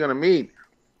woman you're gonna meet,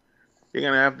 you're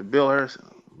gonna have to build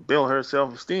her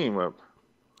self-esteem up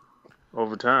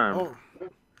over time.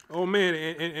 Oh man,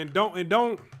 and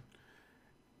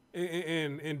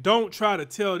don't try to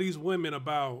tell these women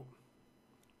about,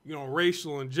 you know,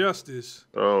 racial injustice.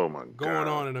 Oh my God, going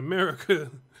on in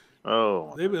America.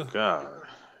 Oh my God,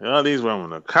 all these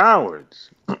women are cowards.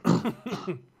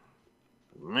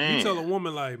 Man. You tell a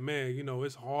woman like, man, you know,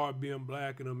 it's hard being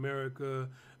black in America.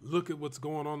 Look at what's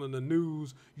going on in the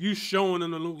news. You showing them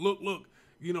the look,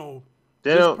 you know,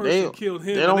 this person killed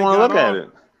him. They don't want to look at it.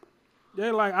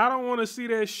 They're like, I don't want to see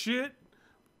that shit.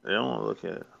 They don't want to look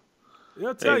at it.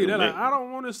 They'll tell you, they're like, I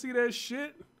don't want to see that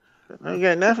shit. It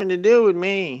got nothing to do with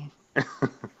me.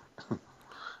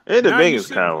 They're the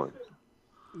biggest coward.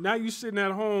 Now you sitting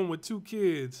at home with 2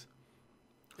 kids,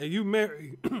 and you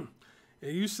married.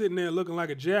 And you sitting there looking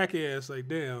like a jackass, like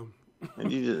damn.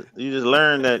 And you just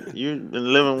learned that you've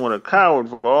been living with a coward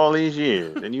for all these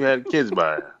years, and you had kids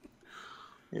by her.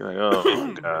 You're like, oh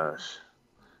my gosh,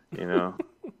 you know.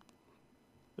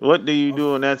 What do you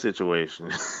do in that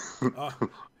situation?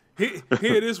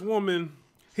 Here, this woman,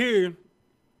 here,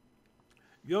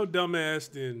 your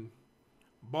dumbass then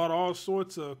bought all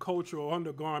sorts of cultural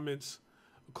undergarments,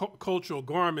 cultural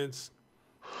garments,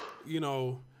 you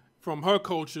know, from her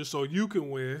culture so you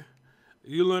can wear.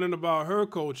 You learning about her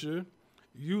culture.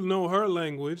 You know her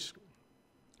language.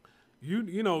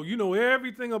 You know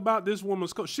everything about this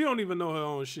woman's culture. She don't even know her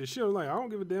own shit. She was like, I don't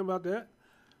give a damn about that.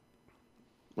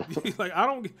 Like, I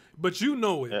don't, but you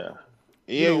know it. Yeah.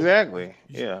 Yeah, exactly.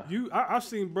 Yeah. I've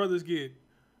seen brothers get,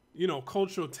 you know,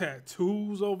 cultural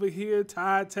tattoos over here,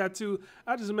 Thai tattoo.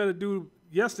 I just met a dude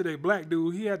yesterday, black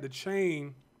dude. He had the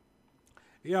chain.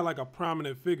 He had like a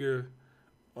prominent figure,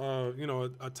 you know,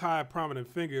 a Thai prominent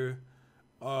figure,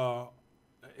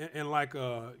 and like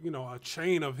a, you know, a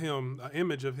chain of him, an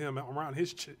image of him around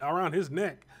his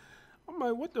neck. I'm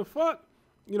like, what the fuck?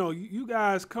 You know, you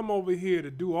guys come over here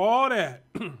to do all that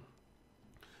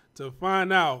to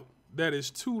find out that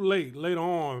it's too late later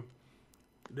on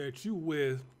that you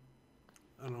with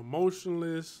an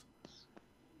emotionless,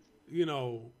 you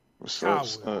know, coward,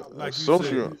 like you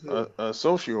said. A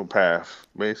sociopath,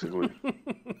 basically.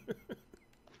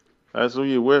 That's who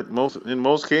you're with. In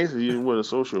most cases, you're with a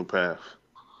sociopath.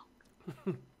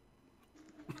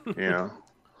 You know,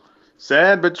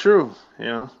 sad but true. You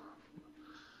know,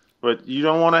 but you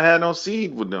don't want to have no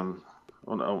seed with them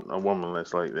on a woman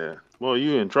that's like that. Well,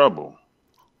 you're in trouble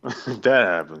if that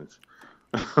happens.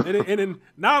 and then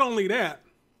not only that,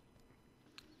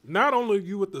 not only are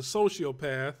you with the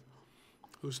sociopath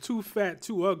who's too fat,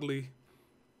 too ugly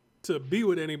to be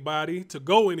with anybody, to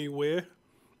go anywhere.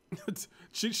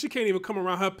 She can't even come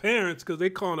around her parents because they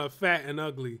calling her fat and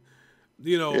ugly.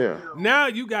 You know, yeah. Now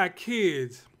you got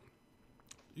kids.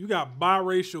 You got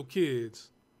biracial kids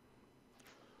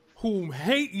who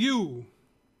hate you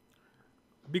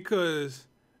because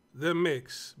they're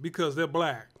mixed, because they're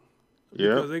black,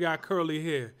 because they got curly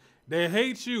hair. They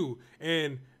hate you,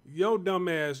 and your dumb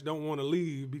ass don't want to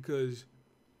leave because,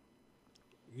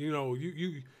 you know,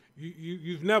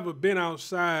 you've never been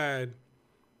outside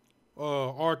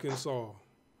Arkansas.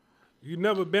 You've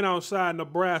never been outside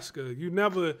Nebraska. You've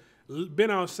never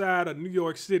been outside of New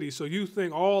York City. So you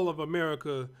think all of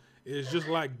America is just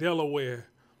like Delaware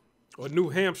or New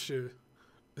Hampshire.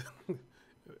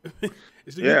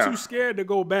 So you're too scared to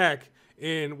go back,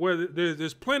 and where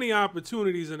there's plenty of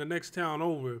opportunities in the next town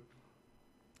over.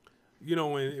 You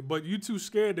know, but you too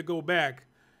scared to go back,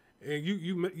 and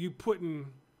you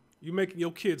making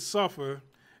your kids suffer.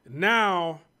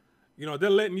 Now, you know, they're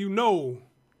letting you know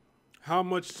how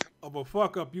much of a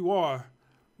fuck up you are,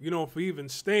 you know, for even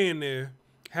staying there,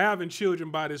 having children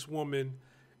by this woman,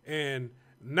 and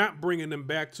not bringing them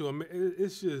back to them.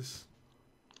 It's just,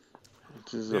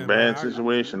 It's just a Yeah, man. bad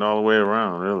situation all the way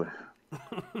around, really.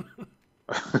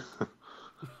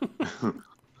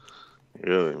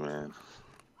 Really, man.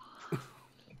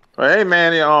 But hey,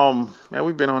 man, man,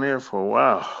 we've been on here for a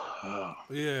while. Oh,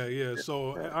 Yeah, yeah.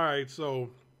 So, yeah. all right. So,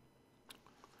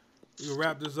 we can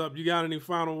wrap this up. You got any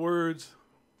final words?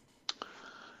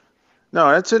 No,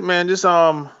 that's it, man. Just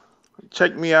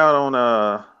check me out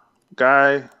on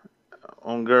Guy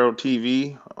on Girl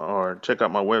TV, or check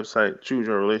out my website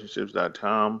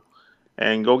chooseyourrelationships.com,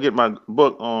 and go get my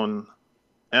book on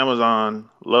Amazon,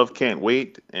 Love Can't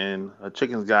Wait, and A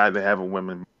Chicken's Guide to Having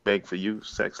Women Beg for You,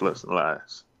 Sex, Lust, and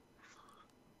Lies.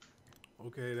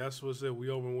 Okay, that's what's it. We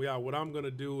open, we out. What I'm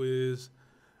gonna do is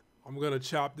I'm gonna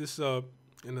chop this up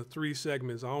into 3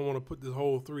 segments. I don't want to put this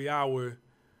whole 3 hour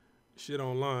shit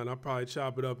online. I'll probably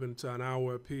chop it up into an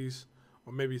hour a piece,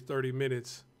 or maybe 30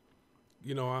 minutes.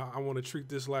 You know, I want to treat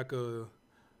this like a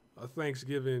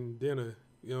Thanksgiving dinner.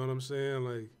 You know what I'm saying?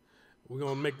 Like, we're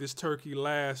gonna make this turkey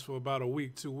last for about a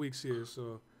week, 2 weeks here.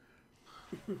 So,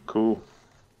 Cool.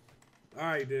 all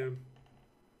right, then.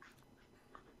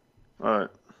 All right.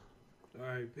 All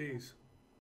right, peace.